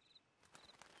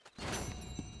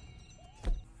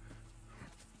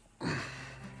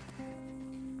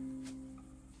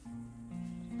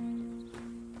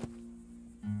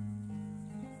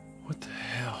 What the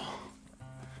hell?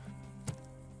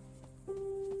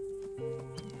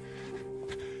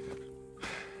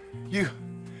 You're...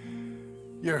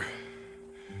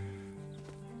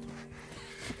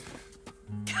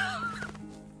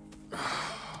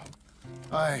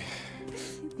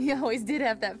 You always did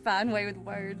have that fine way with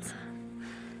words.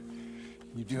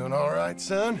 You doing all right,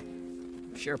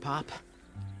 son? Sure, Pop.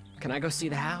 Can I go see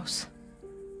the house?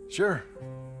 Sure.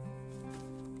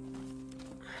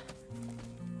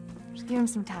 Just give him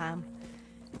some time.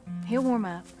 He'll warm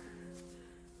up.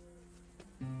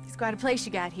 It's quite a place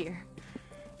you got here.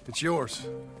 It's yours.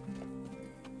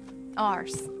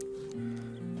 Ours.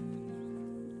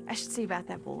 I should see about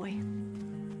that boy.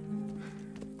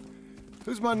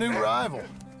 Who's my new rival?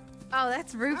 Oh,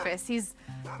 that's Rufus. He's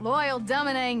loyal, dumb,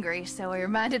 and angry, so he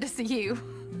reminded us of you.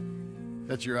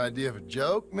 That's your idea of a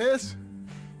joke, miss?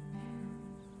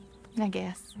 I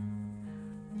guess.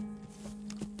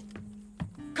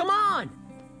 Come on!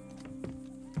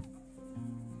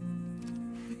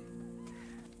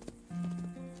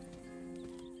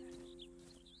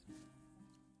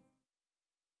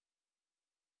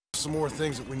 Some more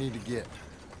things that we need to get.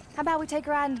 How about we take a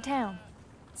ride into town?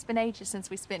 It's been ages since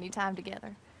we spent any time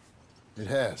together. It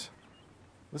has.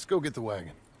 Let's go get the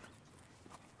wagon.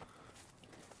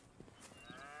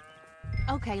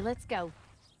 Okay, let's go.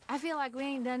 I feel like we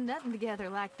ain't done nothing together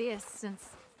like this since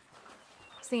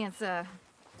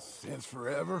Since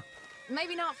forever?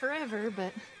 maybe not forever,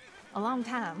 but a long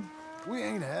time. We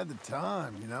ain't had the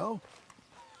time, you know?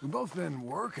 We've both been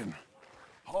working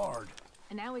hard.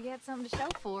 And now we got something to show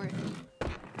for it.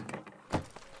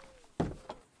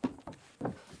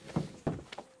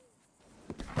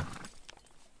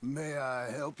 May I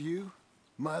help you,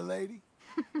 my lady?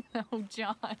 Oh,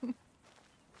 John.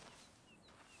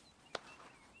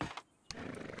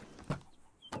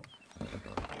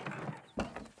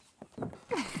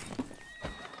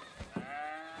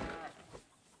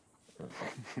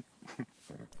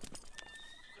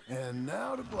 And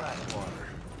now to Blackwater.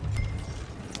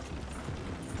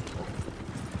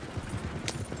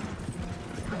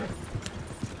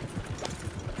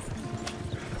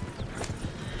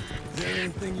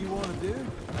 anything you want to do?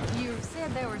 You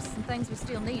said there were some things we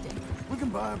still needed. We can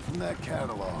buy them from that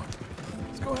catalog.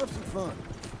 Let's go have some fun.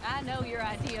 I know your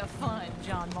idea of fun,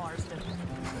 John Marston.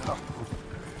 Oh,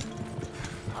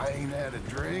 I ain't had a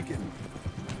drink and,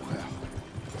 well,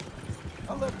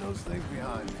 I left those things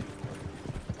behind me.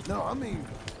 No, I mean,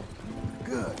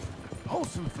 good,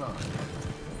 wholesome fun.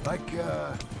 Like,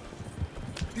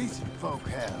 decent folk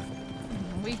have.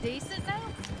 We decent now?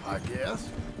 I guess.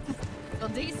 Well,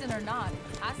 decent or not,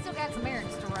 I still got some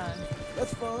errands to run.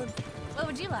 That's fun. What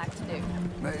would you like to do?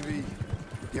 Maybe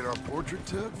get our portrait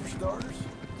took, for starters?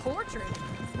 Portrait?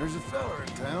 There's a fella in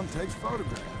town takes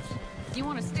photographs. You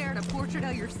want to stare at a portrait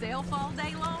of yourself all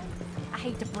day long? I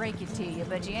hate to break it to you,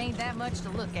 but you ain't that much to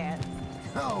look at.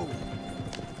 No,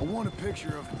 I want a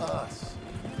picture of us.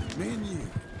 Me and you.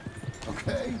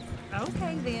 Okay?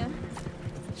 Okay, then.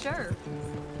 Sure.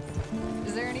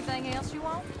 Is there anything else you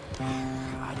want?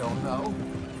 I don't know.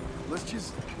 Let's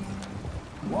just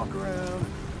walk around,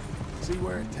 see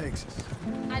where it takes us.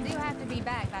 I do have to be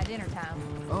back by dinner time.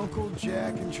 Uncle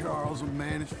Jack and Charles will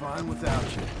manage fine without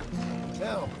you.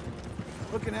 Hell,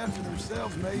 looking after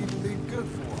themselves may even be good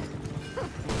for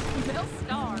them. They'll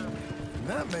starve. And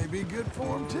that may be good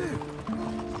for them, too.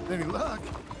 With any luck,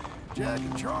 Jack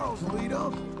and Charles will lead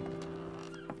up.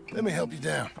 Let me help you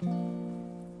down.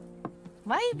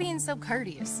 Why are you being so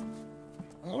courteous?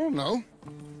 I don't know.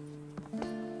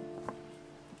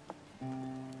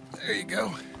 There you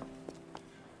go.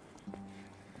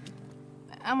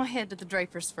 I'm gonna head to the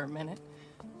Drapers for a minute.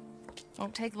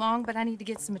 Won't take long, but I need to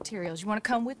get some materials. You want to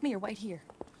come with me or wait here?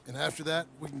 And after that,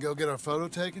 we can go get our photo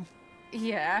taken?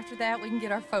 Yeah, after that, we can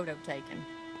get our photo taken.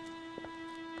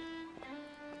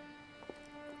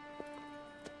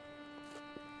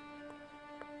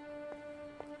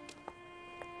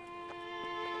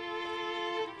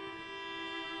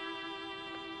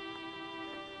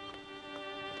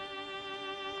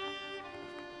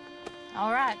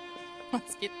 All right,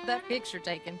 let's get that picture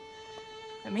taken.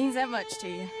 It means that much to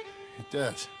you. It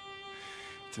does.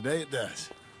 Today it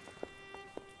does.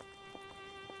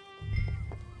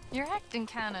 You're acting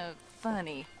kind of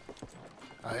funny.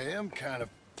 I am kind of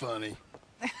funny.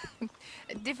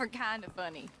 A different kind of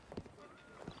funny.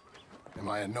 Am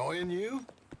I annoying you?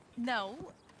 No.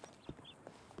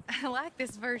 I like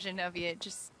this version of you. It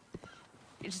just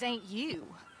ain't you.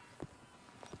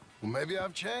 Well, maybe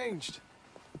I've changed.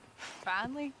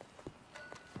 Finally?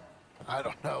 I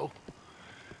don't know.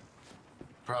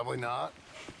 Probably not.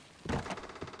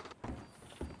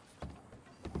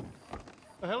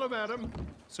 Hello, madam.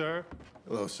 Sir.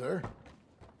 Hello, sir.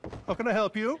 How can I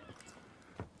help you?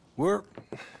 We'd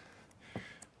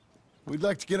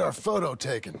like to get our photo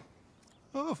taken.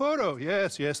 Oh, a photo.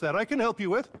 Yes, yes, that I can help you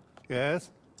with. Yes.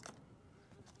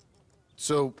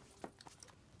 So,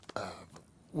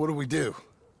 what do we do?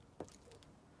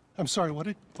 I'm sorry, what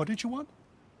did you want?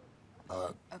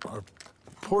 Our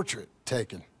portrait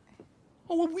taken.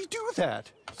 Oh, well, we do that.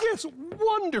 Yes,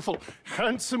 wonderful.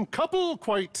 Handsome couple,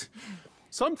 quite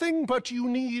something, but you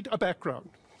need a background.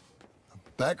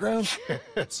 Background?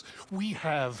 Yes, we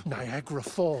have Niagara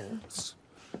Falls,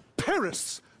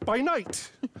 Paris by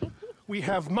night. We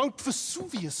have Mount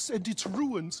Vesuvius and its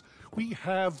ruins. We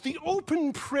have the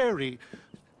open prairie.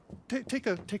 Take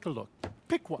a look.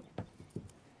 Pick one.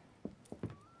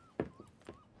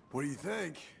 What do you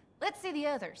think? Let's see the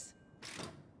others.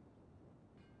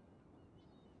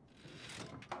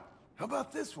 How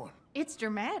about this one? It's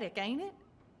dramatic, ain't it?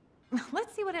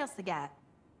 Let's see what else they got.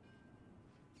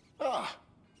 Ah,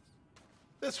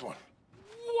 this one.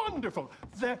 Wonderful.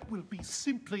 That will be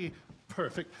simply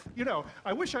perfect. You know,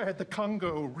 I wish I had the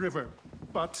Congo River,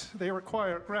 but they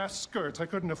require grass skirts. I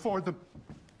couldn't afford them.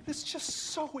 It's just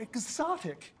so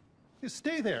exotic. You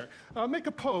stay there. Make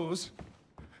a pose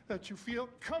that you feel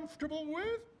comfortable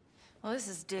with. Well, this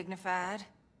is dignified.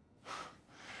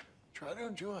 Try to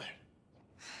enjoy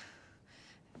it.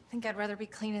 I think I'd rather be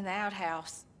cleaning the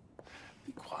outhouse.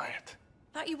 Be quiet.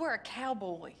 Thought you were a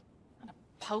cowboy, not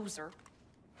a poser.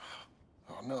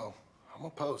 Oh, no. I'm a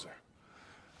poser.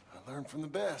 I learned from the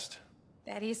best.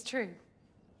 That is true.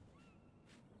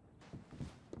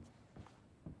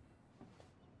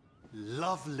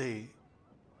 Lovely.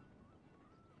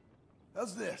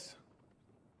 How's this?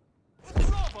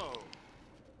 Bravo!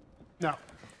 Now,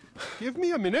 give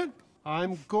me a minute.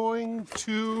 I'm going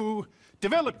to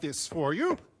develop this for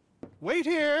you. Wait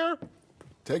here.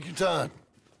 Take your time.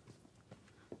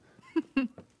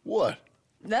 What?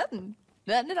 Nothing.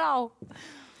 Nothing at all.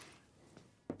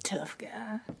 Tough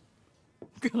guy.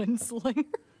 Gunslinger.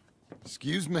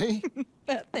 Excuse me?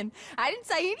 Nothing. I didn't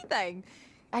say anything.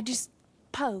 I just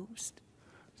posed.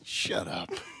 Shut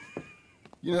up.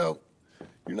 You know,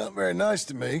 You're not very nice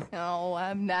to me. Oh,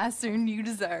 I'm nicer than you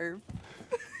deserve.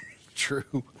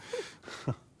 True.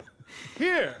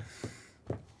 Here.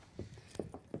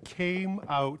 Came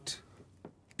out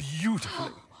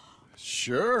beautifully.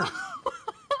 Sure.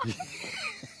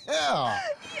 Yeah.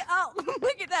 Oh,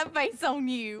 look at that face on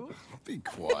you. Be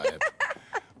quiet.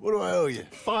 What do I owe you?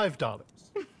 $5.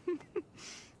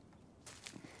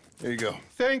 There you go.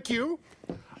 Thank you.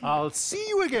 I'll see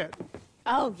you again.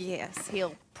 Oh, yes,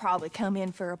 he'll probably come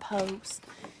in for a pose.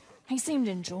 He seemed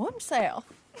to enjoy himself.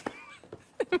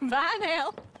 Bye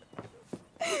now.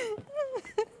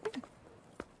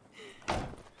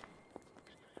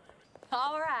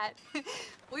 All right.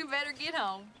 We better get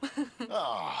home.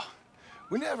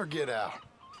 We never get out.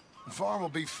 The farm will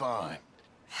be fine.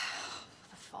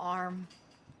 The farm.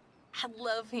 I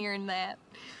love hearing that.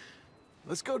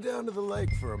 Let's go down to the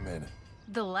lake for a minute.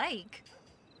 The lake?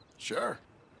 Sure.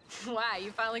 Why,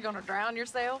 you finally gonna drown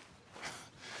yourself?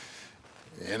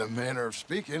 In a manner of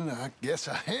speaking, I guess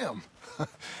I am.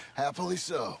 Happily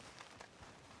so.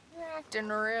 You're acting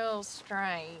real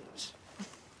strange.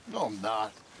 No, I'm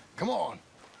not. Come on.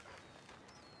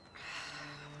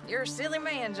 You're a silly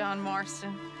man, John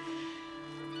Marston.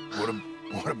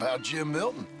 What about Jim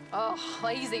Milton? Oh,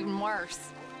 he's even worse.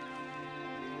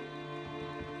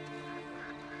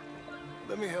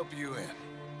 Let me help you in.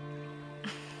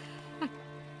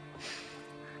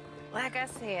 Like I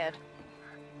said,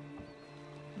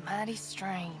 mighty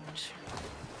strange.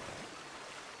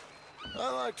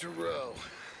 I like to row.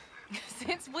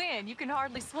 Since when? You can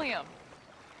hardly swim.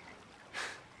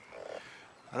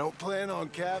 I don't plan on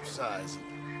capsizing.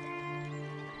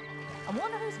 I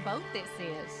wonder whose boat this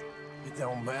is. It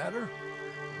don't matter.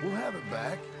 We'll have it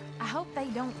back. I hope they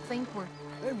don't think we're...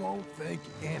 They won't think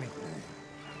anything.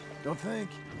 Don't think.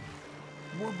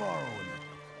 We're borrowing it.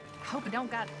 I hope it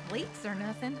don't got leaks or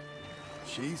nothing.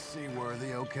 She's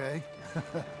seaworthy, okay?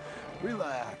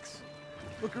 Relax.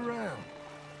 Look around.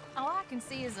 All I can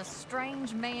see is a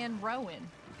strange man rowing.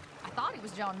 I thought he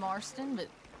was John Marston, but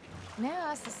now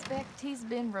I suspect he's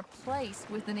been replaced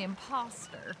with an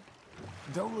imposter.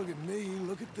 Don't look at me,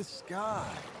 look at the sky.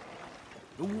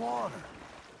 The water.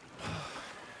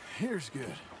 Here's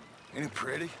good. Ain't it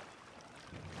pretty?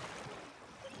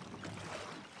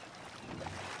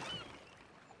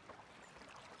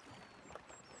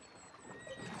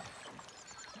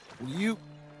 Will you...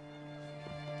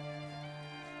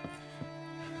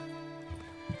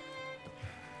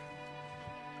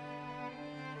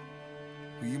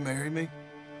 Will you marry me?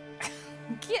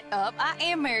 Get up. I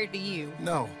am married to you.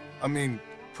 No, I mean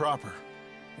proper.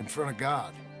 In front of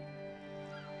God.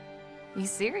 You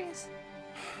serious?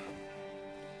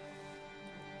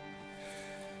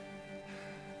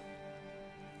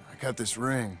 I got this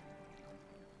ring.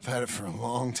 I've had it for a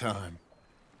long time.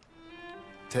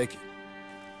 Take it.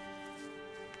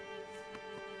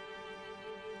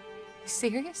 You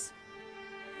serious?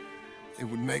 It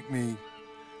would make me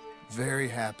very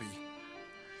happy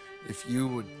if you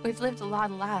would... We've lived a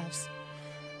lot of lives.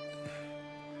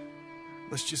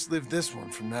 Let's just live this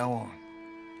one from now on.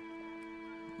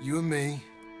 You and me,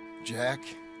 Jack,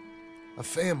 a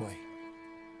family,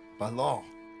 by law.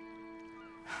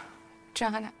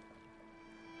 John,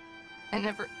 I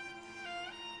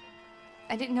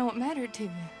didn't know it mattered to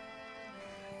you.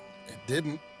 It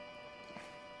didn't.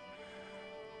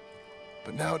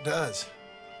 But now it does.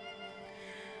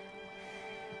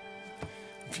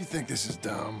 If you think this is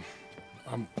dumb,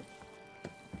 I'm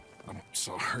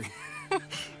sorry.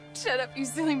 Shut up, you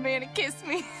silly man, and kiss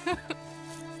me.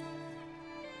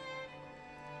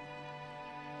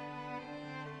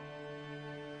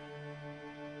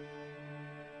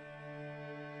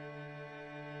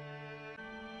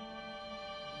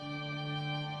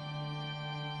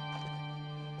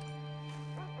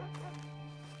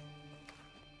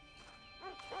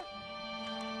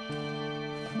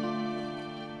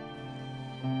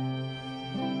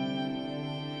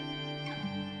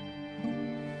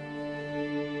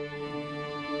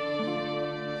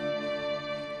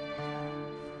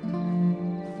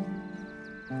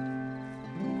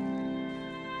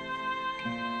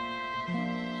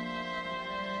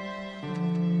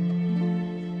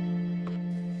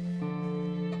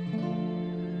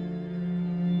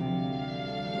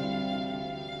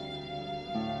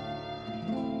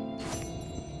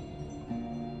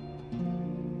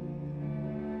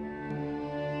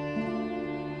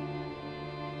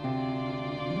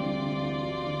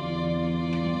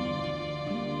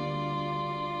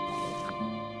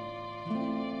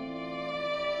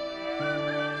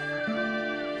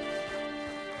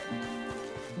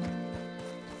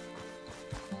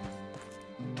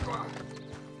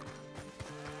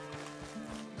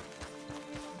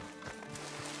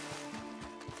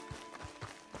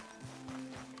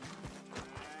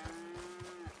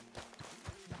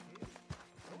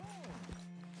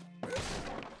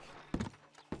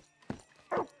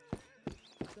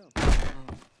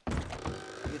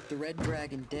 the Red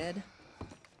Dragon dead,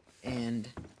 and...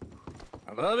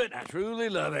 I love it. I truly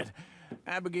love it.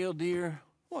 Abigail, dear,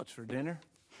 what's for dinner?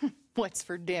 What's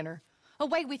for dinner?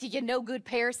 Away with you, you no-good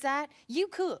parasite. You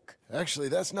cook. Actually,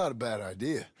 that's not a bad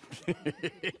idea.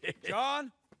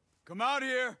 John, come out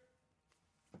here.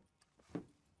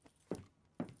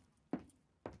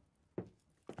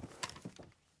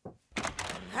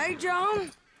 Hey,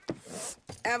 John.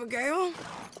 Abigail.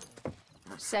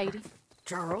 Sadie.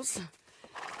 Charles.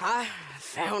 I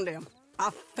found him. I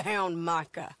found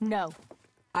Micah. No.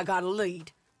 I got a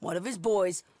lead. One of his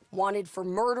boys wanted for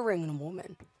murdering a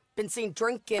woman. Been seen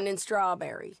drinking in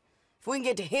Strawberry. If we can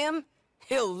get to him,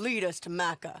 he'll lead us to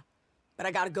Micah. But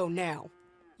I gotta go now.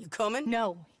 You coming?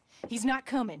 No, he's not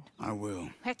coming. I will.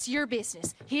 That's your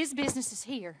business. His business is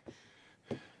here.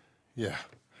 Yeah.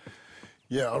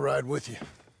 Yeah, I'll ride with you.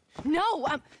 No,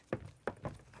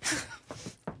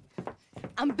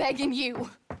 I'm begging you.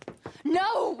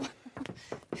 No!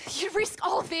 You risk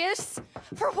all this?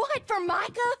 For what? For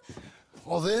Micah?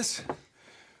 All this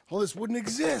wouldn't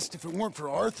exist if it weren't for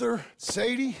Arthur,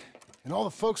 Sadie, and all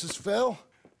the folks that fell.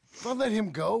 If I let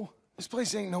him go, this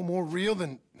place ain't no more real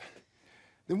than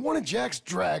one of Jack's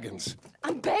dragons.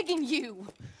 I'm begging you.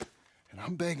 And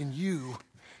I'm begging you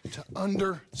to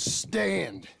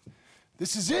understand.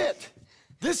 This is it.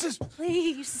 This is...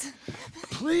 Please.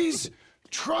 Please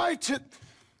try to...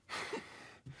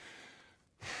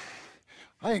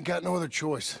 I ain't got no other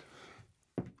choice.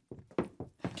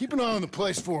 Keep an eye on the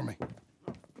place for me.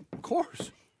 Of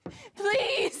course.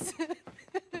 Please.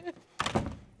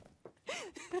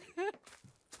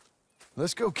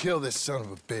 Let's go kill this son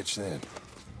of a bitch then.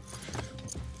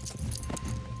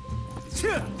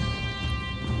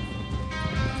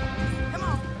 Come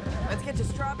on. Let's get to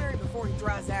Strawberry before he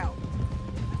dries out.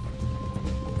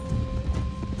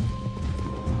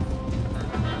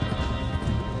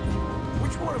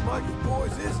 Which one of Micah's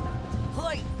boys is it?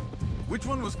 Cleet. Which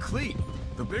one was Cleet?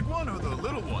 The big one or the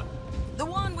little one? The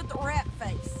one with the rat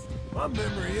face. My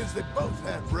memory is they both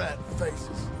had rat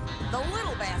faces. The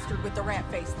little bastard with the rat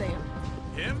face then.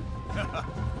 Him?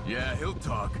 Yeah, he'll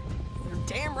talk. You're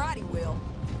damn right he will.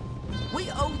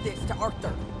 We owe this to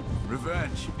Arthur.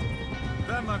 Revenge.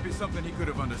 That might be something he could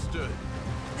have understood.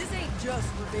 This ain't just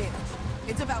revenge.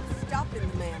 It's about stopping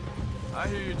the man. I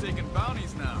hear you're taking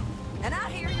bounties now. And I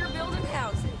hear you're building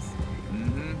houses.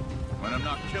 Mm-hmm. When I'm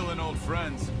not killing old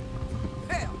friends.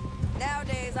 Hell,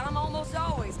 nowadays I'm almost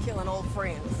always killing old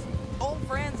friends. Old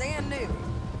friends and new.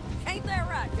 Ain't that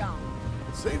right, John?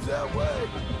 Seems that way.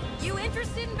 You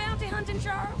interested in bounty hunting,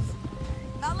 Charles?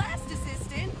 My last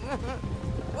assistant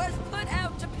was put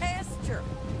out to pasture.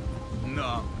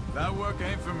 No, that work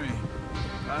ain't for me.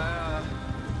 I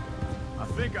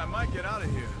think I might get out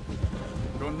of here.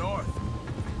 Go north.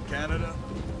 Canada.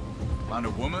 Find a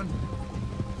woman.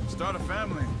 Start a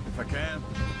family, if I can.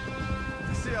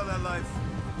 See how that life...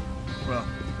 Well,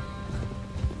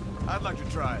 I'd like to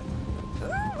try it.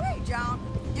 Ooh-wee, John.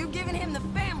 You've given him the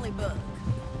family bug.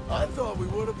 I thought we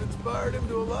would have inspired him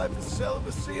to a life of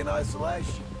celibacy and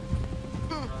isolation.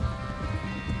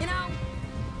 You know,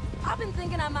 I've been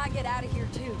thinking I might get out of here,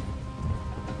 too.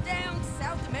 Down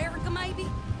South America, maybe?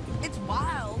 It's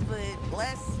wild, but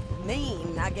less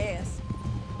mean, I guess.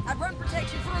 I'd run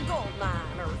protection for a gold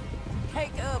mine, or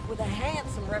take up with a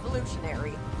handsome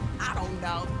revolutionary. I don't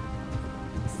know.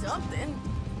 Something.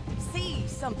 See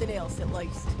something else, at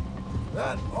least.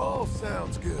 That all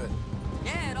sounds good.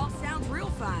 Yeah, it all sounds real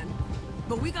fine.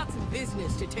 But we got some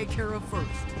business to take care of first.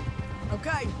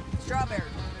 Okay, Strawberry,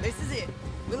 this is it.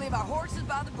 We leave our horses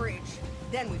by the bridge,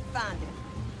 then we find him.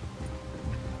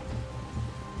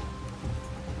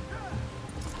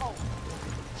 Oh.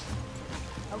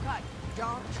 Okay,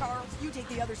 John, Charles, you take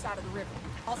the other side of the river.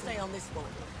 I'll stay on this one.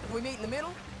 If we meet in the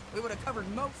middle, we would have covered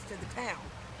most of the town.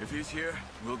 If he's here,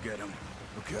 we'll get him.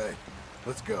 Okay,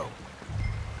 let's go.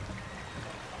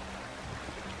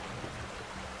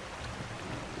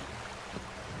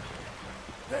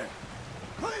 There.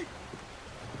 Cleet!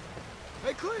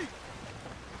 Hey, Cleet!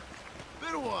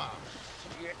 Been a while.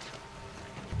 Shit.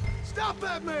 Stop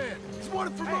that man! He's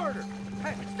wanted for murder!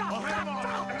 Hey, stop!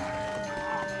 Stop!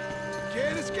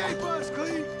 Can't escape us,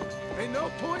 Cleet! Ain't no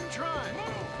point in trying.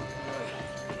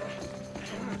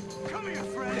 Come here,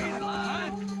 Freddy! He's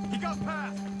alive! He got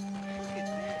past!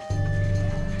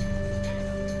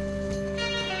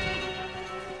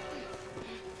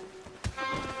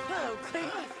 Hello,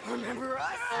 Cleet. Remember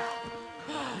us?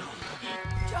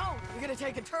 Joe, you gonna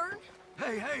take a turn?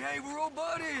 Hey, we're all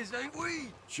buddies, ain't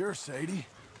we? Sure, Sadie.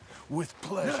 With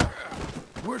pleasure.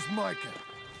 Where's Micah?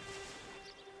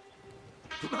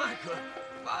 Micah,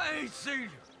 I ain't seen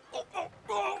you.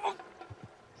 Oh.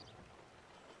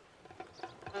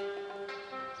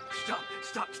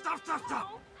 Stop.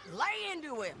 Lay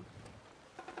into him.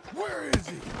 Where is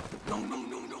he? No.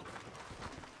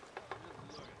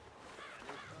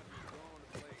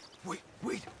 Wait.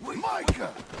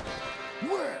 Micah!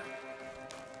 Where?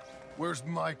 Where's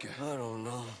Micah? I don't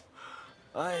know.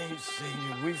 I ain't seen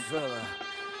him. We fell out.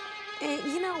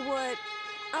 You know what?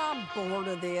 I'm bored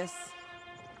of this.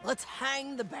 Let's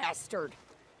hang the bastard.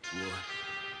 What?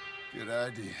 Good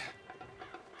idea.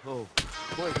 Oh,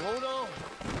 wait, hold on.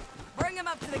 Bring him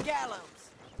up to the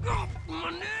gallows. Oh,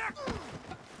 my neck!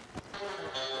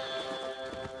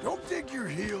 Don't dig your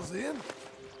heels in.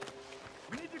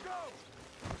 We need to go.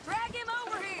 Drag him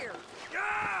over here.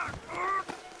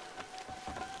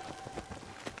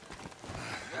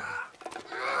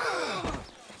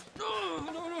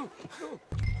 No.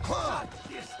 Climb.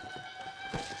 Yes.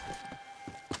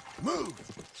 Move.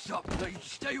 Stop, lady.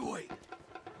 Stay away.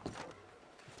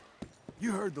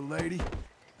 You heard the lady.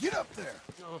 Get up there.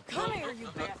 Come here, you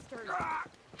bastard.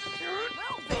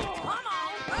 Move it. Come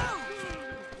on, move.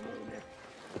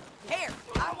 Here,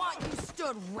 I want you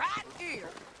stood right here.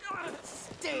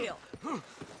 Still.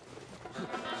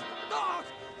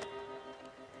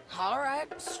 All right,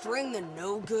 string the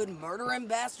no-good murdering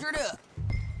bastard up.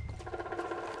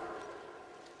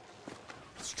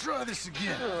 Let's try this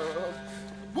again.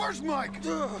 Where's Mike?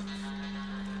 No.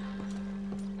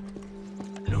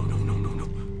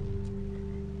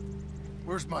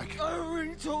 Where's Mike? I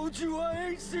already told you I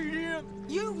ain't seen him.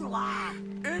 You lie.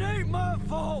 It ain't my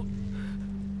fault.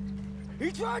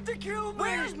 He tried to kill me.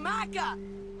 Where's Micah?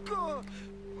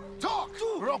 Talk,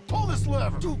 or I'll pull this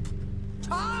lever.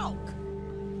 Talk.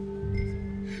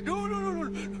 No.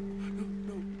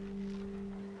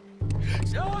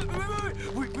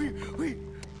 Wait.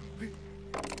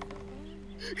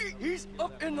 He's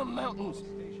up in the mountains.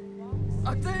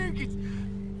 I think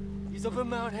he's up in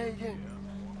Mount Hagen.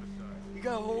 He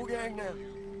got a whole gang now.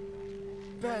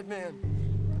 Bad man,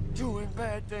 doing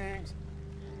bad things.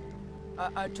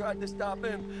 I tried to stop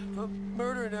him from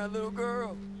murdering that little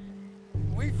girl.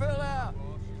 We fell out.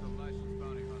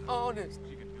 Honest.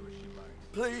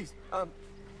 Please, I'm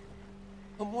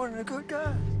one of the good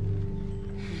guys.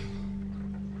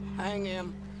 Hang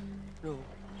him. No.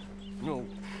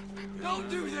 Don't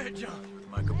do that, John.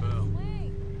 Michael Bell.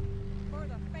 For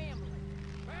the family.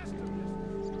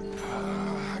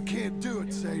 I can't do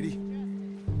it, Sadie.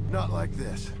 Not like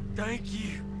this. Thank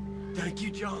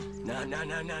you, John. Nah.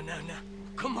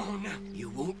 Come on now. You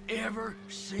won't ever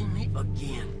see me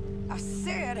again. I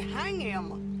said hang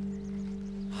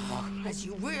him. As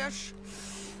you wish.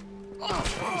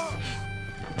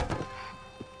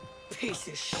 Piece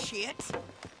of shit.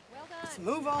 Well done. Let's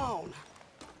move on.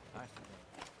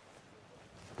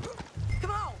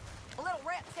 Come on. A little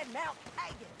rep's heading out.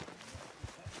 Hagen.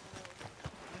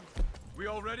 We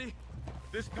all ready?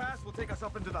 This pass will take us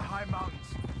up into the high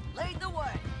mountains. Lead the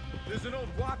way. There's an old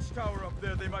watchtower up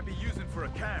there they might be using for a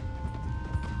camp.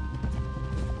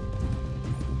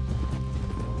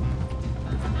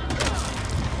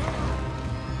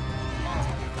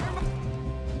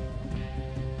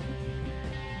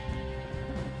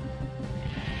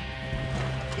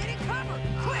 Get it covered.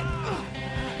 Quick.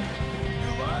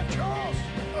 You lie, Charles.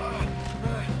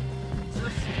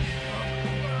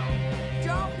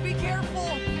 Joe, be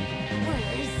careful. Where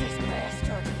is this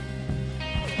bastard?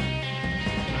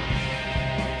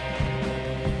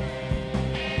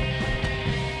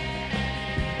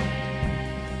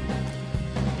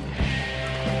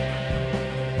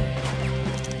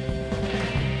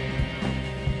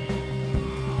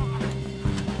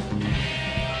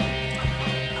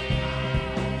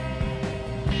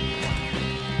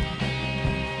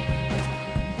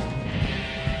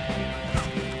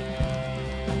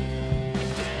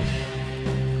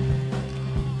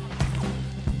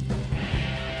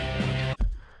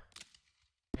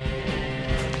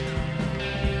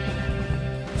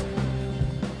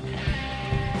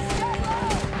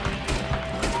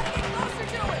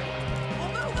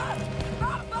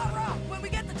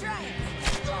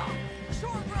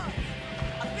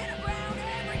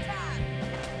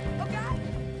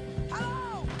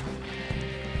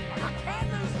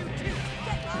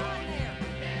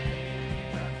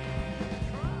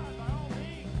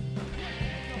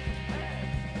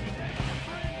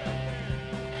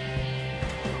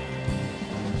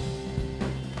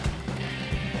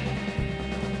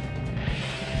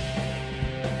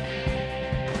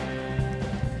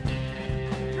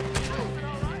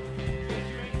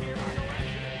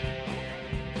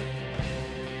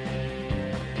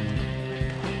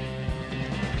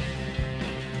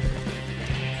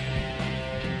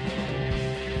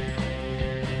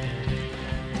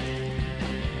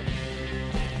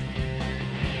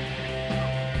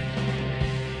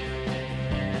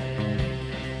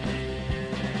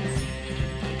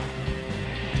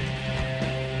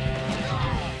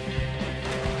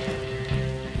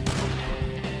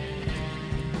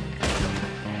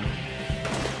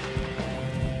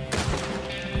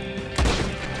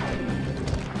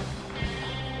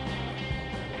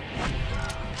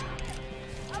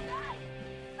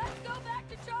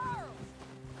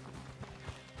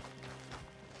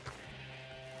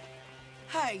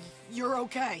 You're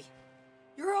okay.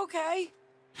 You're okay.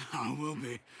 I will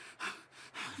be.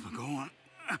 But go on.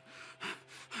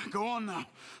 Go on now.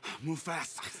 Move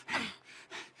fast.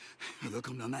 They'll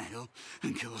come down that hill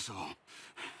and kill us all.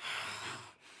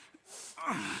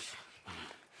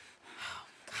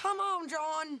 Come on,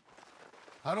 John.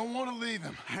 I don't want to leave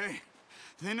him. Hey,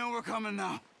 they know we're coming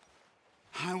now.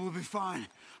 I will be fine.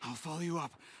 I'll follow you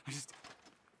up. I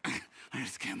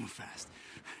just can't move fast.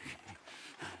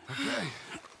 Okay.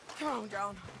 Come on,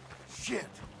 John. Shit.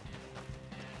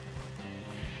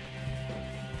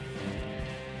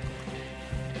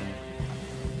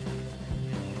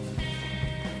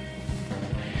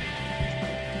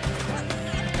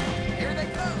 Here they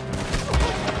come.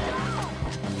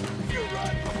 You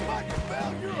run from fucking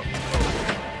Bell, you're a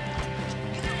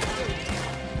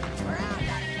We're out,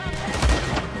 gotta come back.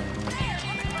 There,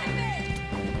 on the ground there.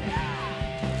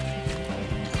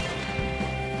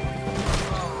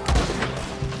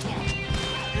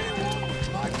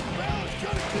 fucking Bell is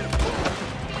gonna get pulled.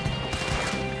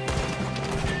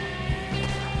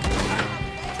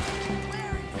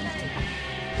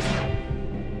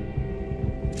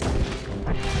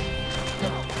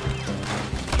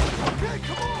 Okay,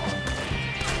 come on.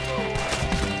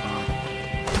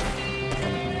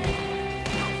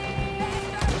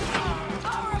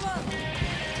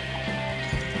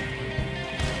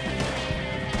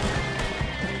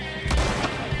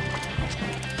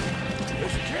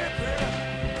 There's a camp there.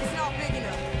 It's not big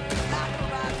enough. Not for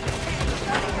rides for 10,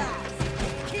 30 guys.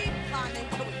 Keep climbing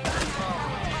till we find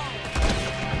out.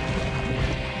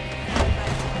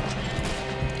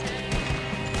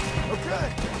 Okay.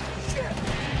 Shit.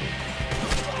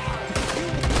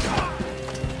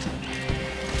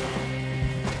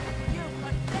 You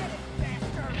pathetic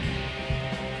bastard.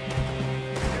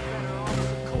 Get better off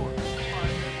the court.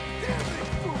 Damn it,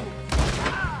 fool.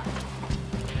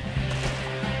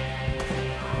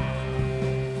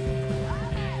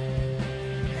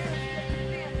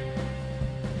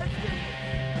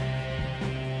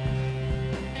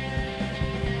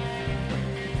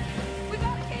 We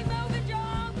gotta keep moving,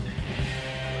 John.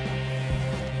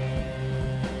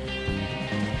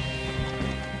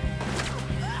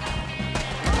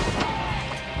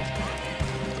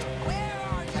 Where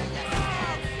are you, you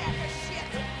small sack of shit?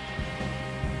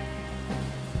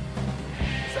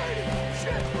 Sadie,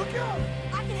 shit, look out.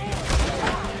 I can handle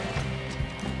it.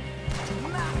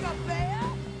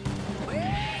 Macabelle? We're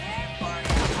here for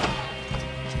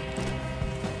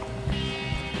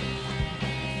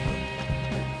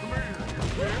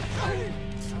Sadie,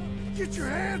 get your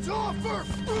hands off her.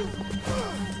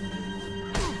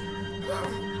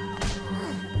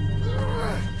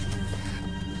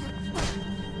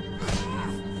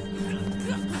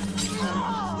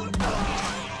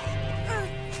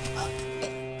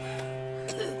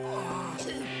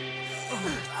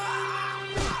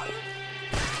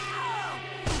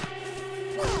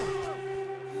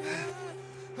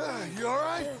 You all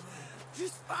right?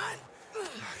 Just fine.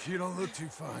 You don't look too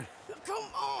fine. Come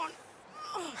on.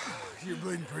 You're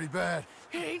bleeding pretty bad.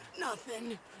 Ain't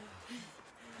nothing.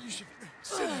 You should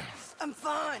sit down. I'm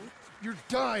fine. You're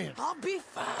dying. I'll be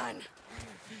fine.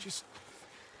 Just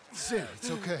sit.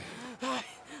 It's okay.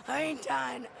 I ain't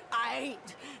dying. I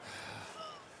ain't.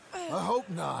 I hope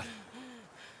not.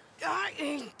 I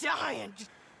ain't dying.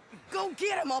 Just go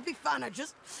get him. I'll be fine. I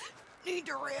just need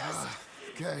to rest.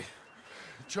 Okay.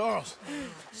 Charles,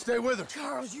 stay with her.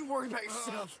 Charles, you worry about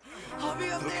yourself. I'll be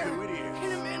up Look there who it is.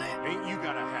 in a minute. Ain't you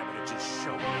got a habit of just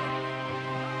showing up?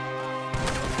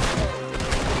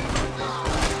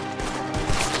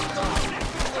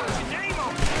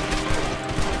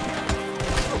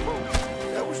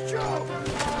 That was Joe.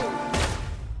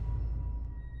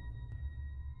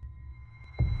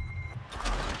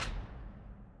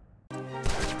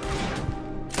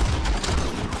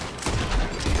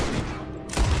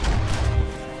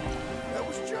 That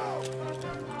was Joe.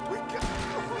 We got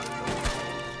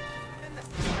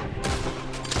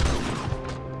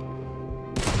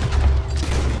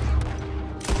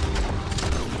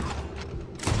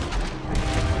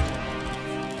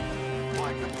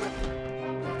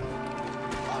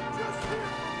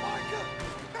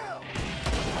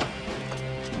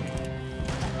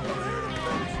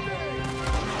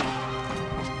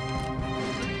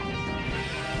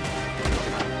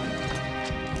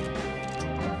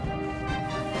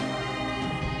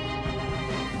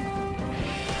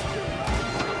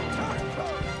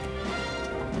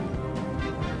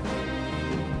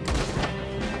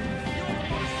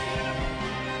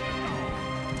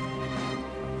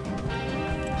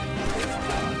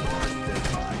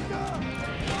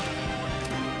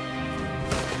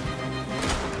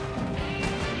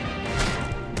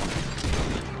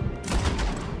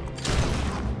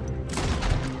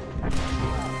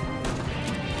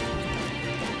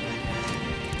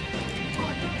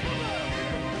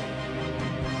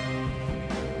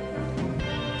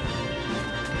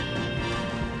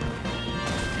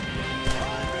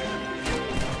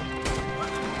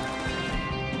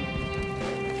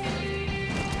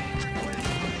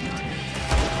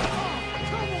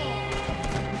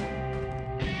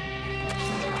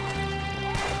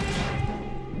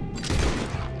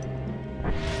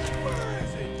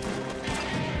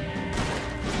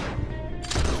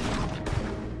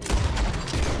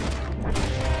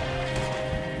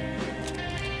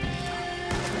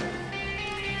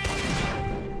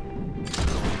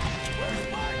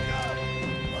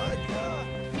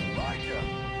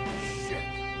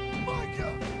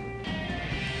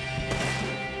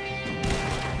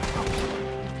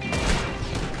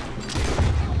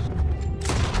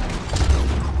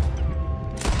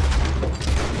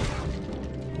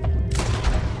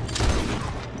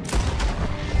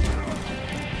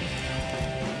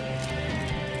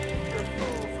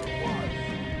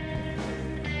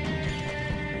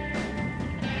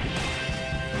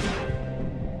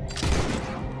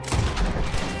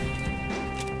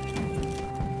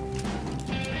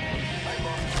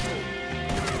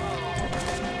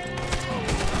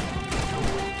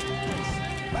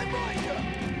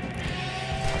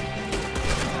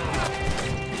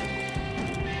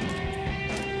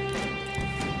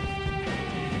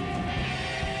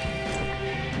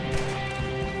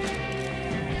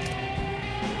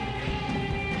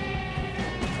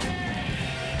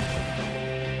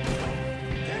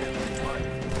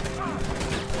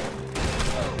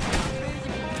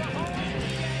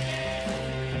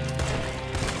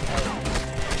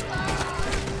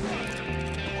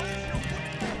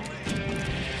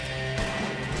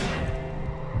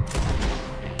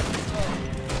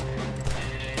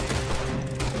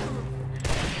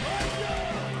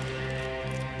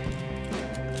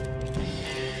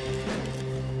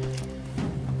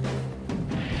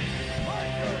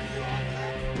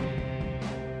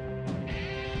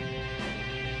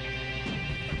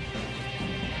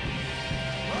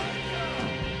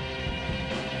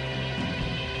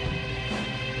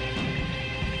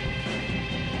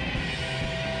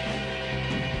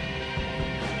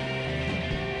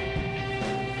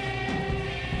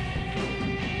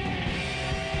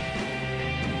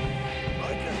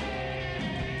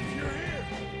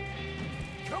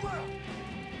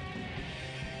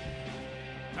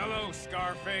Hello,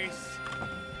 Scarface.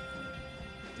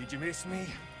 Did you miss me?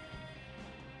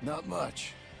 Not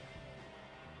much.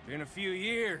 Been a few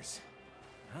years.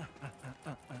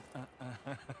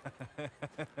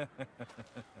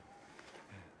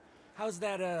 How's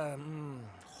that,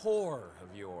 whore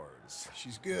of yours?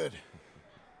 She's good.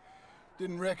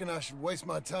 Didn't reckon I should waste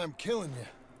my time killing you.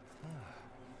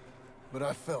 But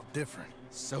I felt different.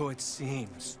 So it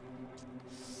seems.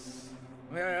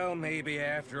 Well, maybe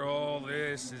after all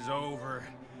this is over,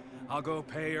 I'll go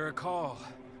pay her a call.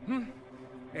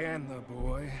 And the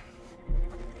boy.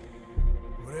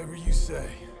 Whatever you say.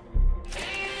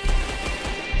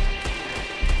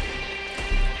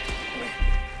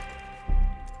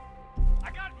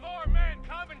 I got more men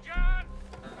coming, John!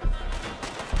 You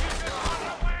just run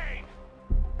away!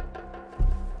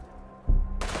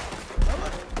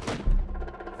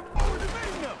 Over the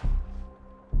main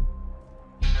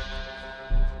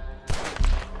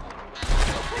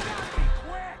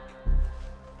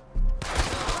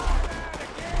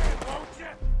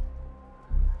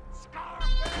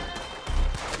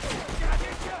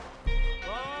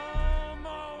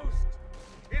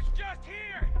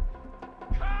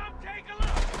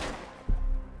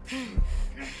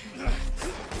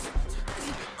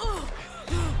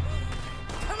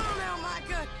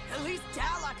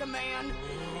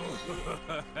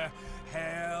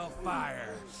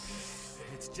Hellfire.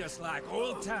 It's just like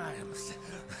old times.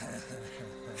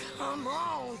 Come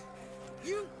on.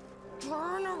 You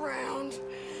turn around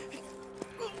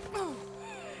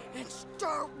and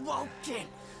start walking.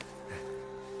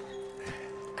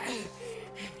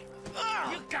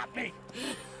 You got me.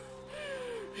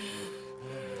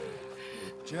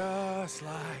 Just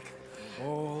like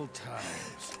old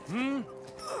times.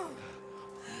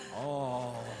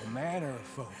 All manner of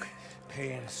folk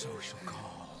paying social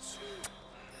calls.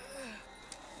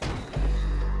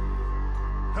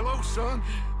 Hello, son.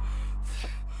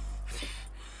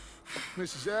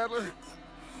 Mrs. Adler.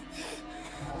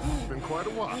 It's been quite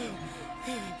a while.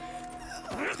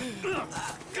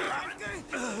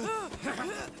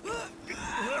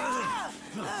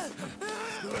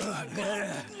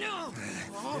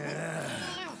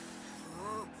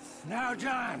 Now,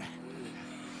 John.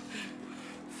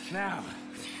 Now,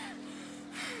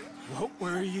 what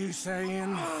were you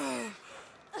saying?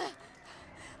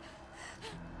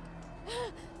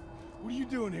 What are you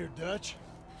doing here, Dutch?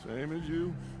 Same as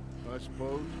you, I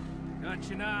suppose.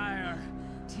 Dutch and I are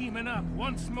teaming up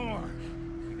once more.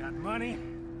 We got money.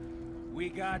 We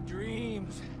got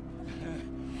dreams.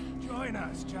 Join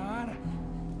us, John.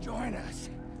 Join us.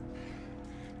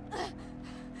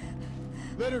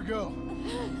 Let her go.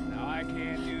 No, I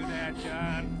can't do that,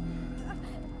 John.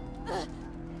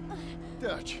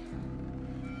 Dutch.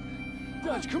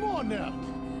 Dutch, come on now.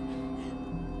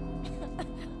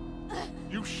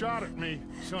 You shot at me,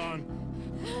 son.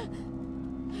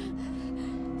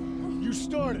 You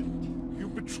started. You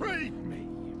betrayed me.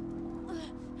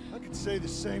 I could say the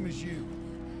same as you.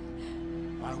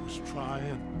 I was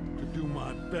trying to do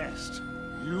my best.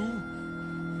 You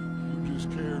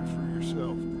just cared for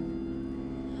yourself.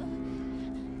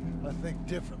 I think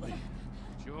differently.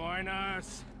 Join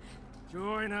us.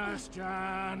 Join us,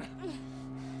 John.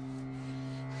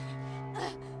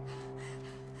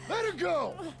 Let her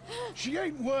go! She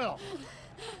ain't well.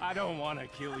 I don't want to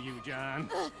kill you, John.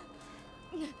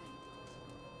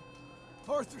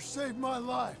 Arthur saved my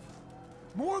life.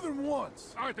 More than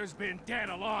once. Arthur's been dead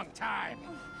a long time.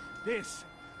 This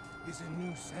is a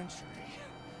new century.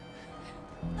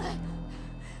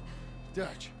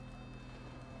 Dutch.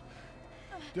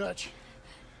 Dutch.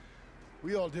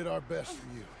 We all did our best for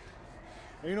you.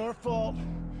 Ain't our fault.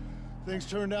 Things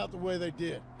turned out the way they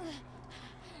did.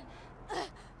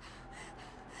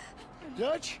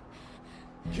 Dutch,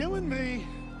 killing me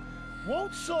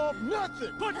won't solve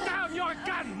nothing. Put down your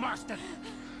gun, Marston!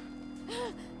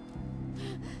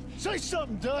 Say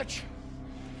something, Dutch.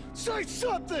 Say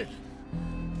something!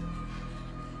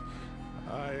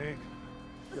 I ain't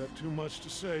got too much to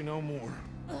say no more.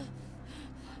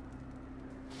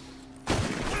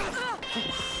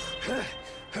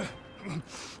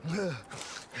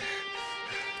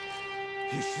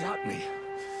 You shot me.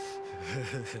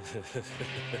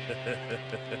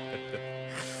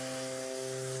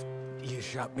 You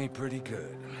shot me pretty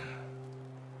good.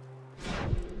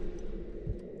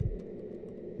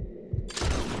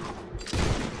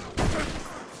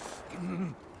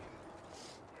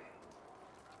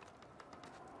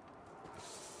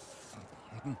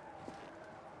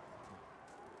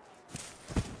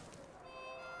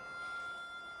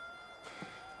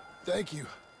 Thank you.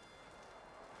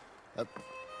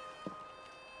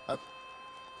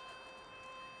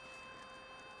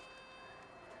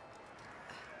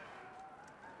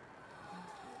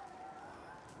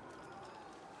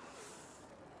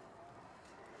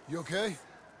 You okay?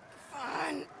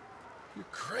 Fine. You're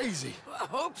crazy. I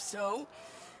hope so.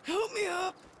 Help me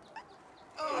up.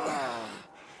 Ugh.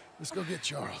 Let's go get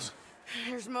Charles.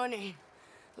 Here's money.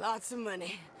 Lots of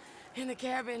money. In the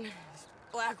cabin is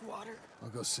Blackwater. I'll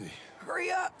go see.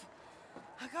 Hurry up.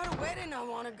 I got a wedding I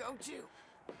want to go to.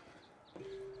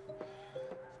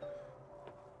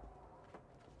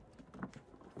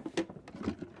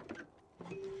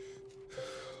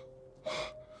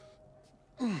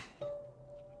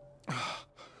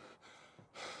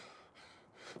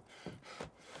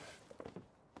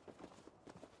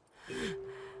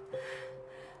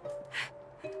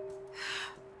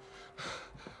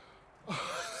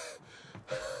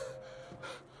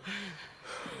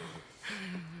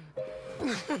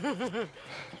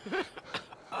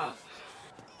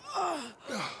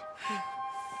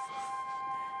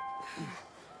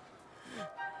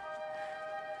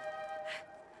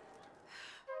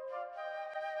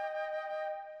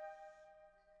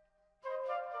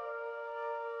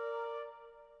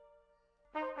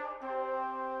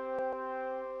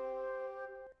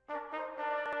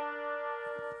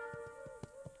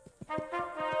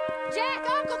 Jack,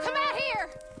 Uncle, come out here!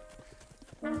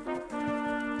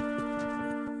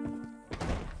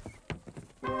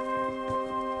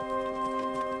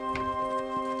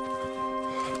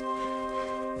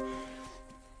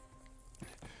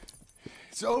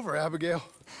 It's over, Abigail.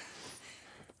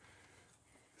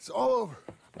 It's all over.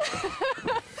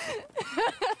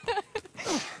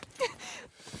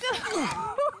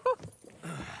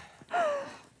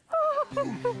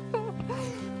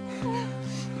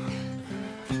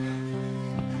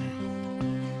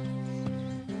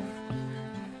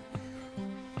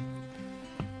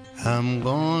 I'm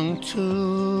going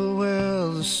to where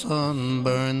the sun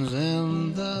burns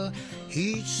and the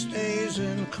heat stays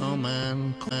in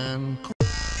command.